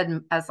of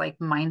it as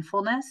like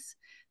mindfulness.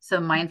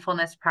 So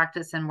mindfulness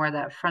practice and more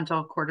that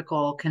frontal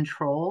cortical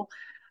control.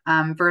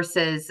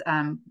 Versus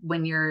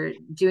when you're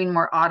doing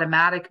more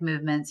automatic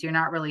movements, you're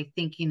not really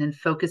thinking and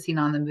focusing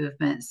on the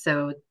movement.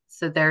 So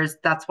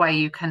that's why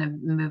you kind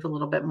of move a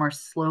little bit more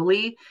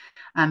slowly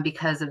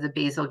because of the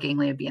basal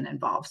ganglia being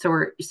involved.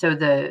 So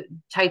the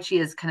Tai Chi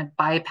is kind of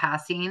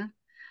bypassing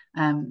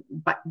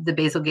the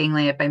basal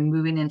ganglia by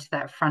moving into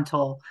that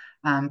frontal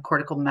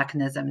cortical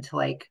mechanism to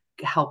like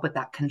help with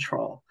that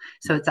control.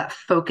 So it's that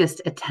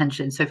focused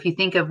attention. So if you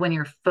think of when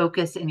you're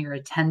focused and you're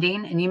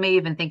attending, and you may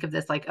even think of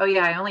this like, oh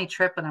yeah, I only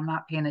trip when I'm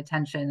not paying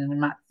attention and I'm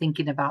not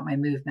thinking about my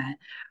movement,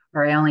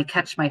 or I only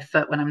catch my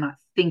foot when I'm not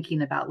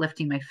thinking about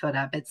lifting my foot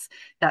up. It's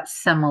that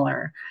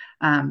similar.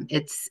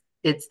 It's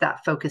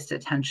that focused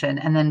attention.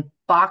 And then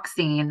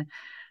boxing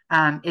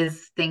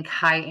is think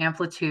high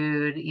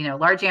amplitude, you know,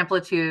 large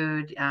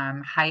amplitude,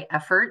 high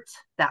effort,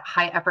 that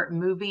high effort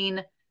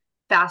moving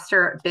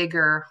faster,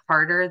 bigger,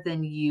 harder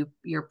than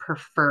your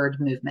preferred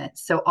movement.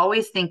 So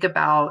always think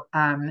about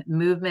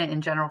movement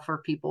in general for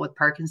people with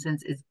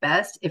Parkinson's is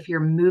best if you're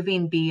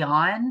moving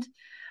beyond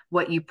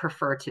what you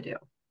prefer to do.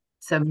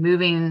 So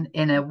moving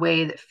in a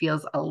way that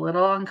feels a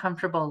little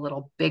uncomfortable, a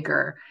little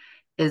bigger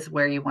is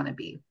where you want to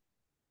be.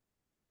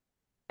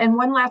 And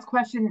one last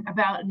question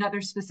about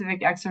another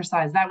specific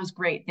exercise. That was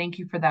great. Thank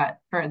you for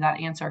that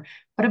answer.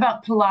 What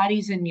about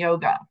Pilates and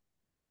yoga?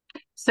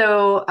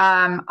 So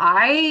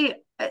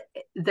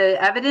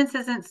the evidence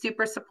isn't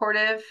super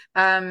supportive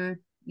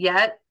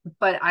yet,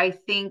 but I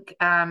think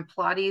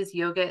Pilates,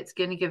 yoga, it's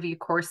going to give you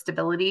core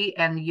stability,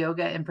 and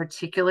yoga in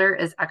particular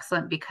is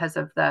excellent because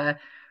of the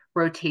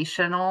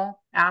rotational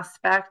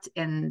aspect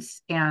and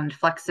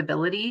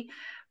flexibility,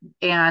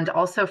 and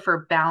also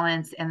for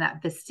balance and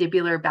that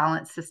vestibular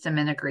balance system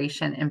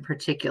integration in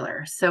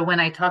particular. So when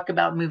I talk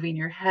about moving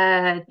your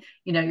head,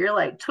 you know, you're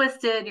like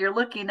twisted, you're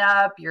looking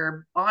up,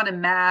 you're on a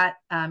mat,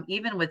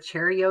 even with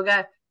chair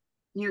yoga,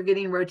 you're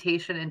getting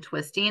rotation and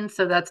twisting.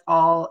 So that's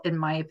all, in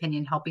my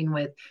opinion, helping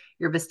with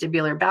your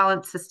vestibular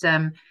balance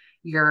system,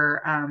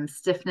 your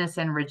stiffness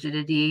and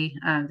rigidity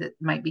that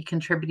might be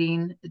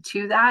contributing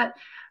to that,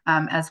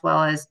 as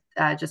well as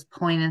just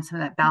pulling in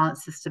some of that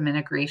balance system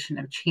integration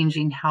of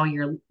changing how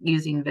you're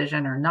using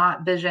vision or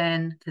not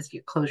vision, because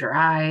you close your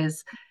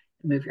eyes,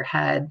 move your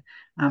head.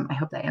 I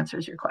hope that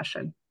answers your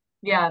question.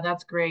 Yeah,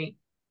 that's great.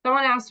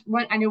 Someone asked,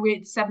 I know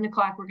it's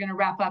 7:00, we're going to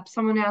wrap up.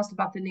 Someone asked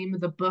about the name of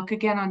the book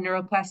again on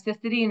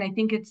neuroplasticity, and I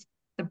think it's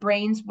The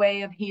Brain's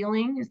Way of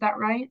Healing. Is that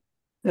right?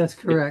 That's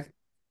correct.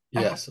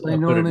 Yes. By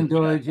Norman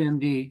Doidge,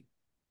 MD.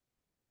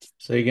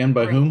 Say again,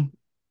 by whom?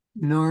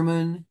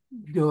 Norman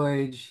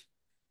Doidge,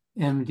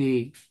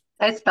 MD. Did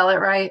I spell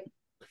it right?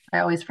 I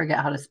always forget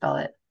how to spell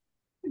it.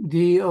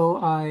 Doidge.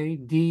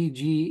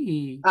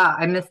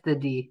 I missed the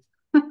D.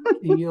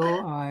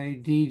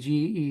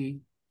 Doidge.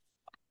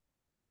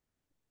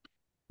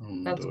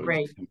 That's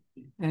great.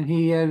 And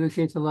he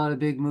advocates a lot of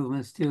big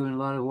movements too, and a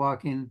lot of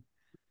walking,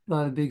 a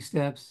lot of big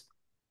steps.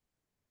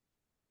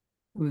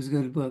 It was a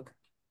good book.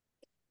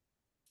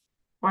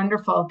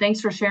 Wonderful.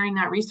 Thanks for sharing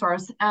that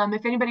resource.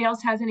 If anybody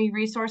else has any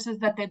resources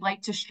that they'd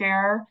like to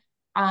share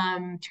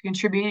to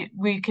contribute,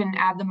 we can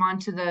add them on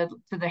to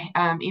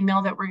the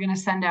email that we're going to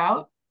send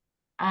out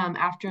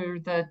after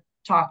the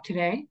talk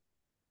today.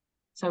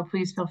 So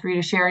please feel free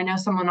to share. I know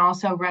someone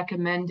also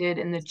recommended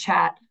in the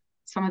chat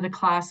some of the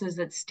classes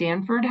that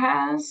Stanford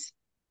has.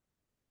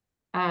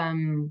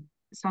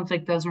 Sounds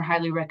like those are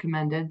highly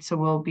recommended, so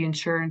we'll be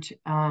sure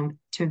to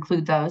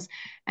include those.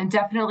 And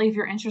definitely, if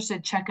you're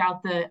interested, check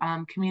out the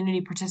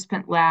Community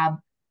Participant Lab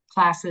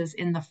classes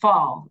in the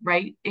fall,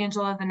 right,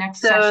 Angela? The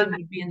next session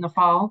would be in the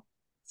fall?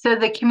 So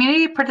the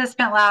community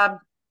participant lab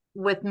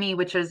with me,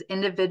 which is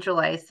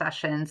individualized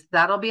sessions,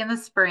 that'll be in the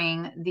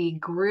spring. The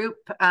group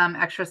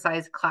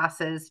exercise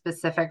classes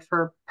specific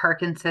for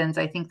Parkinson's,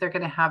 I think they're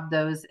going to have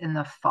those in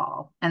the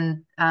fall.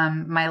 And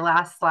my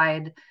last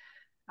slide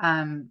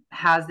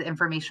has the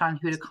information on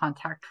who to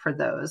contact for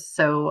those.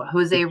 So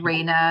Jose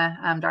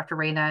Reyna, Dr.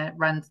 Reyna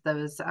runs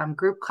those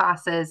group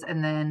classes,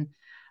 and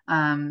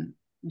then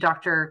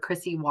Dr.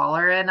 Chrissy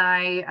Waller and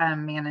I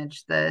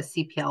manage the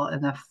CPL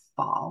in the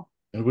fall.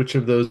 And which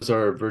of those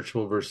are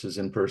virtual versus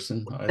in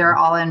person? They're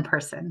all in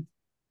person.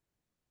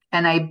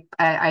 And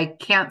I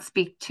can't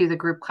speak to the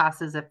group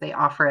classes if they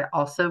offer it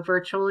also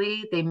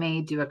virtually. They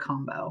may do a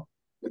combo.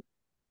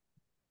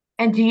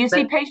 And do you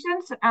see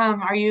patients?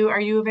 Are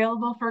you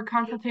available for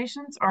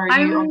consultations, or are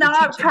you I'm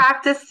not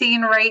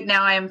practicing right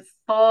now. I'm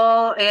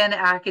full in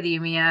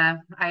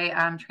academia. I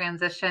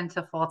transitioned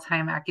to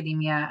full-time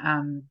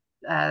academia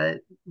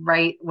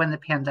right when the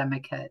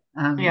pandemic hit.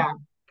 Yeah.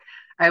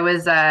 I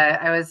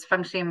was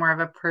functioning more of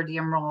a per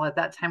diem role at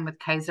that time with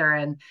Kaiser,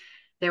 and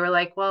they were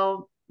like,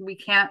 well, we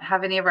can't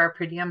have any of our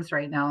per diems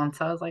right now. And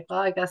so I was like, well,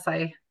 I guess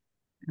I'm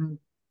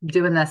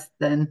doing this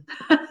then.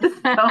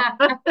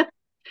 But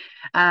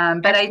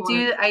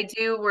I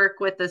do work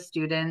with the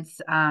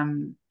students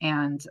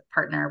and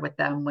partner with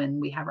them when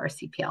we have our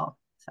CPL.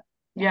 So.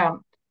 Yeah,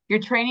 you're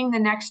training the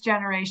next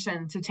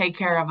generation to take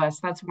care of us.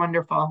 That's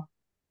wonderful.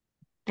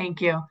 Thank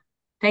you.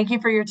 Thank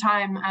you for your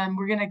time.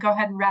 We're going to go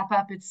ahead and wrap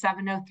up. It's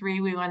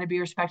 7:03. We want to be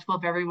respectful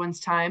of everyone's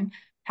time.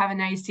 Have a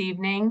nice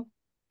evening.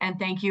 And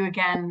thank you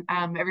again,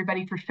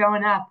 everybody, for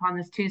showing up on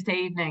this Tuesday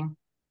evening.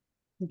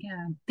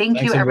 Yeah.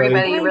 Thanks, you,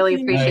 everybody. Really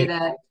appreciate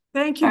it.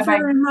 Thank you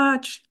very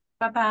much.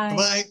 Bye-bye.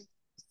 Bye.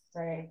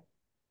 Right.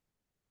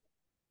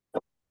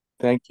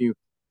 Thank you.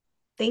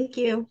 Thank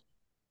you.